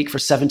 days a week for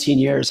 17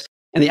 years.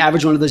 And the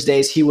average one of those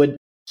days, he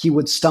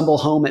would stumble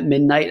home at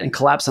midnight and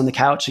collapse on the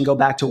couch and go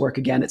back to work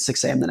again at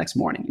 6 a.m. the next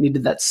morning. And he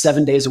did that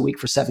 7 days a week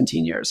for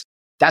 17 years.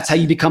 That's how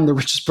you become the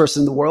richest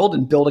person in the world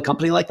and build a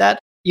company like that.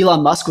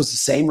 Elon Musk was the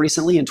same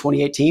recently in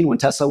 2018 when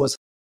Tesla was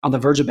on the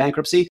verge of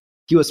bankruptcy.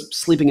 He was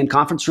sleeping in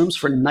conference rooms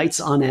for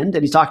nights on end.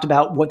 And he talked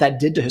about what that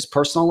did to his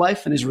personal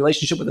life and his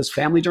relationship with his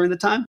family during the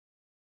time.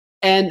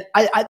 And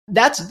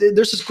there's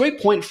this great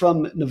point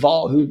from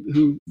Naval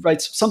who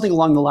writes something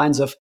along the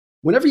lines of,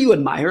 whenever you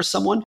admire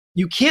someone,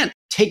 you can't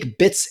take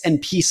bits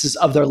and pieces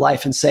of their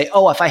life and say,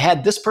 oh, if I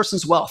had this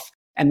person's wealth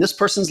and this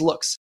person's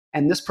looks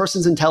and this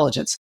person's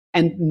intelligence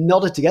and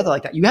meld it together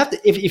like that. You have to,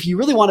 if you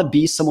really want to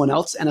be someone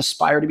else and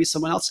aspire to be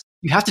someone else,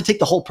 you have to take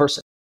the whole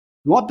person.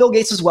 You want Bill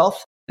Gates'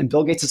 wealth and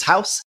Bill Gates'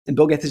 house and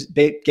Bill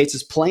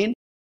Gates' plane.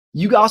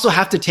 You also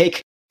have to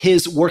take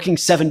his working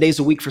 7 days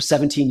a week for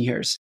 17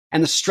 years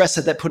and the stress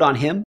that put on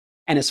him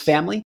and his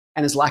family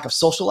and his lack of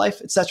social life,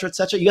 et cetera, et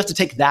cetera. You have to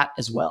take that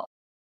as well.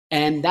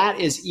 And that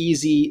is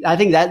easy. I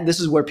think that this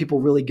is where people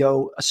really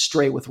go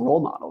astray with role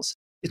models.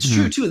 It's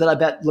true too that I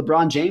bet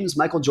LeBron James,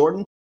 Michael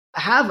Jordan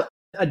have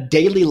a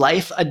daily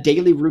life, a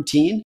daily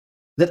routine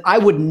that I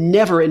would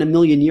never in a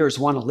million years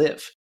want to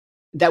live.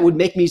 That would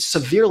make me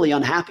severely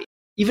unhappy.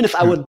 Even if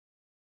I would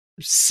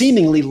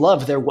seemingly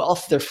love their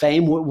wealth, their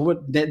fame,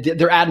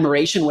 their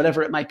admiration,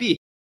 whatever it might be.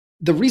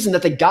 The reason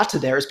that they got to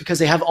there is because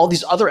they have all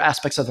these other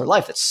aspects of their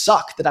life that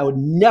suck that I would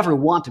never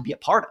want to be a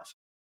part of.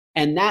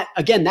 And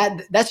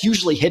that's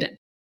usually hidden.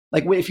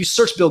 Like if you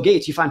search Bill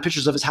Gates, you find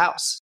pictures of his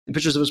house and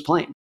pictures of his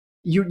plane.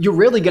 You're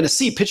rarely going to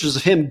see pictures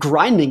of him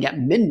grinding at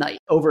midnight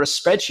over a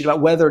spreadsheet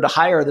about whether to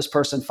hire this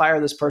person,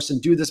 fire this person,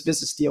 do this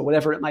business deal,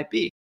 whatever it might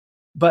be.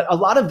 But a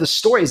lot of the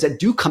stories that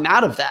do come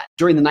out of that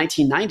during the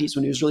 1990s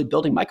when he was really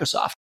building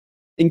Microsoft,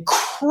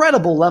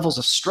 incredible levels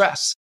of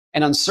stress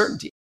and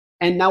uncertainty.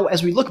 And now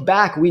as we look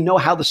back, we know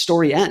how the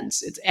story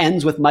ends. It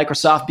ends with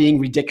Microsoft being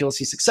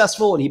ridiculously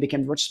successful and he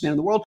became the richest man in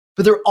the world.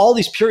 But there are all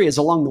these periods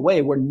along the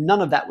way where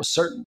none of that was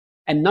certain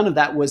and none of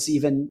that was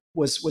even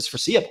was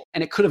foreseeable.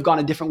 And it could have gone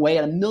a different way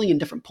at a million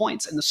different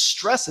points. And the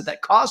stress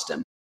that caused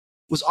him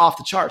was off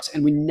the charts.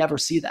 And we never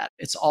see that.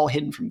 It's all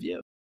hidden from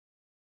view.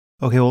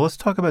 Okay, well, let's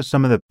talk about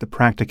some of the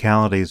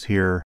practicalities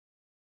here.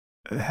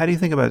 How do you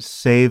think about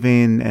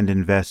saving and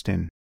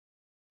investing?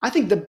 I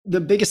think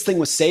the biggest thing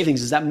with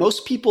savings is that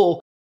most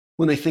people,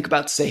 when they think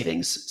about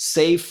savings,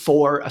 save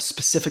for a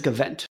specific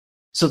event.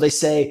 So they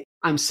say,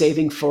 I'm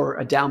saving for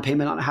a down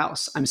payment on a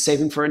house. I'm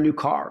saving for a new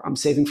car. I'm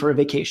saving for a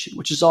vacation,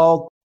 which is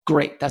all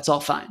great. That's all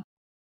fine.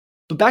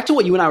 But back to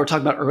what you and I were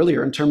talking about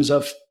earlier in terms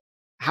of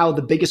how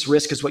the biggest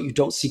risk is what you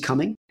don't see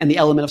coming and the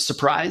element of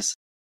surprise.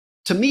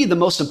 To me, the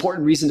most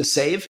important reason to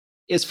save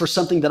is for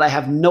something that I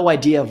have no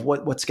idea of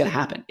what's going to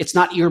happen. It's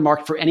not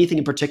earmarked for anything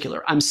in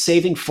particular. I'm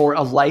saving for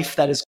a life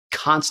that is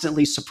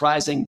constantly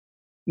surprising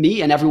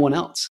me and everyone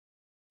else.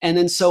 And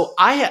then so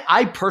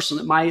I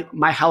personally,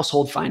 my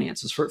household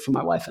finances for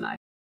my wife and I,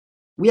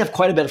 we have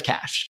quite a bit of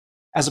cash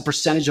as a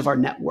percentage of our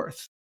net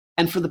worth.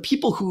 And for the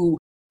people who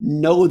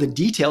know the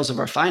details of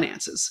our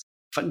finances,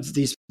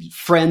 these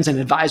friends and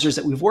advisors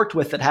that we've worked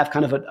with that have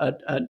kind of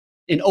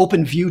an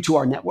open view to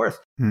our net worth,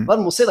 a lot of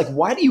them will say, like,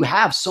 why do you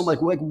have so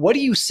much? Like, what are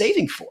you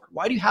saving for?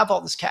 Why do you have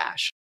all this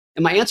cash?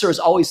 And my answer is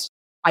always,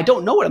 I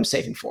don't know what I'm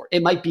saving for.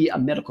 It might be a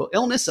medical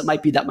illness. It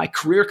might be that my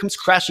career comes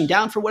crashing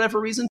down for whatever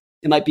reason.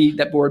 It might be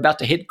that we're about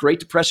to hit Great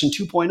Depression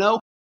 2.0.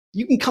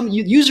 you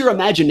use your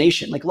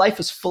imagination. Like life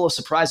is full of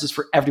surprises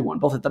for everyone,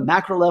 both at the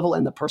macro level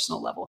and the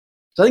personal level.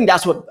 So I think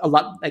that's what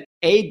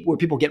where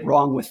people get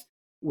wrong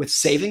with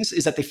savings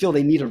is that they feel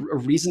they need a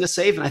reason to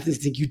save. And I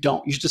think you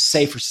don't. You should just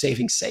save for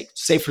saving's sake,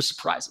 save for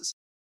surprises.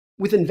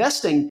 With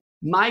investing,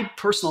 my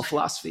personal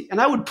philosophy,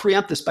 and I would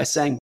preempt this by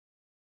saying,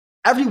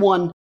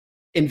 everyone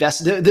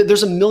invests.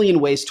 There's a million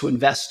ways to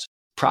invest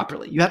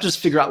properly. You have to just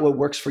figure out what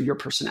works for your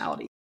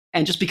personality.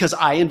 And just because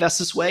I invest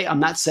this way, I'm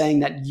not saying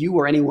that you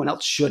or anyone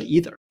else should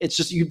either. It's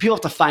just people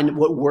have to find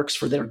what works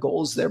for their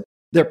goals,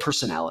 their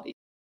personality.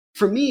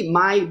 For me,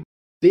 my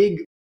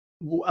big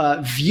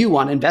view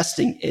on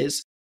investing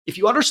is if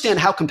you understand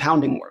how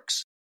compounding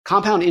works,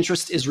 compound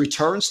interest is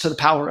returns to the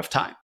power of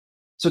time.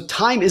 So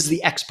time is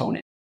the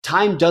exponent.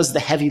 Time does the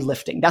heavy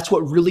lifting. That's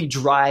what really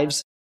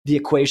drives the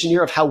equation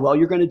here of how well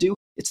you're going to do.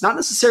 It's not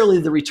necessarily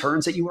the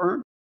returns that you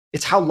earn.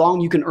 It's how long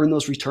you can earn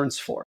those returns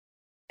for.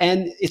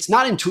 And it's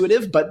not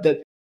intuitive, but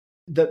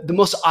the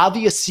most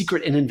obvious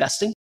secret in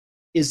investing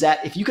is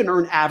that if you can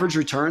earn average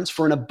returns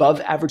for an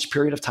above average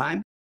period of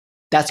time,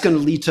 that's going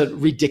to lead to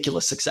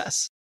ridiculous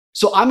success.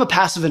 So I'm a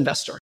passive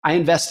investor. I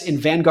invest in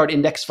Vanguard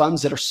index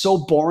funds that are so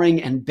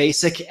boring and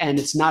basic and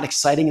it's not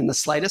exciting in the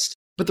slightest.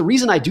 But the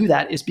reason I do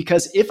that is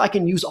because if I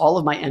can use all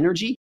of my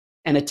energy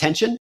and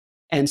attention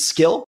and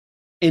skill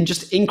in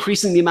just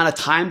increasing the amount of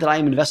time that I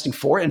am investing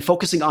for and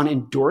focusing on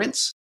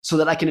endurance so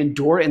that I can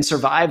endure and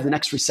survive the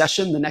next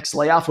recession, the next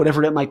layoff,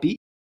 whatever it might be,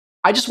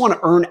 I just want to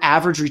earn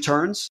average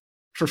returns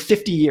for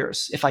 50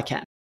 years if I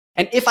can.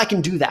 And if I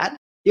can do that,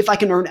 if I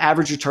can earn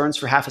average returns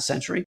for half a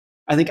century,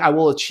 I think I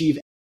will achieve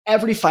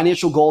every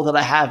financial goal that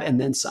I have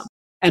and then some.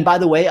 And by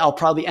the way, I'll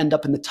probably end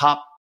up in the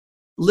top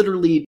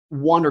literally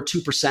 1 or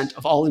 2%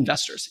 of all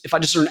investors if I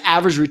just earn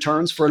average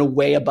returns for a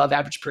way above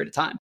average period of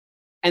time.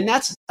 And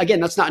that's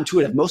not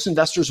intuitive. Most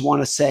investors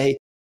want to say,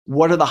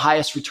 what are the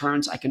highest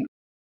returns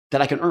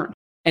that I can earn?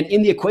 And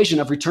in the equation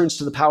of returns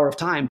to the power of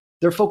time,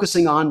 they're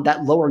focusing on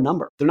that lower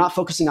number. They're not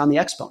focusing on the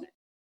exponent.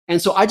 And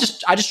so I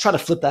just try to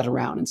flip that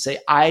around and say,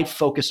 I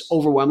focus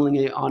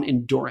overwhelmingly on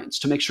endurance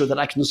to make sure that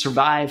I can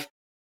survive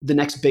the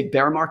next big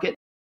bear market,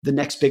 the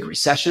next big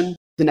recession,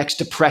 the next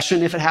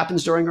depression if it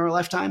happens during our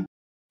lifetime.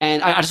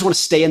 And I just want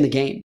to stay in the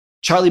game.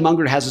 Charlie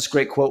Munger has this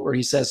great quote where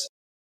he says,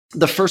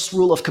 the first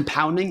rule of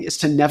compounding is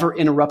to never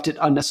interrupt it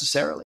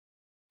unnecessarily.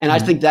 And I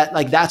think that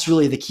that's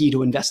really the key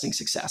to investing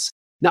success.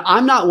 Now,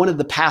 I'm not one of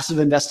the passive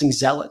investing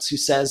zealots who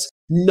says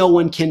no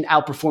one can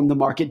outperform the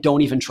market,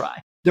 don't even try.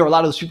 There are a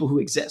lot of those people who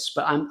exist,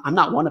 but I'm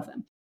not one of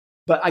them.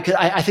 But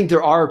I think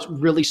there are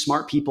really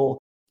smart people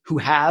who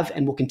have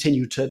and will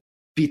continue to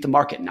beat the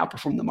market and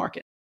outperform the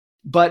market.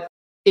 But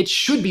it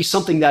should be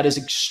something that is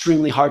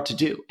extremely hard to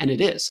do, and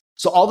it is.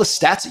 So all the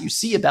stats that you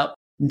see about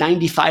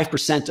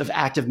 95% of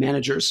active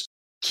managers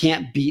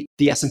can't beat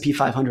the S&P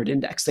 500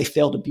 index. They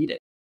fail to beat it.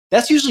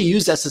 That's usually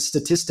used as a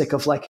statistic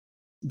of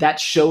that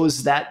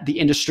shows that the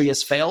industry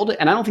has failed.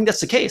 And I don't think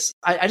that's the case.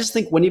 I just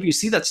think whenever you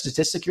see that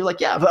statistic, you're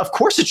like, yeah, of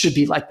course it should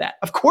be like that.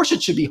 Of course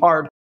it should be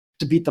hard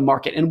to beat the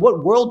market. And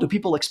what world do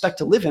people expect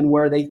to live in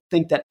where they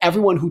think that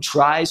everyone who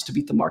tries to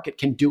beat the market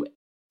can do it?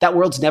 That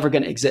world's never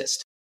going to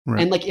exist.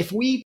 Right. And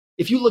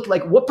if you look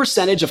what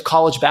percentage of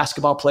college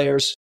basketball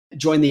players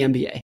join the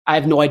NBA? I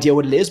have no idea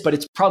what it is, but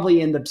it's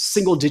probably in the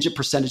single digit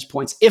percentage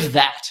points. If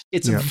that,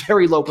 it's a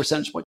very low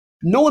percentage point.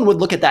 No one would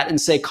look at that and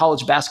say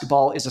college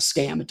basketball is a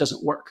scam. It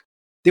doesn't work.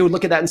 They would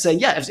look at that and say,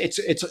 yeah,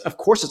 it's of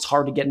course it's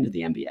hard to get into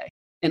the NBA.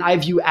 And I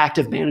view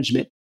active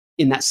management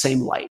in that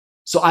same light.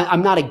 So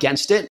I'm not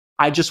against it.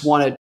 I just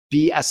want to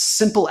be as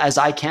simple as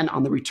I can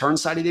on the return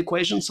side of the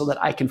equation so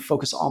that I can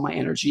focus all my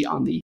energy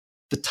on the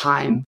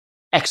time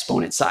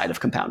exponent side of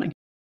compounding.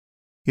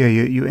 Yeah,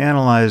 you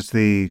analyzed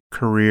the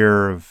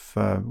career of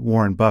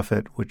Warren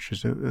Buffett, which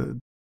is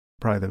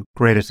probably the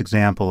greatest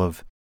example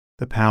of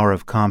the power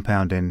of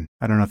compounding.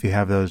 I don't know if you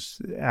have those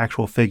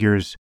actual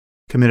figures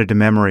committed to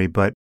memory,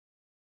 but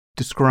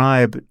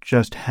describe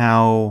just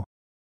how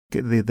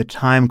the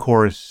time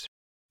course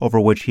over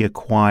which he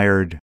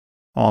acquired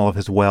all of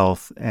his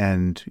wealth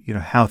and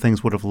how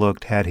things would have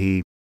looked had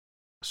he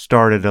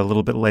started a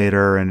little bit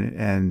later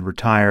and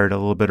retired a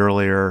little bit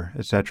earlier,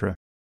 etc.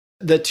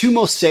 The two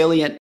most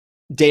salient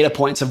data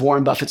points of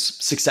Warren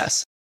Buffett's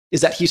success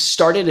is that he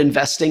started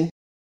investing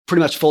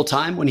pretty much full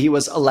time when he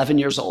was 11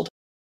 years old.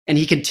 And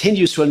he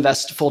continues to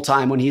invest full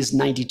time when he's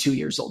 92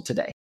 years old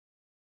today.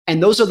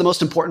 And those are the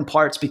most important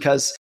parts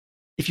because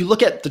if you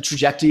look at the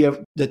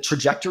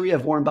trajectory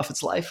of Warren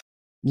Buffett's life,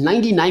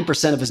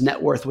 99% of his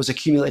net worth was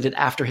accumulated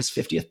after his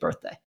 50th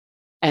birthday.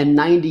 And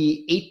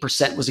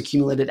 98% was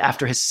accumulated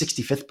after his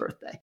 65th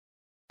birthday.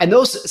 And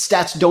those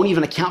stats don't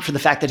even account for the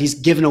fact that he's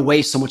given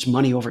away so much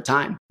money over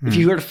time. If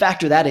you were to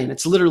factor that in,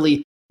 it's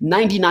literally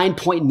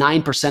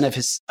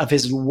 99.9% of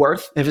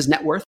his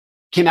net worth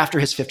came after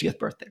his 50th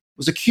birthday,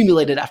 was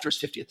accumulated after his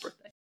 50th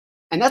birthday.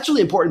 And that's really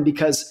important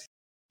because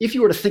if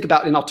you were to think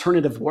about an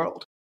alternative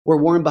world where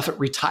Warren Buffett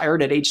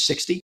retired at age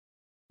 60,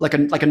 like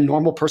a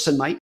normal person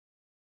might,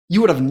 you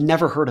would have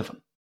never heard of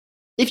him.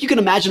 If you can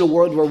imagine a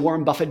world where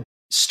Warren Buffett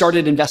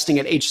started investing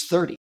at age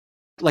 30,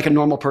 like a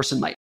normal person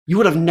might, you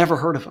would have never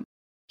heard of him.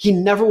 He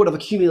never would have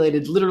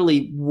accumulated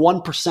literally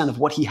 1% of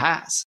what he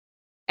has.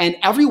 And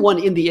everyone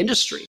in the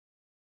industry,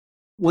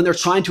 when they're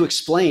trying to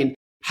explain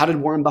how did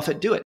Warren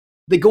Buffett do it,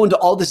 they go into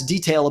all this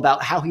detail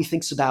about how he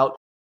thinks about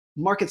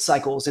market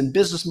cycles and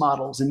business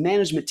models and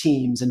management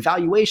teams and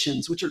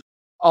valuations, which are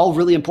all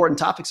really important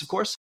topics, of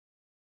course.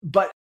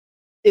 But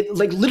it,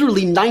 like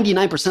literally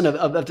 99%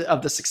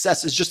 of the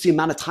success is just the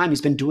amount of time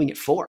he's been doing it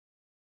for.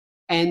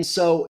 And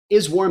so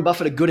is Warren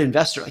Buffett a good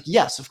investor? Like,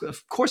 yes,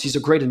 of course he's a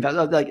great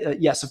investor.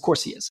 Yes, of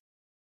course he is.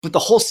 But the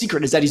whole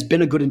secret is that he's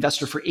been a good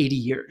investor for 80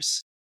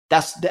 years.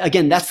 That's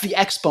the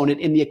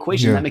exponent in the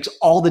equation that makes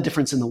all the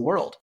difference in the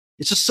world.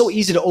 It's just so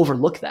easy to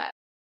overlook that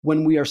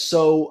when we are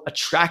so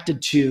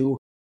attracted to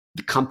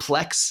the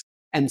complex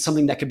and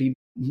something that can be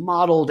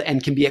modeled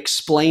and can be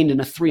explained in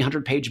a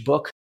 300-page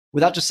book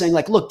without just saying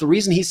like, look, the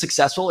reason he's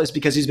successful is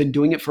because he's been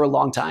doing it for a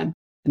long time.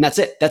 And that's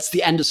it. That's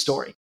the end of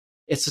story.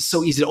 It's just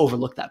so easy to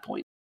overlook that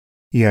point.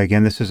 Yeah,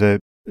 again, this is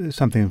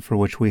something for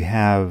which we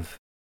have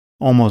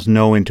almost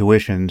no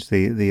intuitions,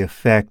 the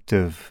effect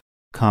of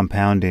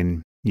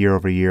compounding year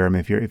over year. I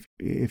mean,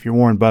 if you're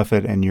Warren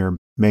Buffett and you're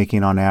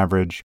making on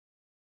average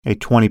a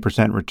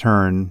 20%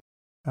 return,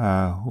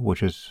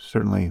 which is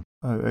certainly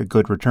a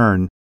good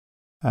return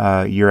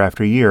year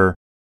after year,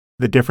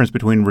 the difference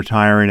between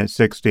retiring at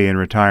 60 and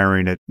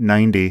retiring at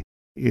 90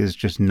 is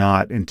just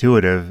not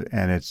intuitive.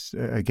 And it's,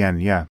 again,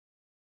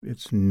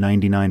 it's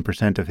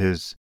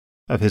 99%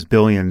 of his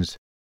billions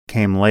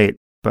came late.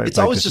 But it's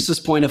always just this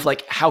point of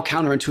like how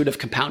counterintuitive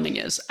compounding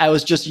is. I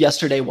was just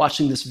yesterday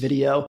watching this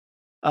video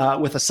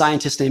with a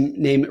scientist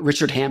named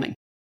Richard Hamming,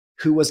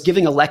 who was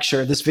giving a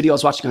lecture. This video I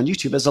was watching on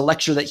YouTube is a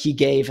lecture that he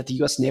gave at the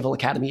U.S. Naval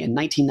Academy in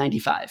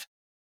 1995.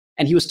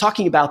 And he was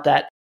talking about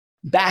that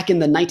back in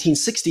the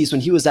 1960s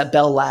when he was at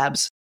Bell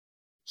Labs,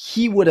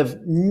 he would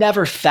have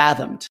never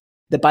fathomed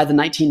that by the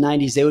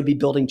 1990s, they would be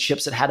building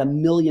chips that had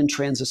 1 million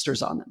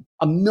transistors on them.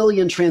 1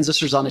 million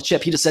transistors on a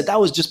chip. He just said,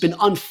 that was just been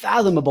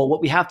unfathomable what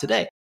we have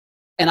today.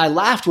 And I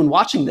laughed when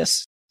watching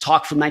this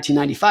talk from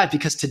 1995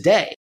 because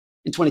today,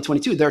 in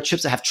 2022, there are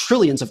chips that have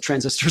trillions of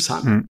transistors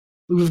on them.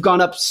 We've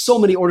gone up so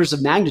many orders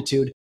of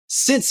magnitude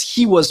since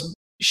he was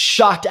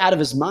shocked out of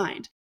his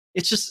mind.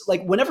 It's just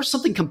like whenever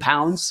something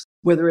compounds,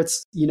 whether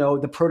it's,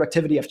 the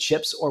productivity of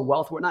chips or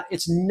wealth or whatnot,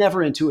 it's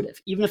never intuitive.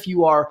 Even if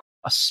you are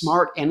a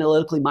smart,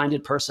 analytically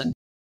minded person,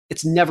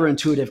 it's never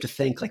intuitive to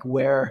think like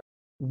where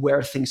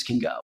things can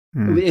go.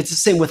 It's the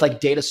same with like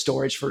data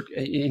storage for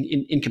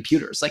in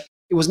computers. Like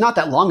it was not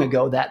that long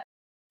ago that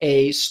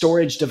a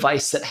storage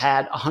device that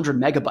had 100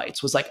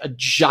 megabytes was like a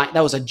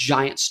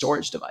giant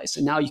storage device.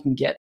 And now you can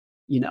get,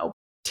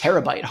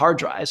 terabyte hard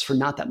drives for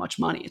not that much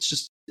money. It's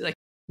just like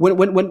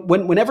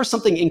whenever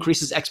something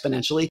increases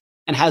exponentially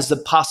and has the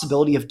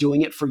possibility of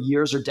doing it for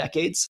years or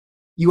decades,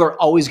 you are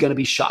always going to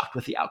be shocked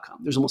with the outcome.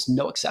 There's almost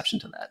no exception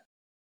to that.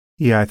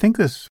 Yeah, I think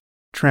this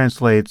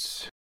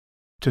translates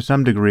to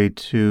some degree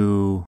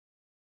to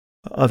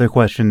other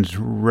questions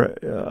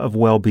of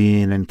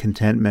well-being and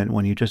contentment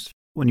when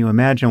you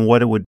imagine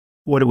what it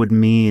would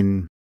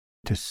mean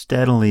to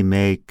steadily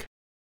make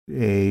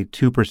a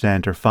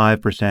 2% or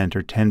 5%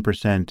 or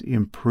 10%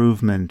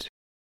 improvement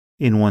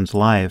in one's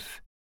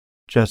life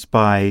just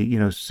by,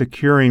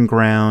 securing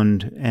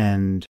ground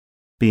and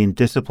being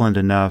disciplined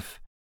enough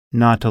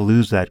not to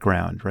lose that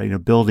ground,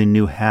 right? Building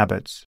new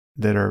habits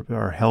that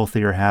are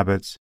healthier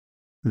habits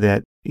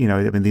that,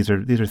 these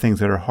are things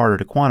that are harder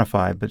to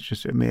quantify, but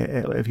just,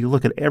 if you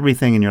look at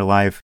everything in your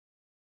life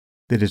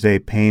that is a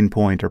pain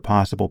point or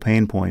possible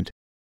pain point,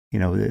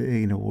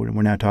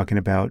 we're now talking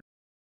about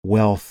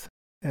wealth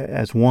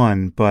as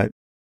one, but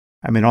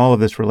all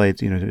of this relates,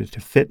 to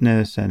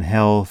fitness and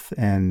health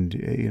and,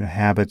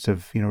 habits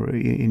of,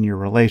 in your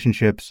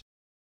relationships,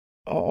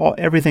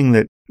 everything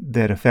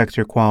that affects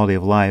your quality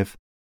of life.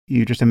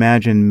 You just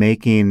imagine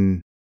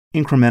making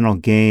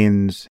incremental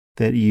gains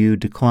that you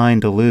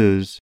decline to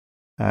lose,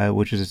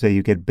 which is to say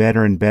you get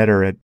better and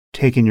better at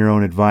taking your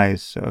own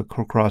advice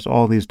across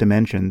all these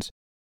dimensions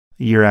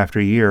year after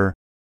year.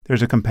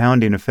 There's a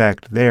compounding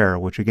effect there,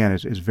 which again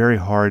is very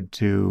hard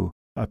to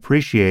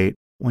appreciate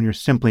when you're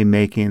simply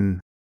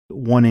making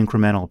one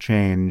incremental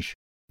change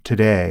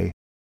today.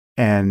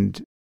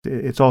 And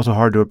it's also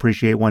hard to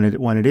appreciate when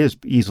it is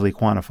easily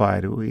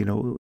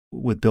quantified,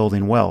 with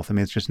building wealth.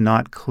 It's just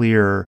not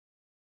clear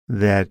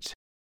that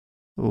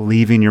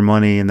leaving your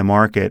money in the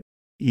market,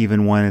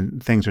 even when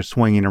things are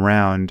swinging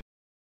around,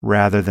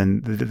 rather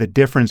than the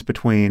difference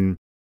between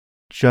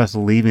just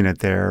leaving it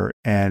there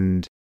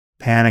and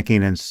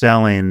panicking and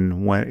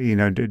selling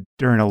when,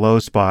 during a low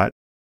spot,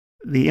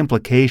 the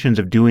implications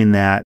of doing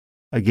that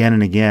again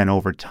and again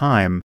over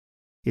time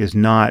is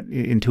not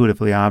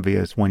intuitively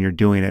obvious when you're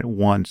doing it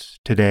once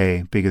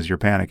today because you're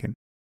panicking.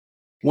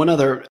 One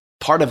other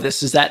part of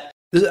this is that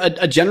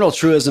a general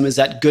truism is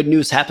that good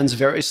news happens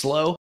very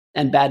slow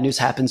and bad news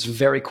happens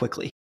very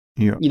quickly.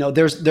 Yeah.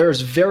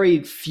 There's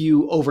very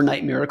few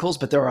overnight miracles,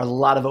 but there are a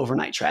lot of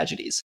overnight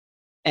tragedies.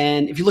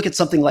 And if you look at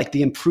something like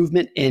the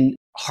improvement in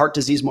heart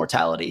disease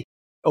mortality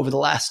over the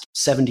last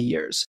 70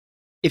 years,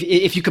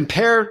 if you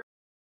compare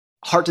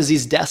heart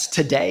disease deaths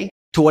today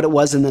to what it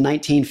was in the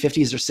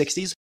 1950s or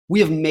 60s, we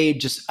have made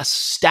just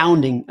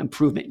astounding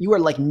improvement. You are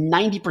like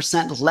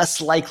 90%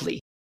 less likely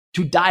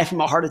to die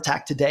from a heart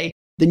attack today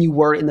than you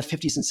were in the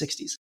 50s and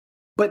 60s.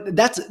 But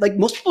that's like,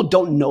 most people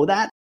don't know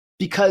that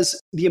because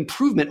the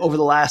improvement over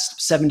the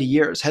last 70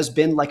 years has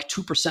been like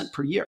 2%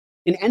 per year.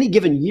 In any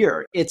given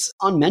year, it's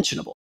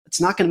unmentionable. It's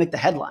not going to make the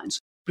headlines.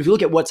 But if you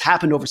look at what's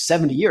happened over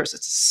 70 years,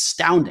 it's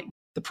astounding,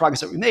 the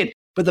progress that we made.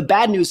 But the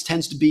bad news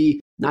tends to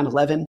be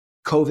 9/11,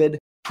 COVID,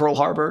 Pearl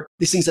Harbor,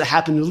 these things that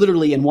happen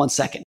literally in 1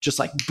 second, just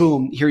like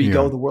boom, here you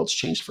go, the world's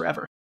changed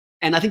forever.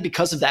 And I think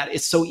because of that,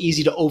 it's so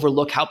easy to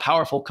overlook how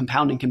powerful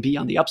compounding can be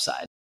on the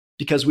upside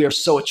because we are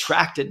so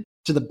attracted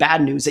to the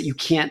bad news that you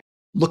can't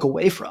look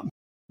away from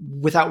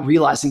without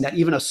realizing that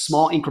even a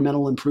small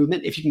incremental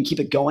improvement, if you can keep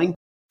it going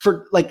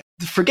for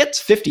forget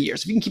 50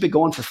 years, if you can keep it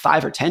going for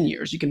 5 or 10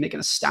 years, you can make an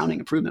astounding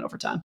improvement over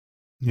time.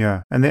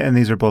 Yeah. And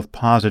these are both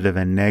positive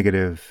and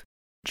negative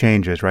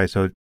changes, right?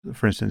 So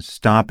for instance,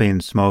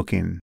 stopping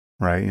smoking,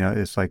 right?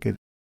 It's like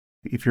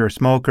if you're a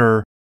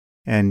smoker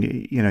and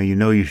you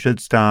know you should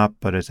stop,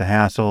 but it's a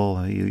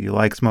hassle, you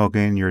like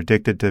smoking, you're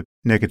addicted to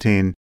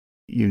nicotine,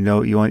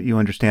 you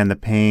understand the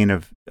pain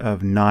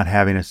of not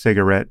having a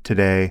cigarette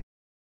today,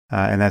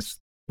 and that's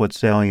what's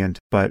salient.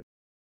 But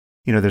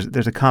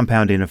there's a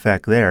compounding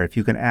effect there. If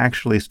you can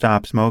actually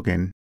stop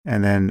smoking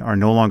and then are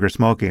no longer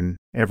smoking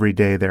every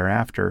day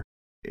thereafter,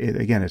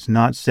 it's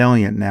not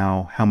salient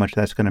now how much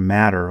that's going to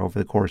matter over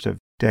the course of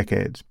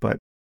decades. But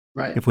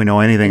if we know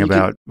anything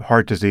about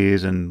heart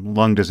disease and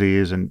lung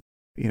disease and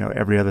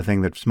every other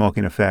thing that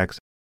smoking affects,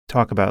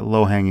 talk about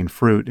low-hanging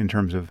fruit in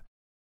terms of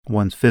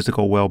one's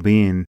physical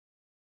well-being.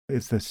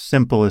 It's the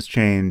simplest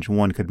change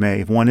one could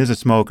make. If one is a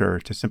smoker,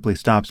 to simply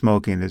stop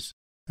smoking is,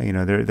 there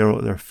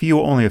are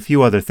only a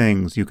few other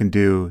things you can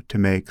do to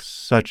make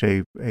such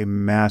a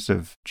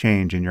massive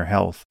change in your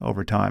health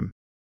over time.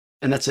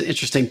 And that's an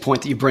interesting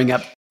point that you bring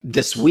up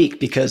this week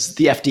because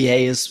the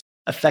FDA is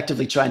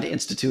effectively trying to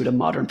institute a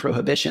modern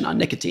prohibition on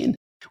nicotine.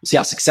 We'll see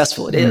how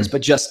successful it is.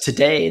 But just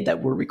today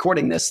that we're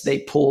recording this, they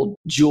pulled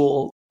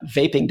Juul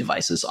vaping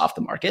devices off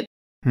the market.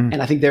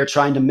 And I think they're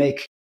trying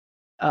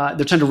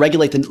to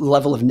regulate the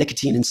level of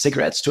nicotine in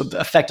cigarettes to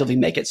effectively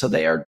make it so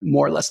they are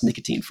more or less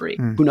nicotine free.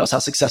 Who knows how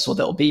successful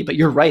they'll be? But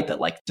you're right that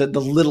like the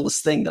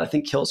littlest thing that I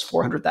think kills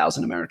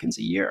 400,000 Americans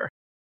a year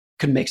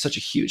could make such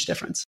a huge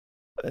difference.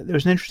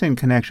 There's an interesting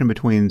connection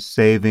between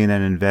saving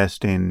and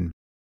investing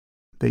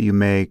that you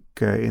make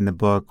in the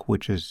book,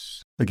 which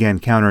is, again,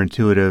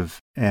 counterintuitive,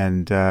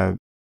 and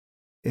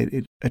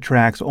it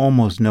attracts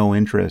almost no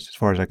interest as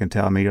far as I can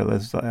tell. I mean,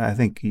 I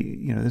think,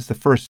 this is the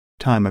first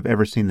time I've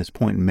ever seen this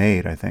point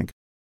made, I think,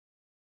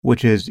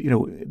 which is,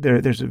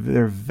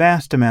 there are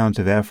vast amounts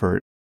of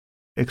effort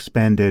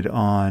expended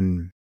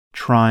on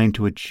trying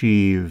to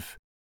achieve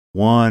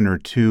 1 or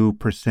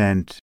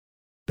 2%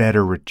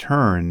 better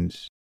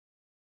returns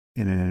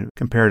in a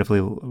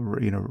comparatively,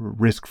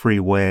 risk-free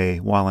way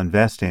while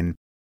investing.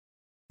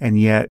 And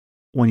yet,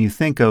 when you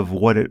think of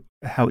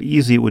how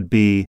easy it would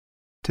be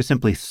to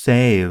simply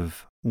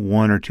save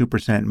 1 or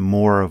 2%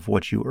 more of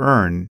what you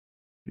earn,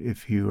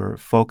 if you are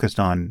focused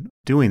on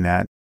doing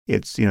that,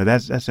 it's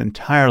that's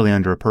entirely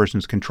under a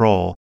person's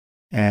control,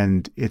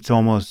 and it's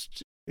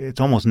almost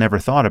never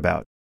thought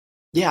about.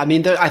 Yeah, I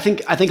mean, I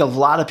think a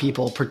lot of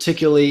people,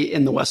 particularly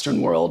in the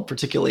Western world,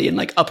 particularly in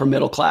like upper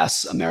middle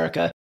class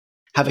America,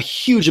 have a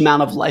huge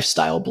amount of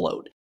lifestyle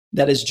bloat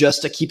that is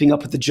just a keeping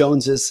up with the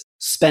Joneses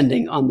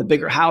spending on the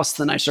bigger house,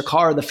 the nicer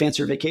car, the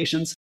fancier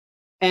vacations.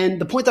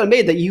 And the point that I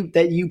made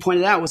that you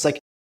pointed out was like,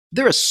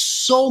 there is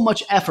so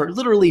much effort,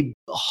 literally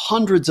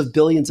hundreds of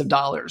billions of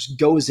dollars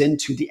goes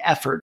into the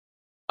effort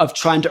of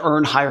trying to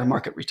earn higher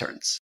market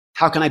returns.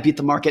 How can I beat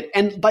the market?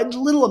 And by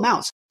little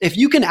amounts. If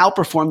you can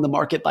outperform the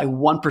market by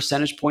 1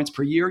 percentage points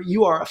per year,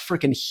 you are a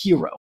freaking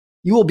hero.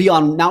 You will be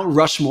on Mount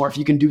Rushmore if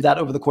you can do that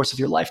over the course of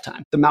your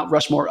lifetime, the Mount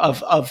Rushmore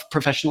of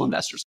professional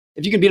investors.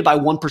 If you can beat it by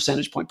 1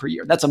 percentage point per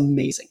year, that's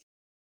amazing.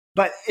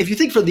 But if you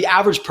think for the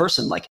average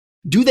person, like,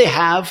 do they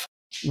have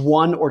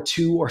 1 or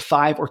 2 or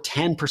 5 or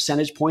 10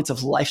 percentage points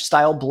of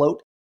lifestyle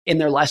bloat in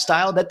their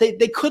lifestyle that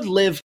they could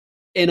live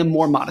in a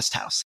more modest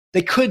house?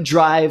 They could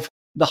drive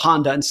the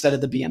Honda instead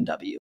of the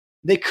BMW.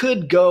 They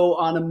could go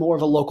on a more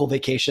of a local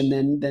vacation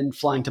than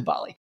flying to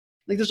Bali.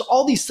 Like, there's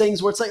all these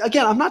things where it's like,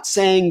 again, I'm not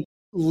saying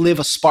live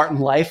a Spartan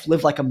life,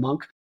 live like a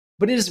monk,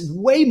 but it is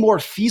way more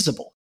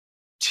feasible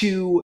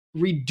to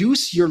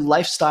reduce your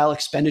lifestyle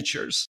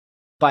expenditures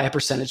by a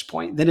percentage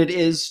point than it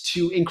is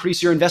to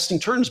increase your investing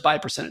returns by a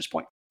percentage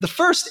point. The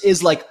first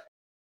is like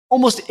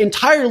almost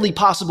entirely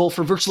possible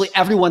for virtually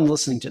everyone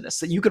listening to this,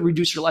 that you could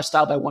reduce your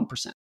lifestyle by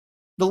 1%.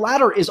 The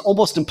latter is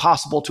almost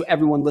impossible to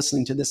everyone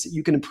listening to this, that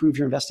you can improve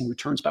your investing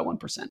returns by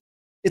 1%.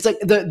 It's like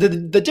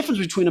the difference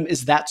between them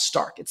is that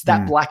stark. It's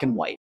that black and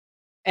white.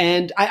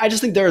 And I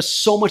just think there is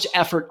so much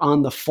effort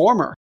on the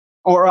former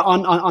or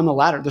on the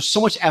latter. There's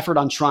so much effort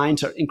on trying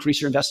to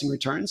increase your investing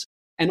returns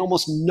and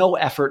almost no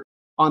effort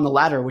on the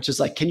latter, which is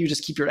like, can you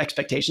just keep your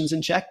expectations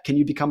in check? Can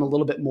you become a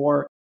little bit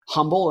more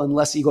humble and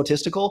less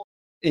egotistical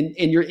in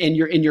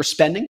your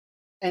spending?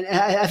 And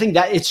I think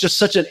that it's just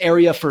such an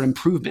area for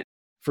improvement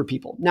for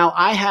people. Now,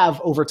 I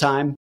have over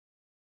time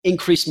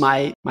increased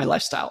my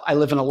lifestyle. I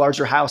live in a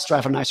larger house,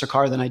 drive a nicer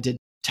car than I did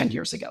 10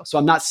 years ago. So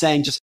I'm not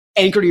saying just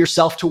anchor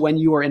yourself to when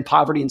you are in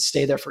poverty and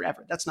stay there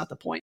forever. That's not the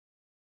point.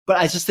 But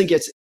I just think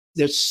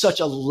there's such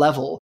a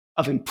level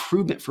of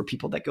improvement for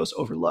people that goes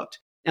overlooked.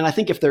 And I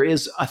think if there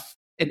is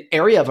an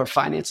area of our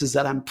finances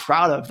that I'm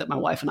proud of, that my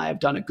wife and I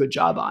have done a good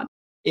job on,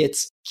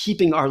 it's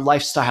keeping our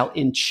lifestyle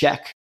in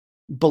check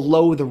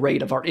below the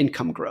rate of our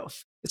income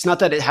growth. It's not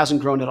that it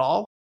hasn't grown at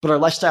all, but our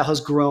lifestyle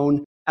has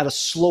grown at a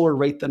slower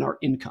rate than our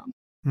income.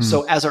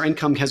 So as our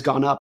income has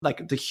gone up,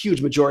 like the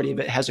huge majority of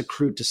it has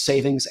accrued to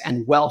savings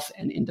and wealth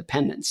and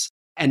independence,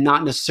 and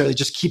not necessarily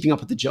just keeping up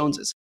with the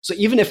Joneses. So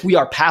even if we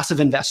are passive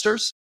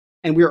investors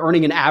and we are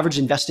earning an average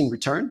investing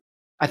return,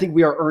 I think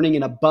we are earning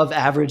an above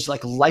average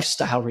like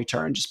lifestyle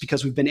return just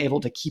because we've been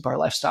able to keep our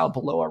lifestyle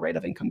below our rate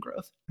of income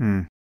growth.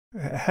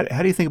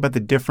 How do you think about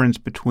the difference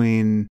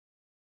between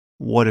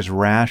what is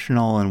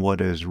rational and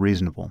what is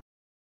reasonable?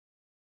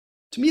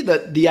 To me,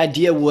 the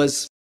idea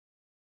was,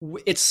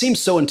 it seems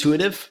so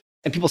intuitive.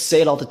 And people say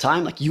it all the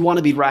time, like, you want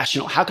to be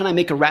rational. How can I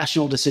make a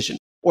rational decision?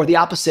 Or the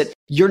opposite,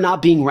 you're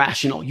not being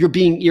rational. You're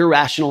being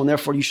irrational, and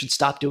therefore you should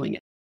stop doing it.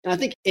 And I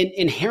think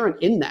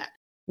inherent in that,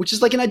 which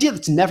is like an idea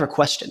that's never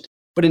questioned,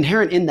 but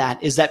inherent in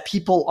that is that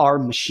people are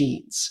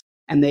machines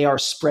and they are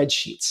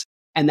spreadsheets,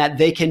 and that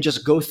they can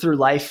just go through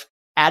life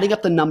adding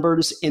up the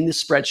numbers in the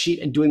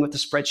spreadsheet and doing what the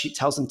spreadsheet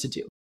tells them to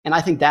do. And I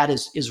think that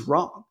is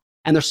wrong.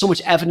 And there's so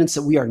much evidence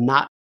that we are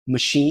not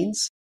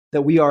machines,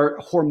 that we are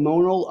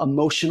hormonal,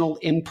 emotional,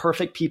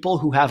 imperfect people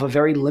who have a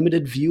very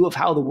limited view of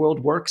how the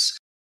world works,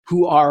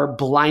 who are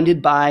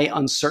blinded by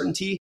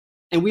uncertainty.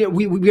 And we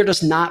are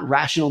just not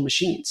rational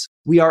machines.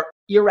 We are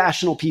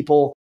irrational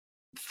people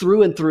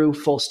through and through,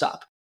 full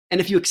stop.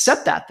 And if you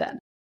accept that,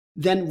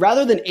 then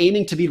rather than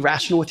aiming to be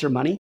rational with your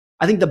money,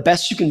 I think the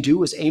best you can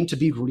do is aim to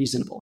be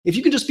reasonable. If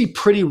you can just be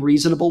pretty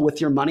reasonable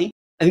with your money,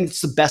 I think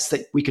it's the best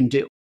that we can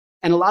do.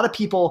 And a lot of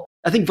people,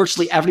 I think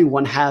virtually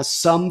everyone has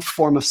some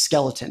form of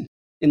skeleton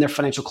in their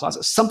financial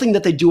closet, something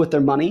that they do with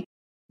their money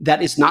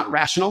that is not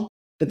rational,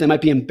 that they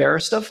might be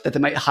embarrassed of, that they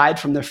might hide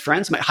from their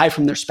friends, might hide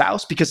from their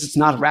spouse, because it's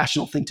not a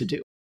rational thing to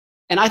do.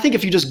 And I think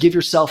if you just give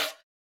yourself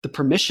the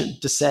permission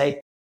to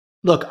say,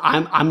 look,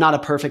 I'm not a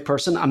perfect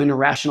person. I'm an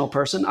irrational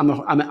person.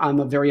 I'm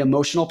a very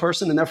emotional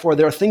person. And therefore,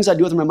 there are things I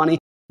do with my money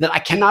that I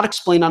cannot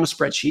explain on a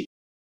spreadsheet,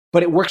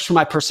 but it works for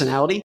my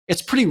personality.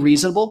 It's pretty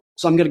reasonable.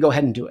 So I'm going to go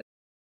ahead and do it.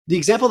 The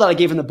example that I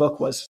gave in the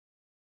book was,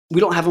 we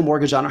don't have a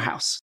mortgage on our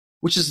house,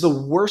 which is the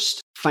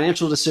worst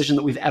financial decision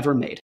that we've ever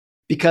made.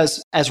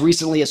 Because as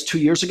recently as 2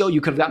 years ago,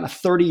 you could have gotten a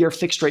 30-year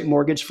fixed rate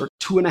mortgage for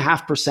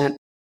 2.5%,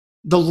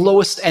 the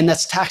lowest, and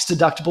that's tax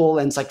deductible,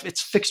 and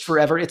it's fixed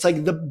forever. It's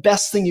like the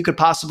best thing you could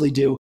possibly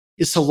do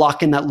is to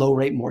lock in that low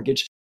rate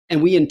mortgage.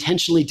 And we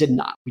intentionally did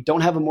not. We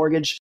don't have a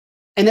mortgage.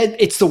 And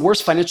it's the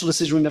worst financial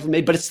decision we've ever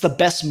made, but it's the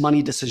best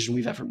money decision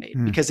we've ever made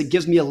because it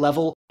gives me a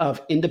level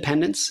of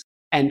independence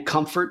and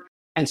comfort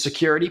and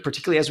security,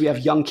 particularly as we have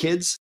young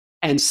kids,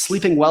 and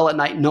sleeping well at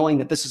night knowing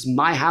that this is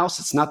my house.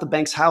 It's not the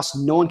bank's house.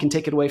 No one can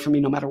take it away from me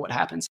no matter what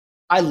happens.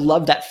 I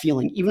love that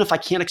feeling, even if I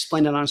can't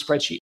explain it on a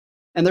spreadsheet.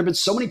 And there have been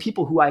so many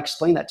people who I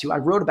explained that to. I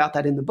wrote about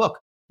that in the book.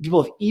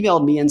 People have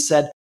emailed me and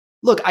said,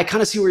 look, I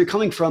kind of see where you're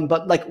coming from,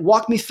 but like,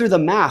 walk me through the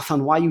math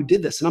on why you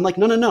did this. And I'm like,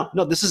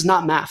 no, this is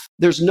not math.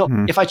 There's no,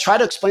 if I try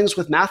to explain this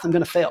with math, I'm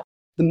going to fail.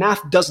 The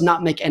math does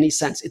not make any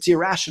sense. It's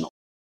irrational.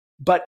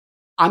 But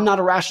I'm not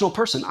a rational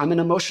person. I'm an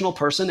emotional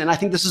person. And I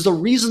think this is a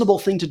reasonable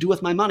thing to do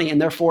with my money.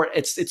 And therefore,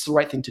 it's the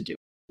right thing to do.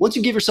 Once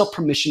you give yourself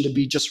permission to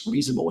be just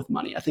reasonable with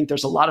money, I think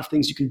there's a lot of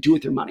things you can do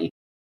with your money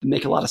that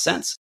make a lot of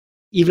sense,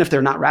 even if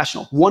they're not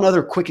rational. One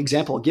other quick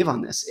example I'll give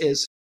on this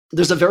is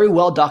there's a very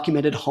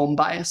well-documented home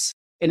bias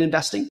in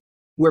investing,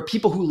 where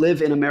people who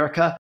live in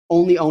America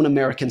only own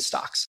American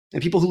stocks,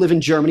 and people who live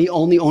in Germany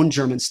only own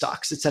German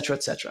stocks, et cetera,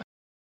 et cetera.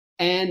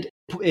 And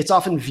it's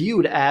often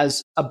viewed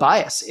as a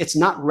bias. It's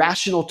not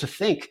rational to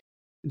think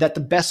that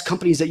the best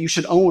companies that you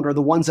should own are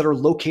the ones that are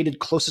located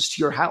closest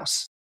to your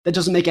house. That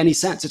doesn't make any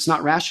sense. It's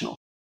not rational.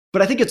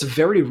 But I think it's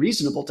very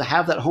reasonable to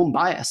have that home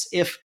bias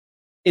if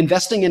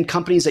investing in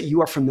companies that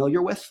you are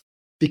familiar with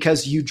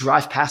because you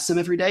drive past them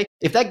every day,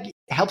 if that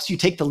helps you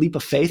take the leap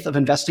of faith of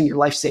investing your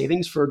life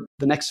savings for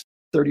the next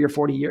 30 or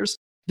 40 years,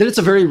 then it's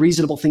a very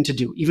reasonable thing to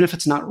do, even if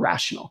it's not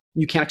rational.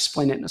 You can't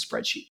explain it in a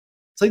spreadsheet.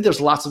 So I think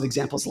there's lots of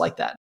examples like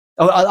that.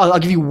 I'll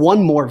give you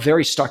one more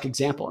very stark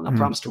example, and I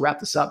promise to wrap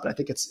this up, but I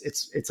think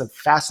it's a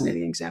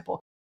fascinating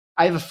example.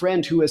 I have a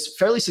friend who is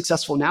fairly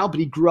successful now, but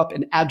he grew up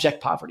in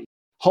abject poverty,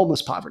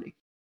 homeless poverty.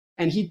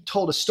 And he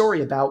told a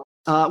story about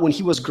when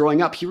he was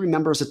growing up. He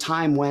remembers a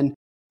time when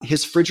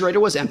his refrigerator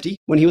was empty.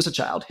 When he was a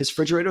child, his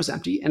refrigerator was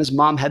empty, and his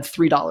mom had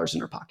 $3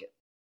 in her pocket.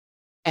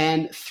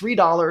 And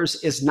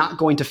 $3 is not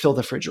going to fill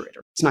the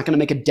refrigerator. It's not going to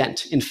make a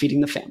dent in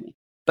feeding the family.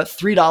 But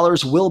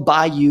 $3 will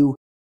buy you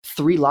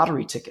 3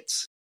 lottery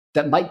tickets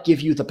that might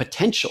give you the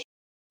potential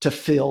to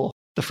fill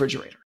the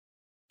refrigerator.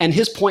 And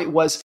his point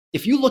was,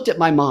 if you looked at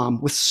my mom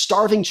with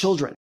starving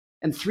children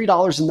and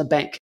 $3 in the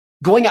bank,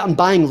 going out and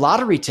buying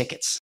lottery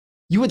tickets.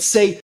 You would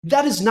say,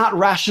 that is not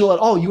rational at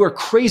all. You are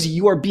crazy.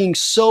 You are being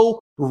so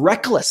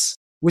reckless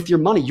with your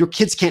money. Your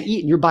kids can't eat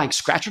and you're buying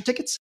scratcher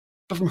tickets.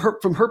 But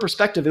from her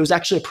perspective, it was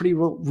actually a pretty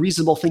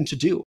reasonable thing to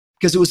do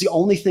because it was the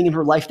only thing in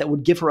her life that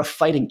would give her a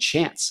fighting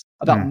chance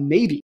about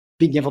maybe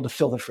being able to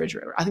fill the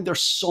refrigerator. I think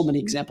there's so many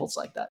examples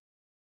like that.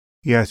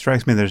 Yeah, it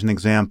strikes me there's an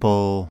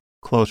example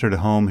closer to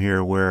home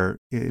here where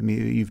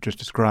you've just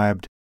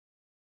described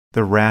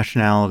the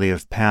rationality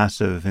of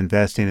passive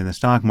investing in the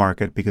stock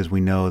market, because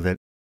we know that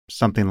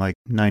something like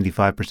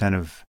 95%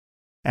 of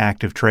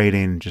active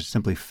trading just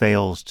simply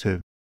fails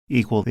to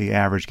equal the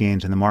average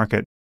gains in the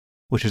market,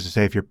 which is to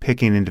say if you're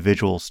picking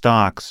individual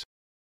stocks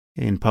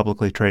in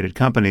publicly traded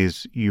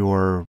companies,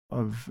 you're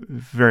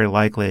very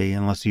likely,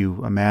 unless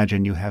you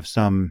imagine you have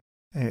some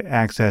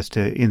access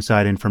to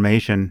inside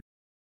information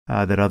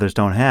that others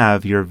don't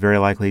have, you're very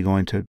likely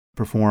going to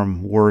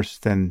perform worse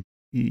than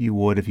you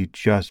would if you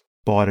just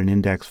bought an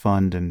index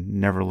fund and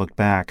never looked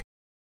back.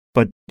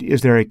 But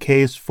is there a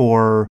case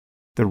for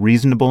the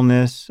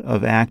reasonableness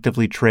of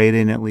actively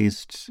trading at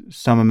least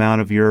some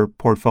amount of your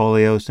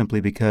portfolio simply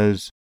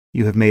because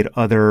you have made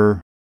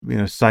other,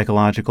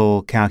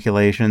 psychological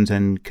calculations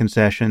and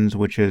concessions,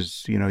 which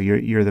is,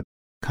 you're the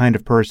kind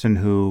of person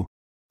who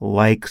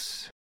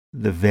likes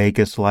the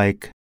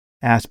Vegas-like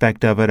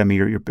aspect of it? I mean,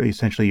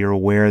 you're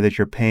aware that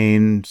you're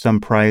paying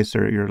some price,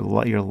 or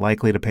you're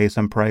likely to pay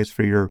some price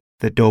for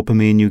the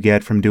dopamine you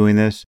get from doing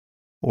this,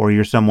 or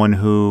you're someone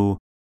who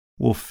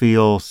will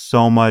feel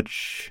so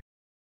much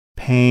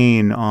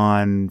pain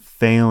on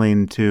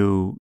failing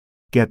to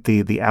get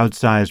the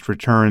outsized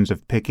returns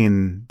of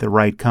picking the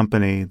right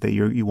company that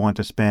you want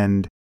to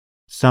spend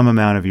some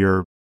amount of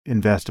your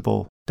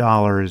investable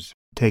dollars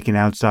taking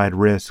outside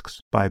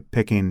risks by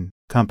picking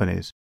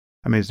companies.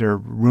 I mean, is there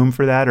room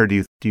for that, or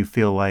do you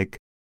feel like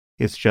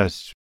it's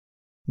just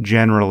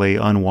generally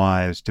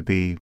unwise to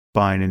be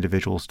buying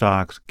individual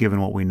stocks,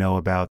 given what we know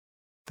about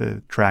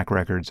the track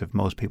records of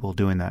most people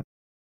doing that?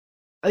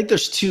 I think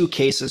there's two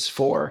cases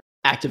for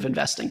active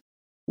investing.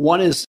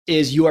 One is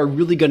you are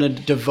really going to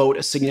devote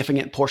a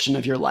significant portion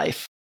of your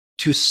life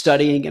to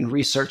studying and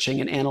researching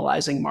and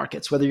analyzing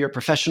markets. Whether you're a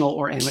professional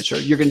or amateur,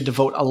 you're going to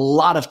devote a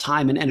lot of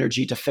time and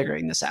energy to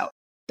figuring this out.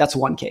 That's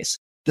one case.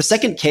 The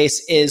second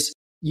case is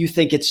you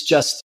think it's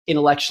just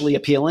intellectually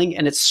appealing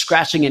and it's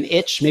scratching an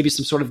itch, maybe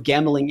some sort of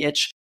gambling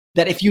itch,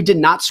 that if you did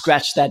not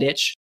scratch that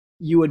itch,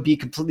 you would be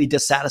completely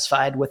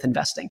dissatisfied with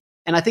investing.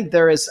 And I think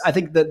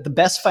that the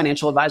best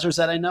financial advisors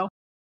that I know,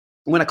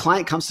 when a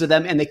client comes to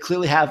them and they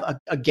clearly have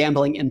a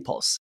gambling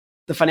impulse,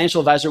 the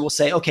financial advisor will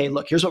say, okay,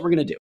 look, here's what we're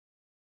going to do.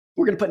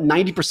 We're going to put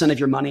 90% of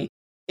your money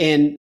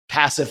in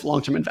passive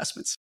long-term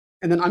investments.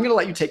 And then I'm going to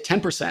let you take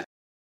 10%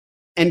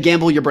 and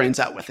gamble your brains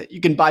out with it.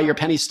 You can buy your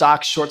penny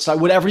stocks, short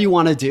stock, whatever you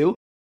want to do,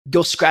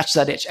 go scratch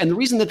that itch. And the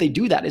reason that they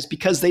do that is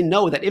because they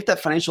know that if that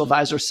financial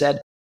advisor said,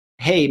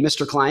 hey,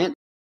 Mr. Client,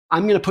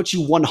 I'm going to put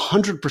you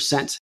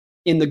 100%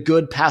 in the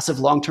good passive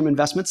long-term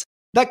investments,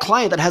 that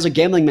client that has a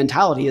gambling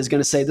mentality is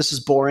going to say, this is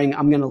boring,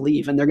 I'm going to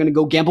leave. And they're going to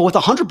go gamble with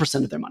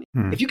 100% of their money.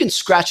 If you can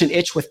scratch an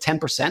itch with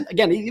 10%,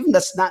 again, even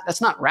that's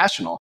not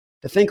rational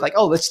to think like,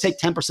 oh, let's take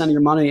 10% of your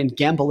money and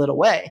gamble it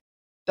away.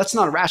 That's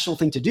not a rational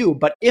thing to do.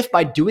 But if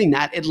by doing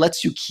that, it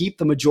lets you keep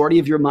the majority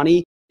of your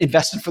money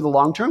invested for the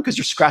long term because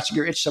you're scratching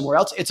your itch somewhere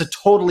else, it's a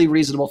totally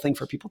reasonable thing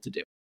for people to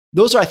do.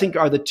 Those I think,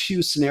 are the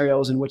two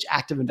scenarios in which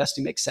active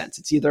investing makes sense.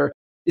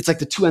 It's like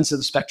the two ends of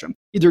the spectrum.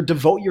 Either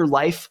devote your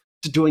life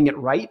to doing it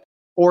right,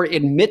 or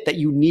admit that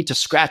you need to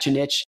scratch an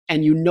itch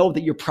and you know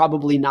that you're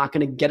probably not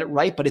going to get it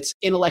right, but it's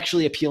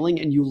intellectually appealing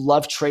and you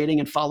love trading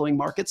and following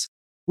markets,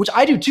 which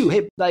I do too.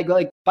 Hey,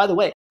 like by the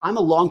way, I'm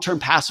a long-term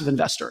passive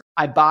investor.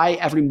 I buy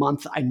every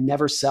month. I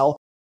never sell,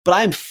 but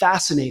I am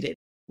fascinated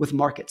with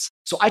markets.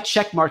 So I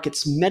check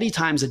markets many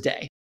times a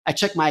day. I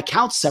check my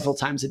accounts several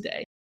times a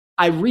day.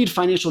 I read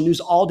financial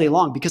news all day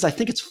long because I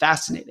think it's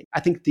fascinating.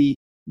 I think the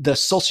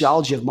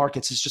sociology of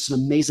markets is just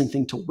an amazing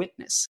thing to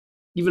witness,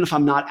 even if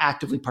I'm not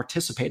actively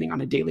participating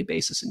on a daily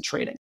basis in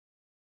trading.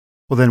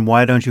 Well, then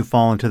why don't you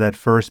fall into that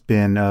first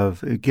bin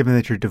of, given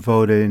that you're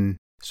devoting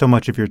so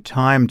much of your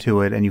time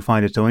to it and you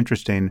find it so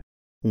interesting,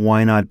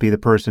 why not be the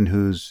person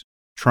who's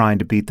trying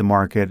to beat the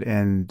market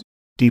and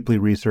deeply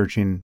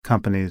researching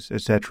companies,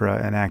 et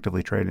cetera, and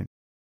actively trading?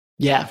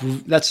 Yeah,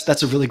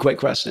 that's a really great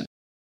question.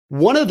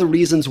 One of the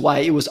reasons why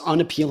it was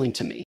unappealing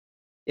to me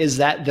is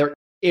that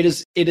it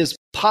is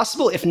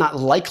possible, if not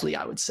likely,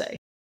 I would say,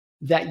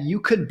 that you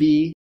could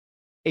be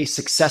a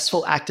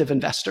successful active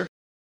investor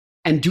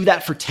and do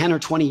that for 10 or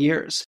 20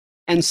 years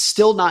and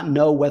still not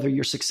know whether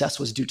your success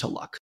was due to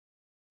luck.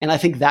 And I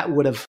think that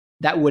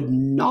would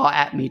gnaw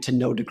at me to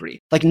no degree.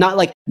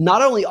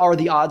 Not only are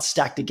the odds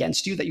stacked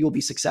against you that you will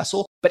be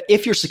successful, but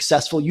if you're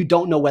successful, you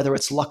don't know whether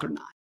it's luck or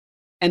not.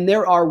 And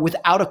there are,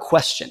 without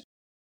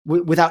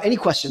any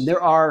question,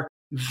 there are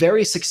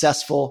very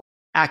successful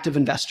active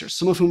investors,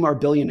 some of whom are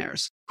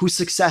billionaires, whose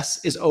success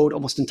is owed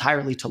almost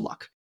entirely to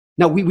luck.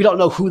 Now, we don't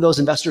know who those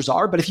investors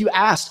are, but if you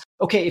asked,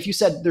 okay, if you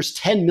said there's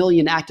 10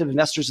 million active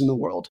investors in the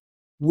world,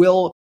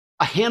 will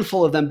a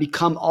handful of them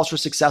become ultra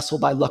successful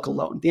by luck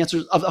alone? The answer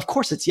is, of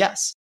course, it's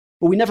yes.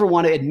 But we never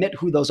want to admit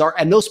who those are.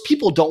 And those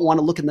people don't want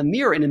to look in the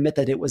mirror and admit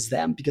that it was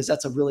them, because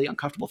that's a really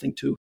uncomfortable thing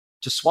to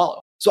swallow.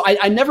 So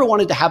I never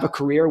wanted to have a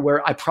career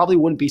where I probably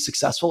wouldn't be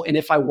successful. And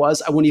if I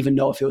was, I wouldn't even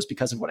know if it was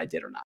because of what I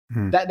did or not.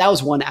 That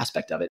was one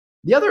aspect of it.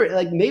 The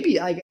other,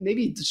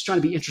 maybe just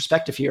trying to be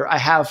introspective here, I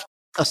have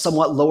a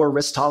somewhat lower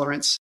risk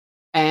tolerance.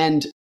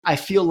 And I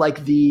feel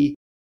like the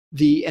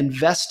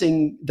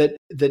investing, that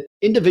the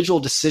individual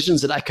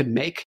decisions that I could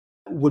make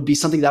would be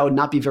something that I would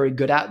not be very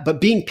good at.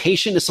 But being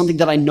patient is something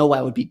that I know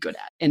I would be good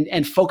at.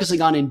 And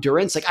focusing on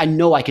endurance, like I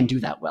know I can do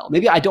that well.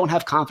 Maybe I don't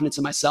have confidence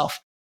in myself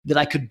that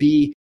I could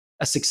be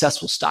a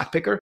successful stock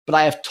picker, but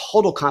I have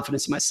total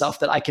confidence in myself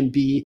that I can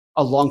be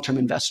a long-term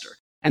investor.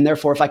 And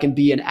therefore, if I can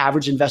be an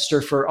average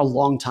investor for a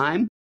long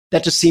time,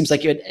 that just seems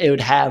like it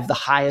would have the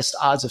highest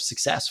odds of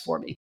success for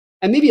me.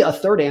 And maybe a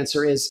third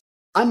answer is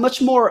I'm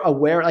much more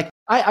aware, like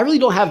I really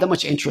don't have that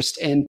much interest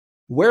in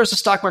where's the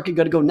stock market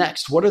going to go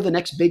next? What are the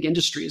next big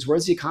industries?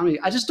 Where's the economy?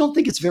 I just don't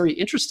think it's very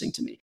interesting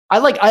to me. I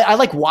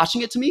like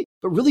watching it to me,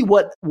 but really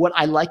what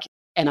I like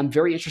and I'm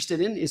very interested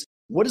in is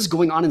what is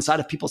going on inside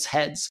of people's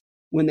heads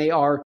when they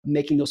are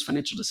making those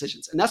financial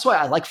decisions. And that's why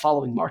I like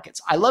following markets.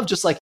 I love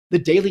just like the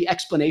daily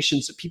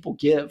explanations that people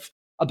give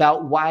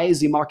about why is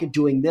the market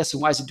doing this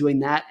and why is it doing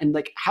that, and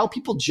like how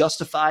people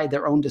justify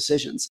their own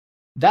decisions.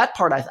 That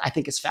part I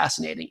think is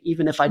fascinating,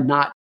 even if I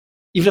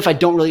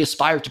don't really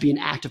aspire to be an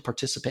active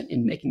participant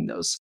in making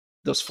those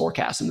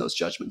forecasts and those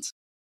judgments.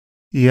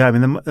 Yeah, I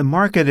mean, the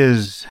market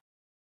is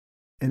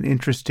an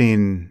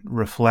interesting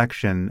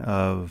reflection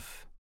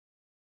of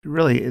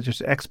really it's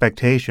just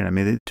expectation. I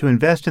mean, to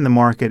invest in the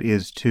market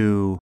is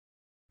to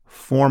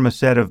form a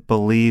set of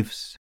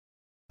beliefs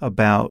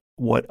about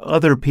what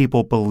other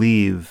people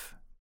believe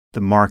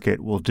the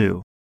market will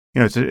do. You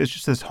know, it's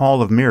just this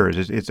hall of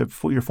mirrors.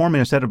 You're forming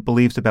a set of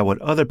beliefs about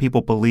what other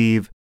people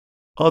believe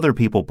that other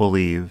people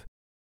believe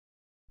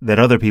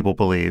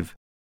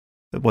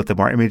what the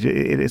market. I mean,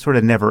 it sort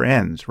of never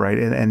ends, right?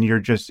 And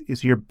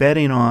you're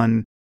betting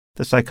on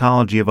the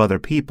psychology of other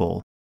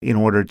people in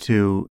order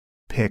to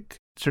pick.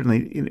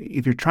 Certainly,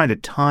 if you're trying to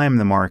time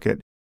the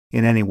market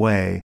in any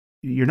way,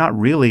 you're not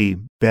really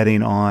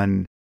betting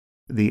on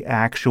the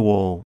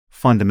actual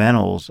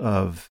fundamentals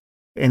of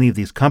any of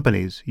these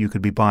companies you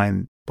could be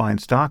buying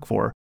stock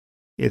for.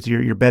 It's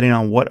you're betting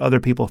on what other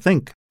people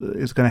think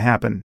is going to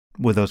happen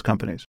with those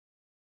companies.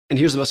 And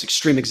here's the most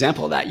extreme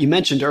example of that. You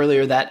mentioned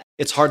earlier that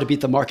it's hard to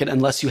beat the market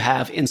unless you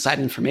have inside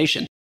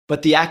information.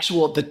 But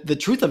the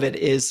truth of it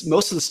is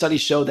most of the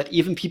studies show that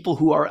even people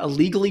who are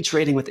illegally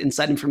trading with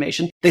inside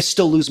information, they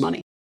still lose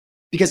money.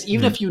 Because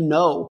even if you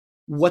know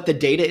what the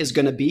data is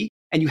going to be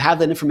and you have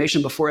that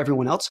information before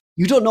everyone else,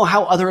 you don't know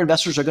how other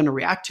investors are going to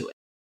react to it.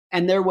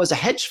 And there was a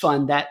hedge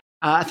fund that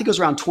I think it was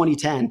around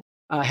 2010,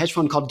 a hedge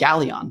fund called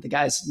Galleon. The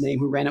guy's name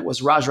who ran it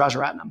was Raj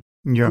Rajaratnam,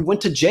 who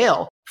went to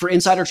jail for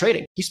insider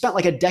trading. He spent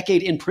like a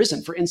decade in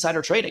prison for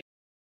insider trading.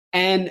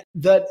 And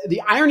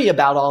the irony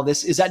about all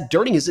this is that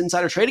during his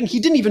insider trading, he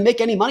didn't even make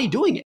any money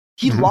doing it.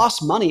 He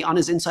lost money on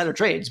his insider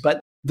trades,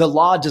 but the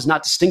law does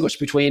not distinguish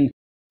between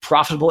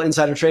profitable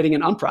insider trading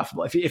and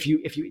unprofitable. If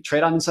you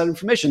trade on insider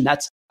information,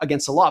 that's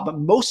against the law. But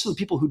most of the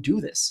people who do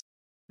this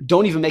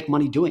don't even make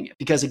money doing it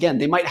because, again,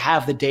 they might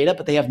have the data,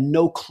 but they have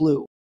no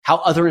clue how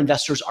other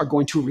investors are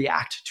going to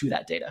react to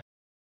that data.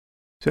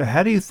 So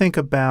how do you think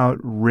about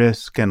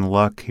risk and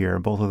luck here?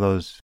 Both of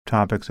those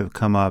topics have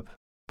come up,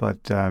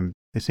 but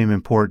they seem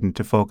important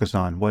to focus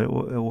on.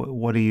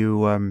 What do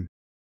you?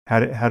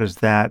 How does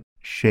that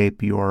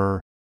shape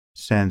your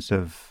sense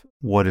of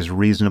what is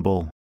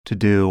reasonable to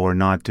do or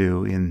not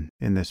do in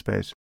this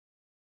space?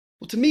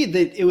 Well, to me,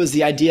 it was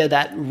the idea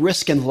that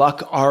risk and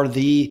luck are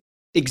the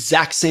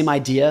exact same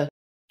idea,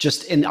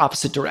 just in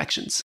opposite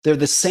directions. They're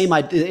the same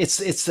idea.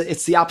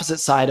 It's the opposite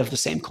side of the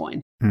same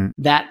coin.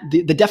 That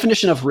the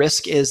definition of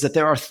risk is that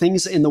there are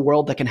things in the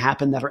world that can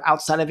happen that are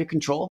outside of your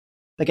control,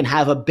 that can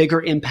have a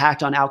bigger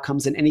impact on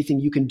outcomes than anything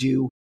you can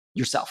do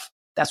yourself.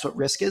 That's what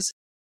risk is.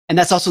 And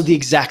that's also the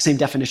exact same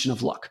definition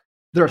of luck.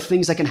 There are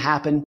things that can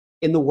happen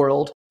in the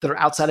world that are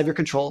outside of your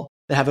control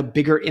that have a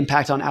bigger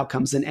impact on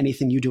outcomes than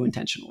anything you do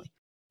intentionally.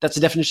 That's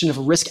the definition of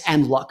risk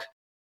and luck.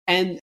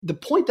 And the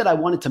point that I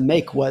wanted to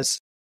make was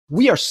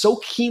we are so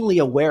keenly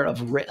aware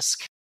of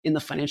risk in the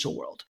financial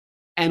world.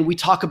 And we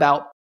talk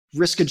about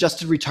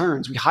risk-adjusted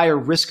returns. We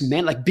hire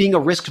like being a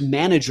risk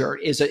manager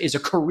is a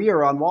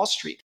career on Wall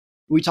Street.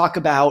 We talk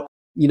about,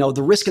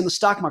 the risk in the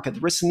stock market, the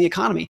risk in the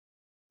economy.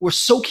 We're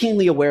so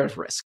keenly aware of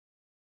risk.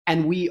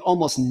 And we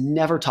almost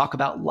never talk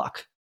about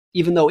luck,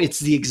 even though it's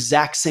the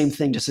exact same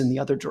thing, just in the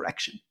other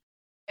direction.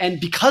 And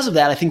because of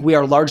that, I think we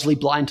are largely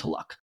blind to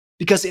luck.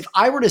 Because if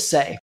I were to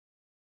say,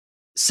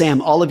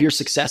 Sam, all of your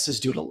success is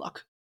due to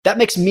luck, that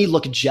makes me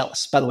look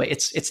jealous. By the way,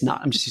 it's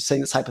not. I'm just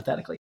saying this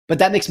hypothetically, but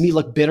that makes me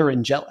look bitter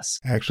and jealous.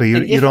 Actually,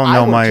 you don't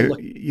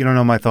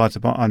know my thoughts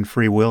on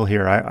free will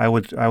here. I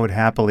would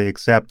happily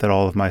accept that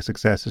all of my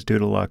success is due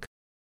to luck.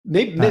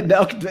 Maybe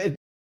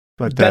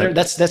But better.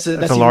 That's a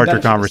even larger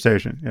better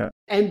conversation. Yeah.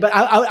 But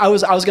I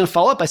was going to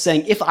follow up by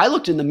saying, if I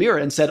looked in the mirror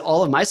and said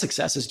all of my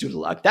success is due to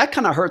luck, that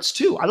kind of hurts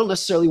too. I don't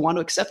necessarily want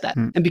to accept that.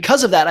 And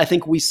because of that, I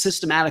think we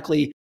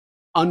systematically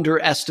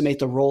underestimate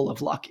the role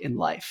of luck in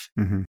life.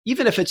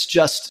 Even if it's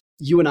just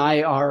you and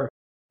I are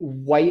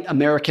white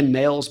American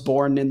males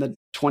born in the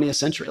 20th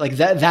century, like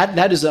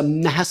that is a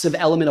massive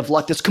element of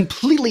luck that's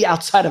completely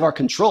outside of our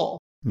control.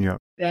 Yeah.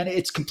 And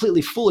it's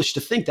completely foolish to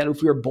think that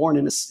if we were born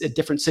in a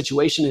different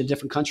situation, in a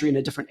different country, in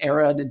a different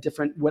era, in a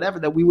different whatever,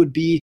 that we would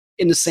be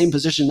in the same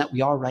position that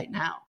we are right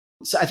now.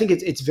 So I think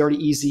it's very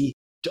easy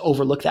to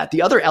overlook that.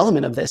 The other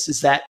element of this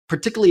is that,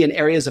 particularly in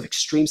areas of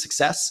extreme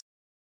success,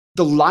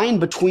 the line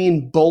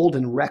between bold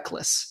and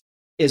reckless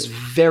is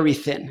very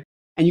thin,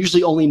 and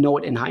usually only know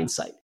it in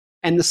hindsight.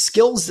 And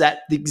the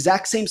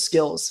exact same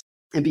skills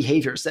and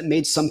behaviors that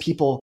made some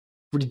people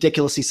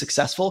ridiculously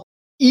successful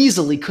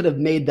easily could have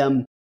made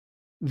them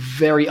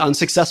very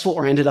unsuccessful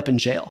or ended up in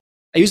jail.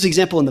 I use the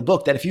example in the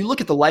book that if you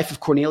look at the life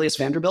of Cornelius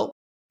Vanderbilt,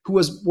 who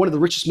was one of the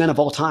richest men of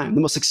all time, the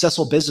most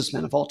successful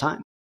businessman of all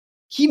time,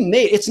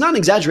 it's not an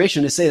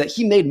exaggeration to say that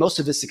he made most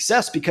of his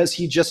success because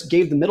he just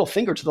gave the middle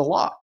finger to the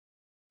law.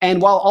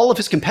 And while all of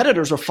his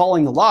competitors were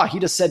following the law, he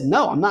just said,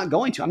 no, I'm not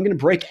going to. I'm going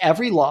to break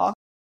every law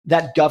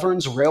that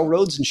governs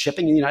railroads and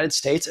shipping in the United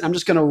States, and I'm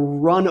just going to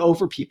run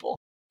over people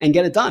and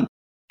get it done.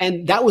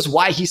 And that was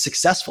why he's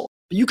successful.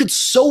 But you could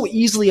so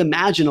easily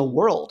imagine a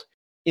world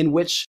in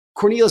which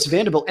Cornelius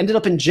Vanderbilt ended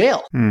up in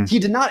jail. He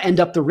did not end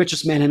up the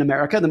richest man in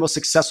America, the most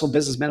successful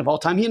businessman of all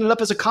time. He ended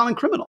up as a common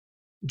criminal.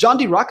 John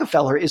D.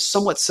 Rockefeller is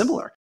somewhat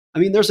similar. I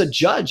mean, there's a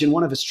judge in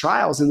one of his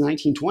trials in the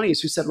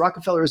 1920s who said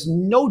Rockefeller is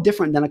no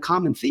different than a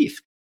common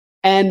thief.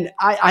 And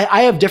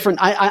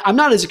I'm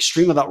not as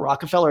extreme about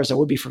Rockefeller as I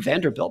would be for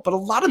Vanderbilt, but a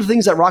lot of the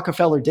things that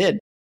Rockefeller did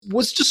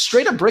was just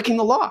straight up breaking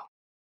the law.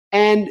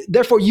 And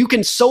therefore, you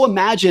can so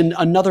imagine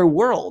another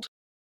world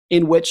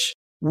in which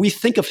we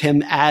think of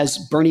him as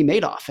Bernie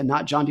Madoff and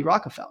not John D.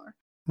 Rockefeller.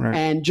 Right.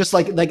 And just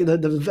like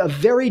the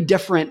very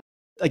different,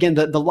 again,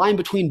 the line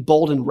between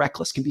bold and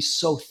reckless can be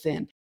so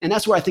thin. And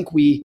that's where I think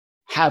we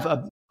have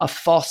a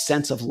false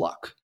sense of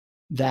luck,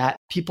 that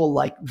people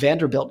like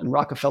Vanderbilt and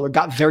Rockefeller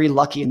got very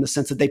lucky in the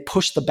sense that they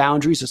pushed the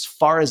boundaries as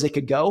far as they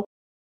could go,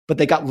 but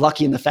they got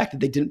lucky in the fact that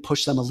they didn't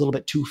push them a little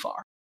bit too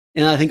far.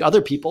 And I think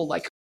other people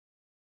like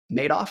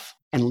Madoff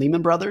and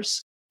Lehman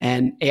Brothers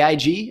and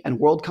AIG and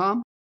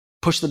WorldCom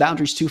pushed the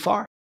boundaries too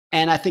far.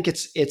 And I think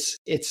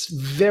it's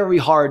very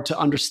hard to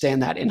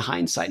understand that in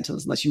hindsight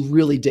unless you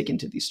really dig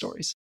into these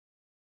stories.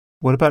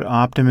 What about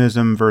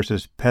optimism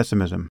versus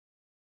pessimism?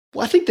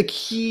 Well, I think the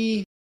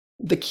key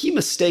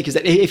mistake is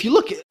that if you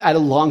look at a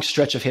long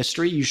stretch of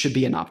history, you should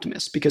be an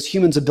optimist, because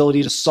humans'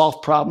 ability to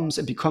solve problems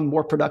and become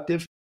more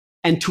productive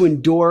and to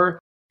endure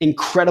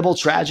incredible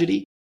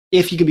tragedy,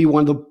 if you can be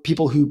one of the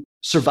people who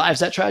survives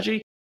that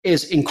tragedy,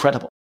 is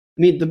incredible.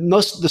 I mean,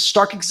 the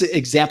stark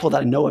example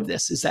that I know of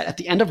this is that at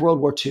the end of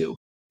World War II,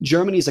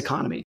 Germany's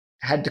economy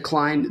had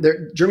declined.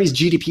 Germany's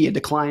GDP had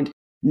declined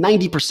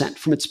 90%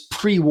 from its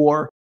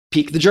pre-war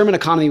peak. The German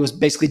economy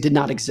did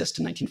not exist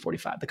in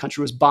 1945. The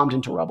country was bombed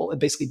into rubble. It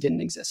basically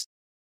didn't exist.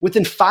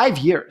 Within 5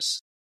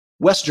 years,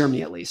 West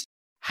Germany at least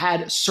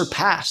had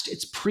surpassed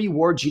its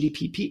pre-war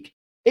GDP peak.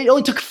 It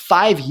only took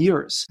 5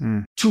 years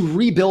to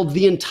rebuild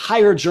the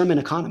entire German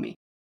economy.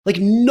 Like,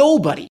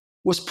 nobody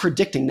was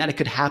predicting that it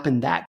could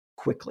happen that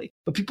quickly.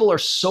 But people are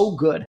so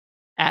good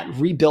at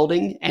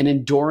rebuilding and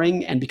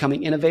enduring and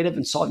becoming innovative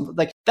and solving.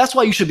 Like, that's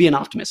why you should be an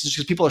optimist, is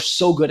because people are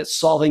so good at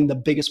solving the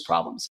biggest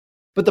problems.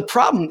 But the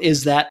problem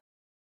is that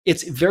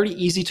it's very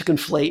easy to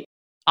conflate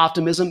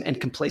optimism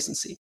and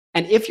complacency.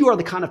 And if you are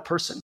the kind of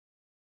person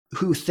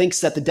who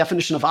thinks that the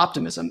definition of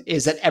optimism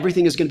is that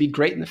everything is going to be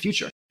great in the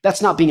future,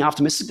 that's not being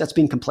optimistic, that's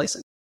being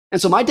complacent.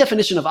 And so my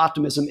definition of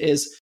optimism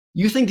is,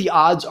 you think the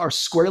odds are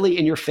squarely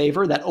in your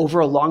favor that over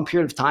a long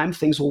period of time,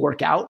 things will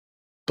work out,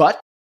 but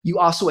you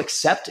also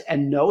accept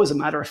and know, as a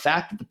matter of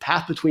fact, that the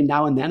path between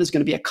now and then is going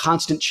to be a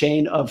constant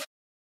chain of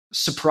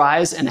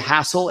surprise and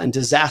hassle and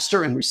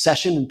disaster and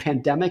recession and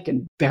pandemic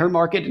and bear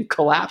market and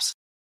collapse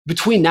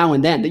between now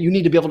and then, that you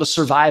need to be able to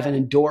survive and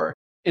endure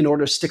in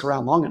order to stick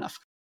around long enough.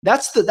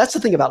 That's the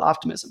thing about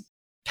optimism.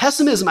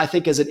 Pessimism, I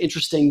think, is an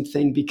interesting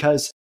thing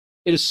because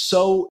it is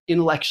so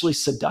intellectually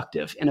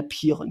seductive and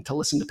appealing to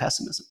listen to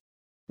pessimism.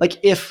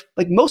 Like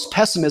most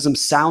pessimism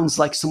sounds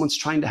like someone's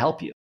trying to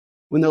help you.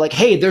 When they're like,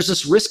 hey, there's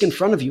this risk in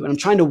front of you and I'm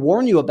trying to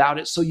warn you about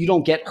it so you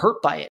don't get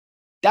hurt by it.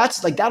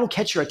 That'll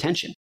catch your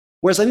attention.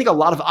 Whereas I think a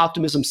lot of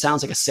optimism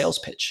sounds like a sales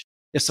pitch.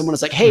 If someone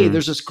is like, hey,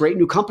 there's this great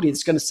new company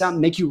that's going to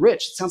make you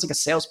rich, it sounds like a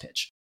sales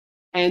pitch.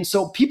 And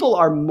so people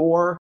are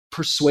more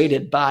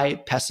persuaded by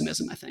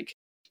pessimism, I think.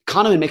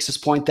 Kahneman makes this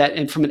point that,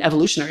 and from an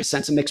evolutionary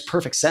sense, it makes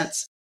perfect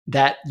sense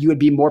that you would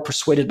be more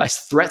persuaded by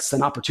threats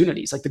than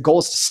opportunities. Like, the goal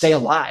is to stay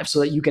alive so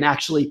that you can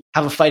actually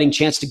have a fighting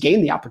chance to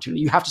gain the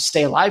opportunity. You have to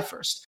stay alive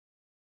first.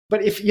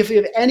 But if you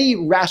have any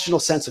rational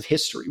sense of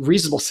history,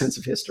 reasonable sense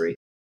of history,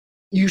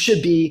 you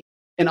should be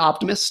an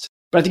optimist.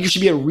 But I think you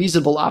should be a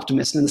reasonable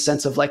optimist in the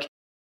sense of, like,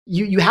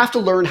 you have to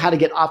learn how to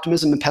get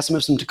optimism and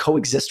pessimism to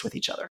coexist with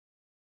each other.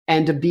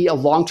 and to be a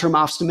long-term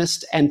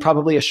optimist and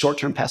probably a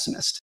short-term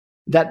pessimist.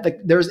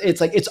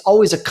 It's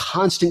always a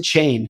constant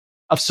chain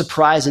of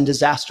surprise and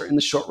disaster in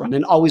the short run,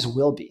 and always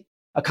will be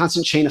a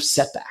constant chain of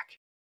setback.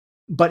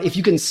 But if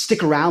you can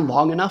stick around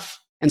long enough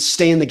and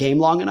stay in the game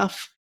long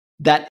enough,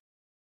 that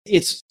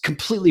it's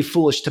completely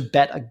foolish to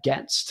bet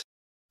against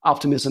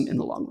optimism in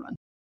the long run.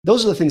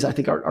 Those are the things I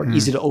think are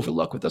easy to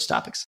overlook with those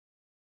topics.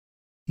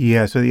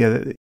 Yeah. So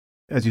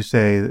as you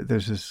say,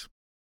 there's this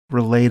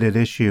related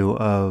issue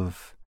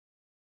of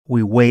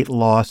we weight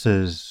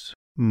losses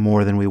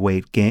more than we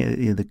weight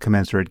the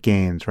commensurate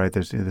gains, right?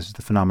 This is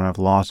the phenomenon of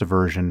loss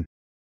aversion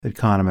that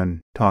Kahneman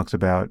talks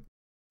about.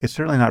 It's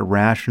certainly not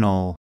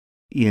rational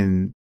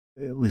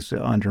at least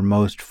under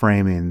most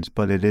framings,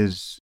 but it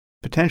is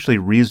potentially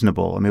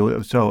reasonable.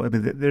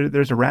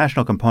 There's a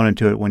rational component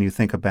to it when you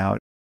think about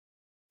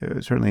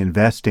certainly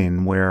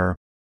investing, where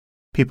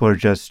people are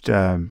just,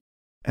 and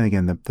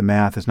again, the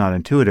math is not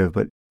intuitive,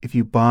 but if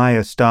you buy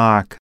a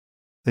stock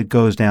that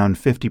goes down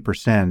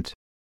 50%,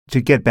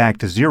 to get back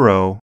to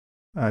zero,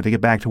 to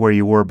get back to where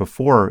you were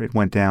before it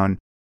went down,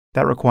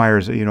 that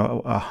requires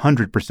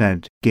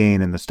 100%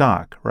 gain in the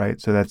stock, right?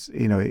 So that's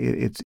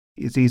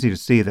it's easy to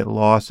see that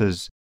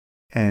losses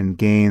and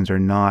gains are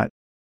not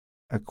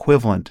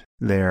equivalent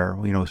there.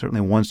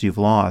 Certainly once you've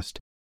lost,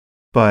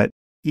 but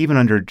even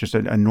under just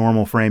a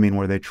normal framing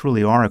where they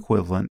truly are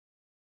equivalent,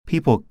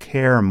 people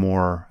care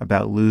more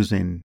about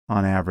losing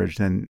on average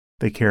than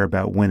they care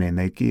about winning.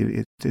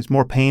 It's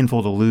more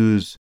painful to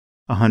lose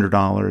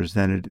 $100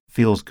 than it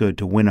feels good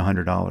to win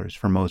 $100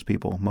 for most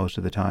people most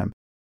of the time.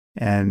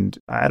 And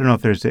I don't know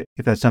if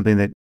that's something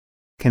that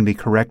can be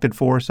corrected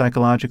for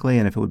psychologically,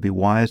 and if it would be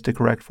wise to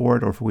correct for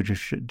it, or if we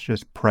should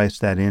just price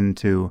that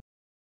into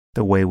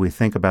the way we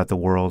think about the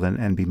world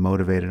and be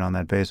motivated on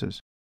that basis.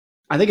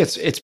 I think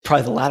it's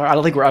probably the latter. I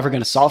don't think we're ever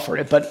going to solve for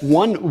it. But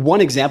one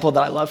example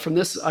that I love from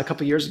this a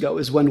couple of years ago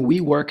is when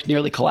WeWork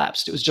nearly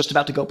collapsed. It was just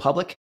about to go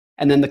public,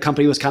 and then the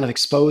company was kind of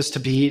exposed to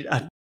be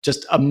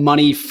just a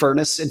money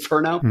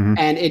inferno,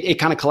 and it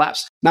kind of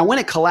collapsed. Now, when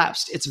it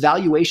collapsed, its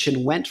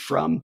valuation went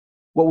from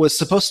what was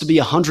supposed to be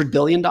 $100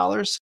 billion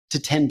to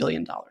 $10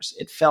 billion.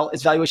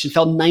 Its valuation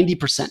fell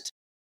 90%.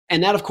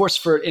 And that, of course,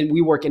 for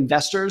WeWork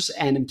investors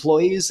and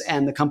employees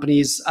and the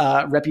company's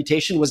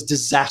reputation was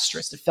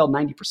disastrous. It fell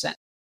 90%. But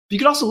you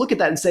could also look at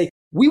that and say,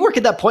 WeWork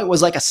at that point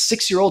was like a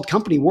 6-year-old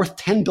company worth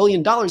 $10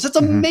 billion. That's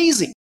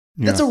amazing.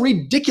 Yeah. That's a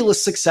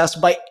ridiculous success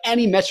by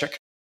any metric.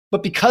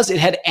 But because it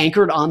had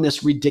anchored on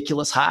this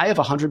ridiculous high of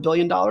 $100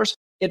 billion,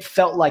 it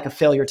felt like a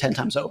failure 10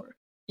 times over,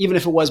 even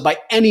if it was by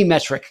any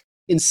metric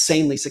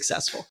insanely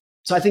successful.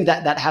 So I think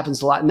that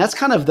happens a lot. And that's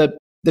kind of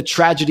the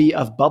tragedy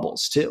of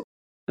bubbles too.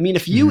 I mean,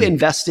 if you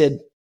invested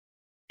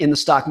in the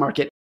stock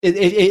market,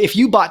 if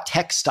you bought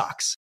tech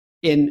stocks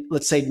in,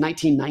 let's say,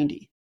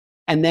 1990,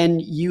 and then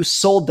you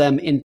sold them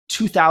in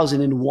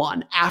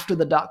 2001 after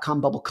the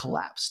dot-com bubble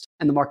collapsed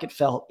and the market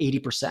fell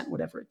 80%,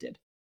 whatever it did,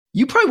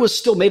 you probably would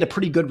still made a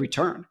pretty good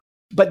return.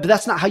 But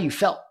that's not how you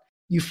felt.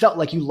 You felt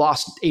like you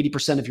lost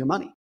 80% of your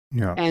money.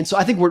 Yeah. And so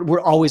I think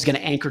we're always going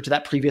to anchor to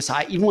that previous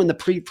high. Even when the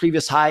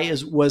previous high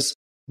was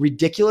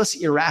ridiculous,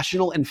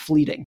 irrational, and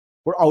fleeting,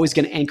 we're always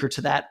going to anchor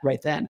to that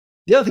right then.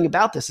 The other thing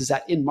about this is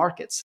that in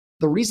markets,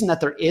 the reason that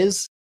there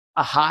is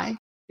a high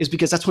is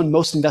because that's when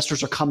most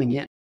investors are coming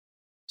in.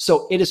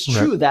 So it is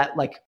true that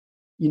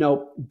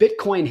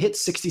Bitcoin hit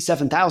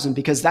 67,000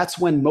 because that's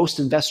when most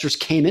investors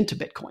came into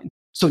Bitcoin.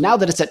 So now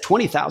that it's at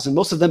 20,000,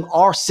 most of them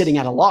are sitting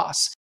at a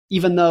loss,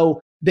 even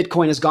though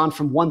Bitcoin has gone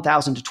from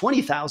 1,000 to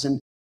 20,000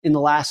 in the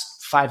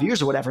last 5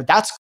 years or whatever.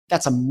 That's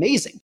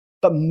amazing.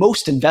 But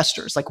most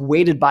investors,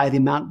 weighted by the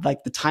amount,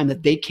 the time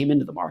that they came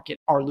into the market,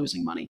 are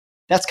losing money.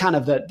 That's kind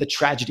of the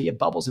tragedy of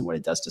bubbles and what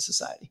it does to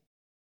society.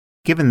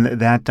 Given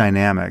that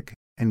dynamic,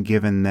 and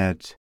given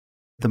that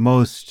the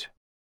most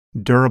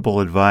durable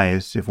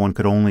advice, if one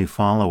could only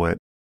follow it,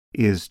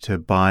 is to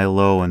buy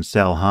low and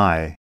sell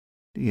high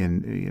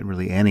in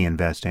really any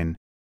investing,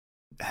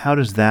 how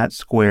does that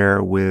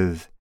square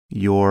with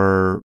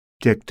your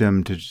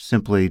dictum to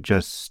simply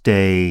just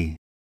stay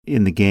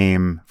in the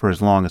game for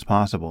as long as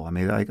possible? I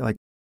mean,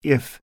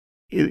 if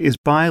is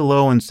buy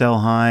low and sell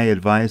high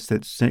advice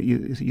that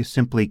you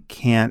simply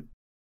can't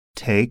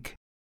take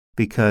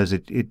because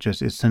it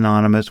just is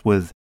synonymous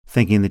with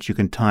thinking that you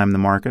can time the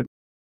market?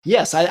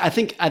 Yes, I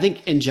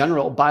think in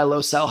general, buy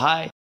low, sell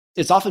high,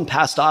 it's often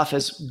passed off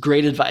as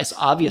great advice,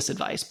 obvious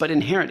advice, but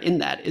inherent in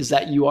that is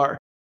that you are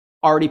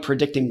already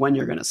predicting when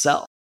you're going to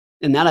sell.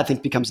 And that I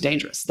think becomes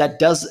dangerous. That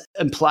does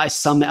imply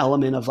some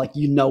element of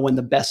when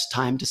the best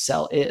time to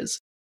sell is.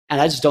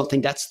 And I just don't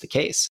think that's the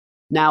case.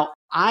 Now,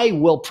 I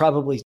will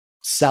probably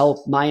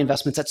sell my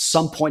investments at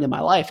some point in my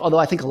life, although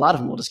I think a lot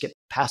of them will just get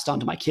passed on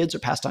to my kids or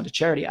passed on to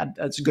charity.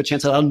 It's a good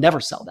chance that I'll never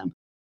sell them.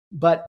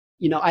 But,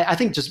 I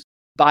think just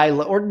buy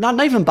low, or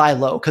not even buy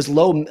low, because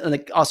low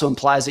also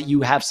implies that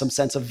you have some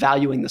sense of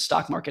valuing the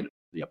stock market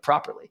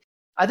properly.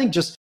 I think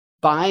just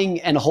buying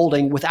and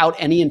holding without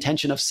any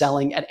intention of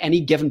selling at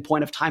any given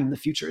point of time in the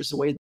future is the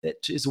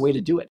way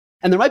to do it.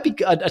 And there might be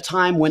a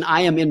time when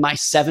I am in my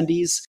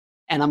 70s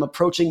and I'm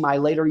approaching my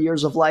later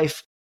years of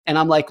life And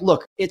I'm like,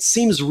 look, it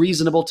seems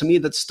reasonable to me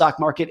that the stock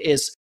market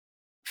is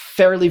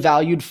fairly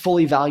valued,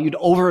 fully valued,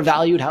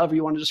 overvalued, however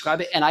you want to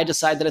describe it. And I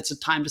decide that it's a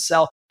time to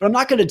sell, but I'm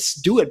not going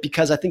to do it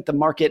because I think the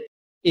market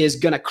is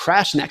going to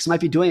crash next. I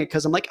might be doing it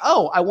because I'm like,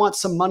 oh, I want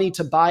some money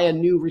to buy a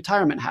new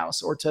retirement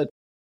house or to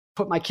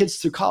put my kids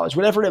through college,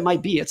 whatever it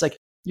might be. It's like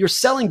you're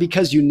selling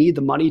because you need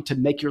the money to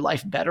make your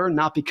life better,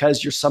 not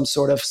because you're some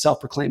sort of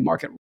self-proclaimed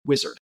market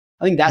wizard.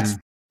 I think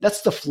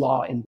that's the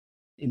flaw in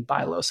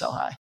buy low, sell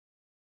high.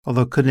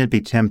 Although couldn't it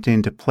be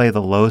tempting to play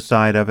the low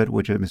side of it,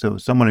 so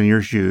someone in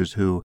your shoes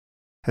who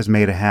has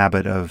made a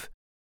habit of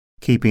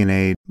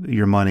keeping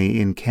your money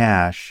in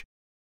cash,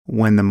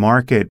 when the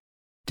market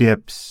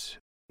dips,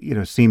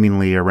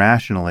 seemingly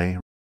irrationally,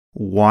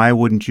 why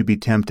wouldn't you be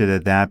tempted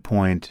at that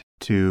point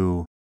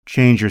to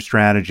change your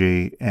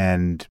strategy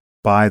and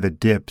buy the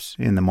dips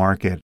in the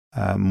market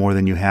more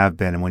than you have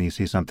been when you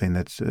see something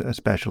that's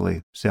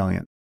especially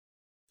salient?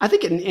 I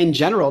think in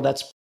general,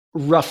 that's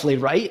roughly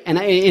right. And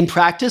in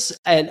practice,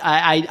 and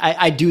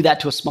I do that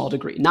to a small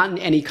degree, not in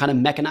any kind of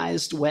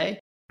mechanized way,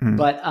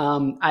 but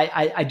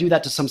I do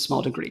that to some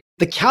small degree.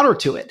 The counter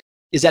to it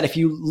is that if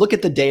you look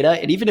at the data,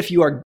 and even if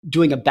you are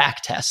doing a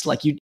back test,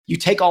 like you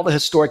take all the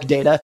historic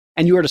data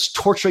and you are just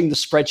torturing the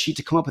spreadsheet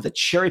to come up with a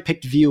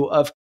cherry-picked view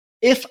of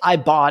if I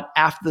bought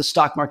after the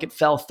stock market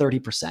fell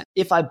 30%,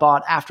 if I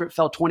bought after it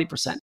fell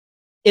 20%,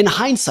 in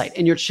hindsight,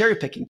 and you're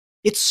cherry-picking,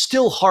 it's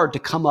still hard to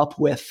come up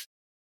with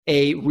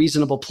a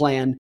reasonable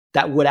plan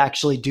that would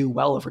actually do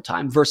well over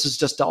time versus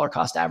just dollar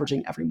cost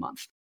averaging every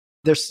month.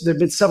 There have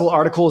been several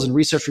articles and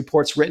research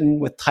reports written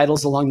with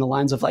titles along the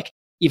lines of like,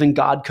 even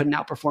God couldn't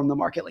outperform the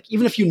market. Like,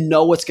 even if you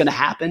know what's going to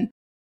happen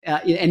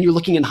and you're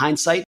looking in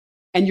hindsight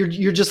and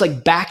you're just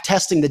like back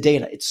testing the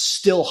data, it's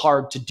still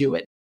hard to do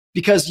it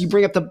because you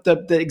bring up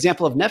the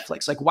example of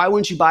Netflix. Like, why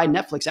wouldn't you buy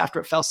Netflix after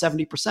it fell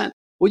 70%?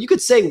 Well, you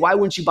could say, why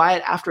wouldn't you buy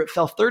it after it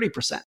fell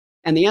 30%?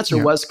 And the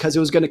answer was because it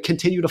was going to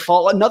continue to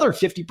fall another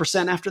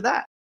 50% after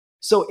that.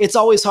 So it's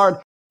always hard.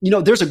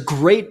 There's a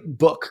great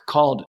book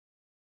called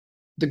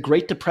The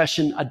Great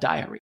Depression, A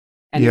Diary.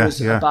 And it was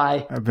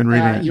by, I've been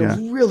reading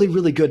it. Really,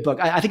 really good book.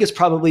 I think it's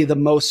probably the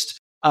most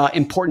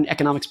important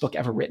economics book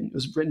ever written. It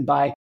was written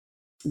by,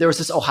 there was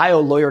this Ohio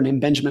lawyer named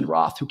Benjamin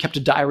Roth who kept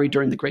a diary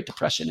during the Great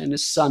Depression, and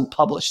his son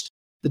published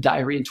the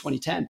diary in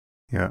 2010.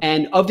 Yeah.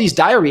 And of these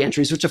diary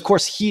entries, which of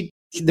course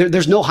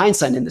there's no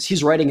hindsight in this,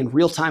 he's writing in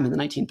real time in the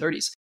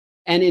 1930s.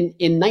 And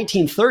in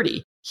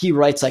 1930, he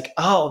writes like,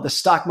 oh, the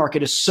stock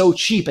market is so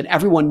cheap and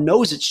everyone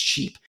knows it's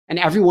cheap and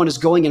everyone is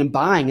going in and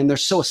buying and they're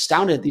so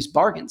astounded at these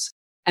bargains.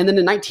 And then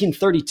in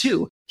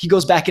 1932, he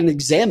goes back and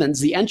examines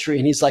the entry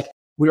and he's like,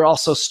 we were all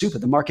so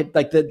stupid. The market,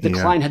 like the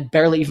decline had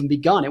barely even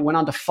begun. It went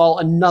on to fall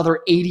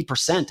another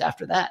 80%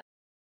 after that.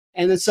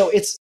 And then so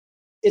it's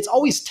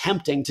always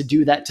tempting to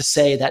do that, to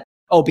say that,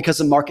 oh, because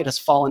the market has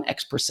fallen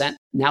X percent,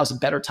 now's a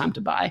better time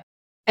to buy.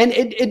 And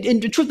in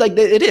the truth, like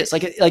it is,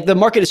 like the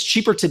market is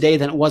cheaper today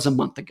than it was a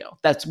month ago.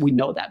 We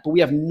know that, but we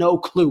have no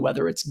clue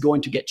whether it's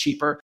going to get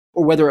cheaper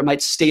or whether it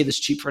might stay this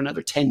cheap for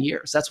another 10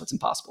 years. That's what's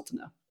impossible to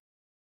know.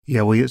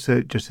 Yeah, well,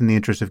 so just in the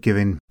interest of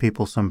giving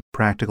people some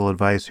practical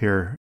advice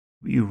here,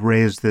 you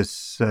raised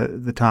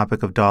the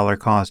topic of dollar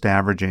cost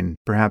averaging.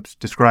 Perhaps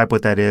describe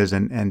what that is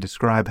and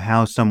describe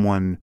how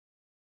someone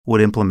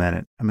would implement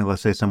it. I mean,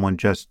 let's say someone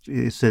just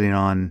is sitting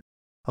on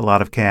a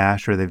lot of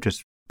cash or they've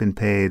just been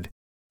paid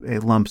a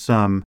lump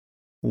sum.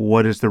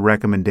 What is the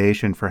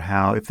recommendation for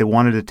how, if they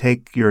wanted to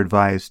take your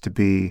advice to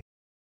be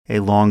a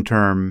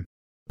long-term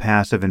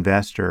passive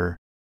investor,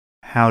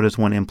 how does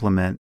one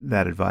implement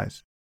that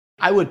advice?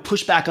 I would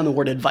push back on the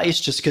word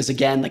advice just because,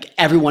 again, like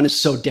everyone is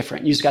so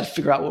different. You just got to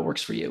figure out what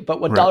works for you.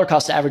 But what dollar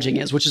cost averaging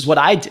is, which is what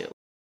I do,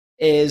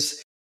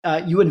 is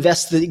you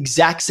invest the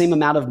exact same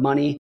amount of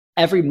money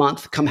every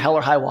month, come hell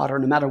or high water,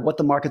 no matter what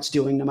the market's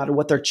doing, no matter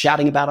what they're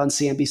chatting about on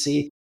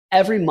CNBC.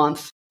 Every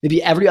month,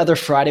 maybe every other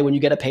Friday when you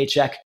get a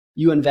paycheck,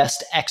 you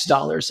invest X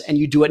dollars and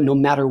you do it no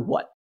matter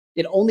what.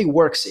 It only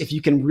works if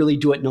you can really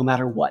do it no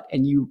matter what.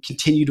 And you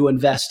continue to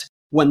invest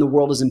when the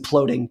world is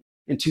imploding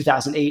in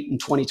 2008 and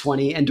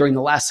 2020. And during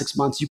the last 6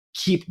 months, you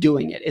keep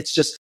doing it. It's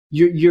just,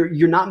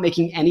 you're not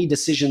making any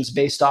decisions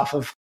based off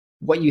of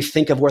what you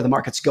think of where the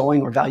market's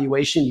going or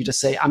valuation. You just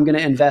say, I'm going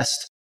to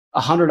invest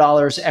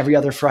 $100 every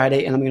other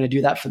Friday, and I'm going to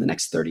do that for the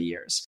next 30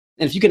 years.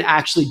 And if you can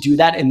actually do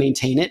that and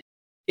maintain it,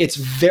 it's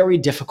very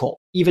difficult,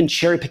 even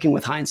cherry picking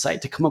with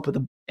hindsight, to come up with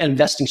an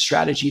investing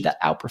strategy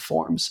that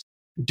outperforms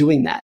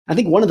doing that. I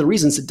think one of the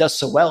reasons it does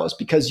so well is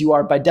because you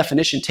are, by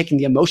definition, taking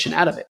the emotion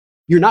out of it.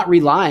 You're not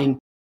relying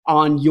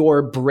on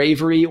your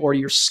bravery or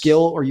your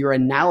skill or your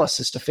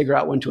analysis to figure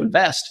out when to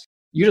invest.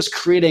 You're just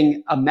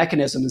creating a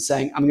mechanism and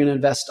saying, I'm going to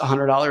invest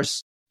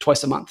 $100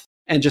 twice a month.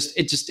 And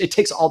it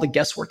takes all the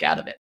guesswork out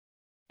of it.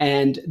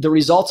 And the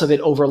results of it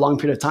over a long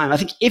period of time, I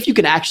think if you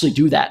can actually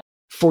do that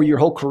for your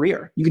whole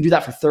career, you can do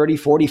that for 30,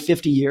 40,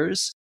 50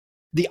 years,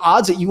 the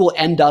odds that you will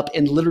end up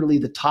in literally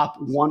the top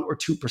 1 or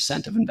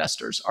 2% of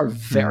investors are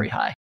very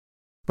high.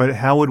 But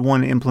how would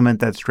one implement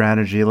that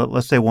strategy?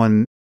 Let's say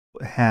one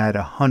had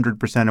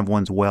 100% of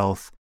one's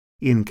wealth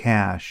in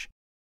cash,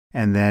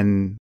 and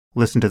then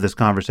listened to this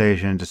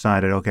conversation and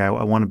decided, okay,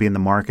 I want to be in the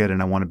market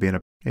and I want to be in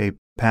a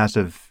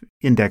passive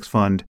index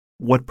fund,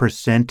 what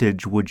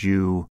percentage would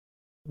you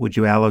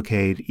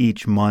allocate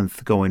each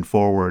month going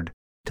forward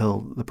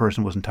till the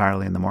person was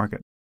entirely in the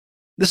market?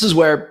 This is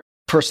where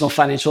personal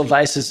financial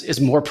advice is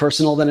more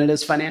personal than it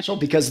is financial,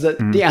 because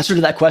the answer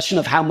to that question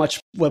of how much,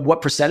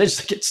 what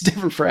percentage, it's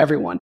different for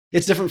everyone.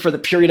 It's different for the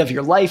period of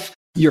your life,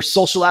 your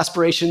social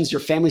aspirations,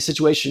 your family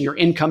situation, your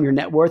income, your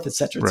net worth, et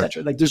cetera, et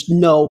cetera. Like there's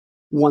no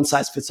one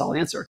size fits all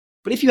answer.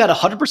 But if you had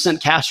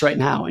 100% cash right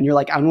now and you're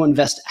like, I want to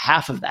invest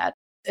half of that,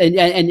 and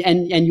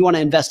you want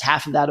to invest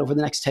half of that over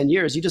the next 10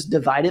 years, you just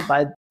divide it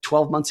by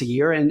 12 months a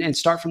year and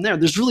start from there.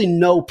 There's really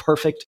no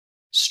perfect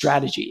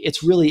strategy.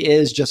 It really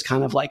is just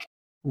kind of like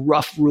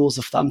rough rules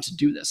of thumb to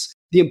do this.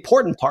 The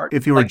important part,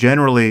 if you're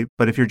generally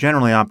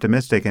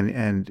optimistic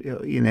and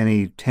in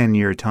any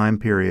 10-year time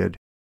period,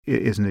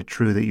 isn't it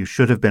true that you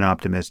should have been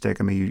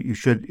optimistic? I mean,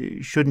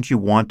 shouldn't you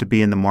want to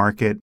be in the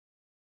market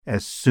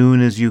as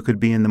soon as you could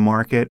be in the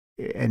market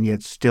and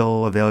yet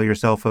still avail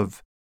yourself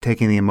of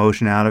taking the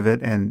emotion out of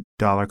it and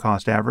dollar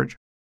cost average?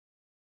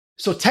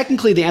 So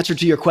technically the answer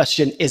to your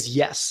question is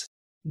yes,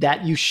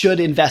 that you should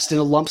invest in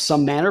a lump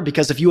sum manner,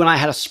 because if you and I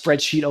had a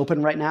spreadsheet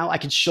open right now, I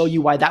could show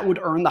you why that would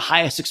earn the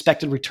highest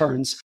expected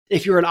returns.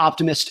 If you're an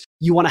optimist,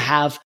 you want to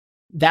have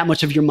that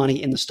much of your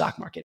money in the stock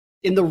market.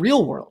 In the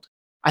real world,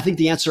 I think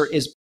the answer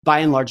is by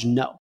and large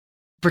no,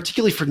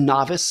 particularly for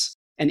novice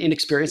and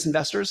inexperienced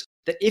investors,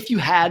 that if you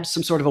had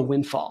some sort of a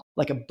windfall,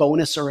 like a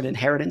bonus or an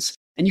inheritance,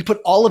 and you put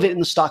all of it in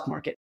the stock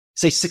market,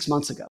 say 6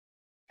 months ago,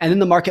 and then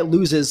the market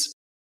loses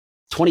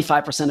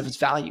 25% of its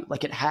value,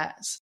 like it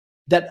has,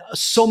 that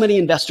so many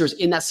investors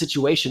in that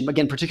situation,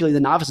 again, particularly the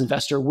novice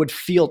investor, would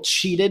feel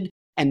cheated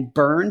and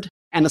burned.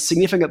 And a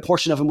significant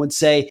portion of them would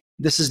say,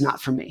 this is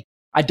not for me.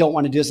 I don't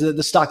want to do this.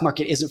 The stock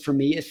market isn't for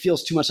me. It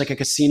feels too much like a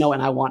casino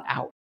and I want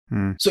out.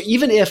 So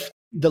even if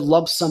the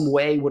lump sum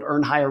way would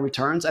earn higher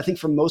returns, I think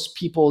for most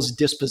people's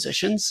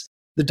dispositions,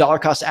 the dollar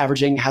cost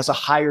averaging has a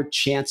higher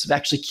chance of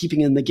actually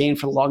keeping in the game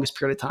for the longest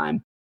period of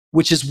time,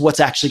 which is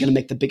what's actually going to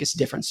make the biggest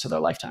difference to their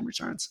lifetime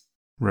returns.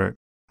 Right.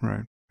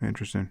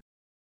 Interesting.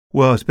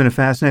 Well, it's been a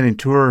fascinating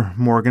tour,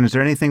 Morgan. Is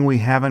there anything we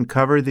haven't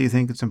covered that you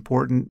think it's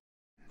important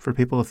for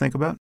people to think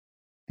about?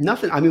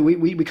 Nothing. I mean,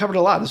 we covered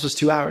a lot. This was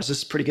 2 hours. This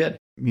is pretty good.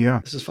 Yeah.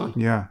 This is fun.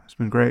 Yeah, it's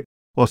been great.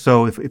 Well,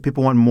 so if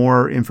people want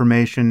more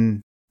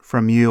information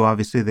from you,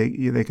 obviously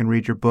they can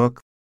read your book.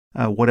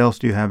 What else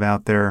do you have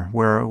out there?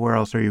 Where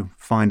else are you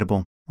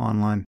findable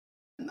online?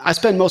 I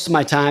spend most of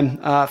my time,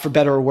 for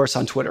better or worse,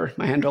 on Twitter.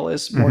 My handle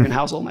is Morgan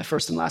Housel, my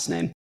first and last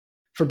name.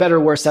 For better or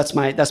worse, that's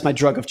my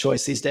drug of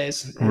choice these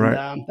days. And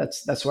right.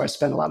 That's where I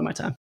spend a lot of my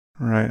time.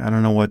 Right. I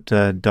don't know what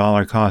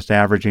dollar cost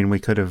averaging we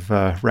could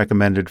have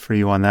recommended for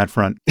you on that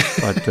front,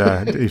 but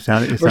it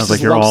sounds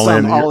like you're all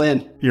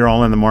in. You're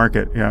all in the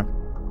market. Yeah.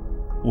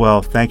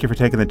 Well, thank you for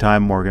taking the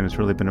time, Morgan. It's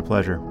really been a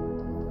pleasure.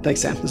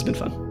 Thanks, Sam. This has been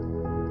fun.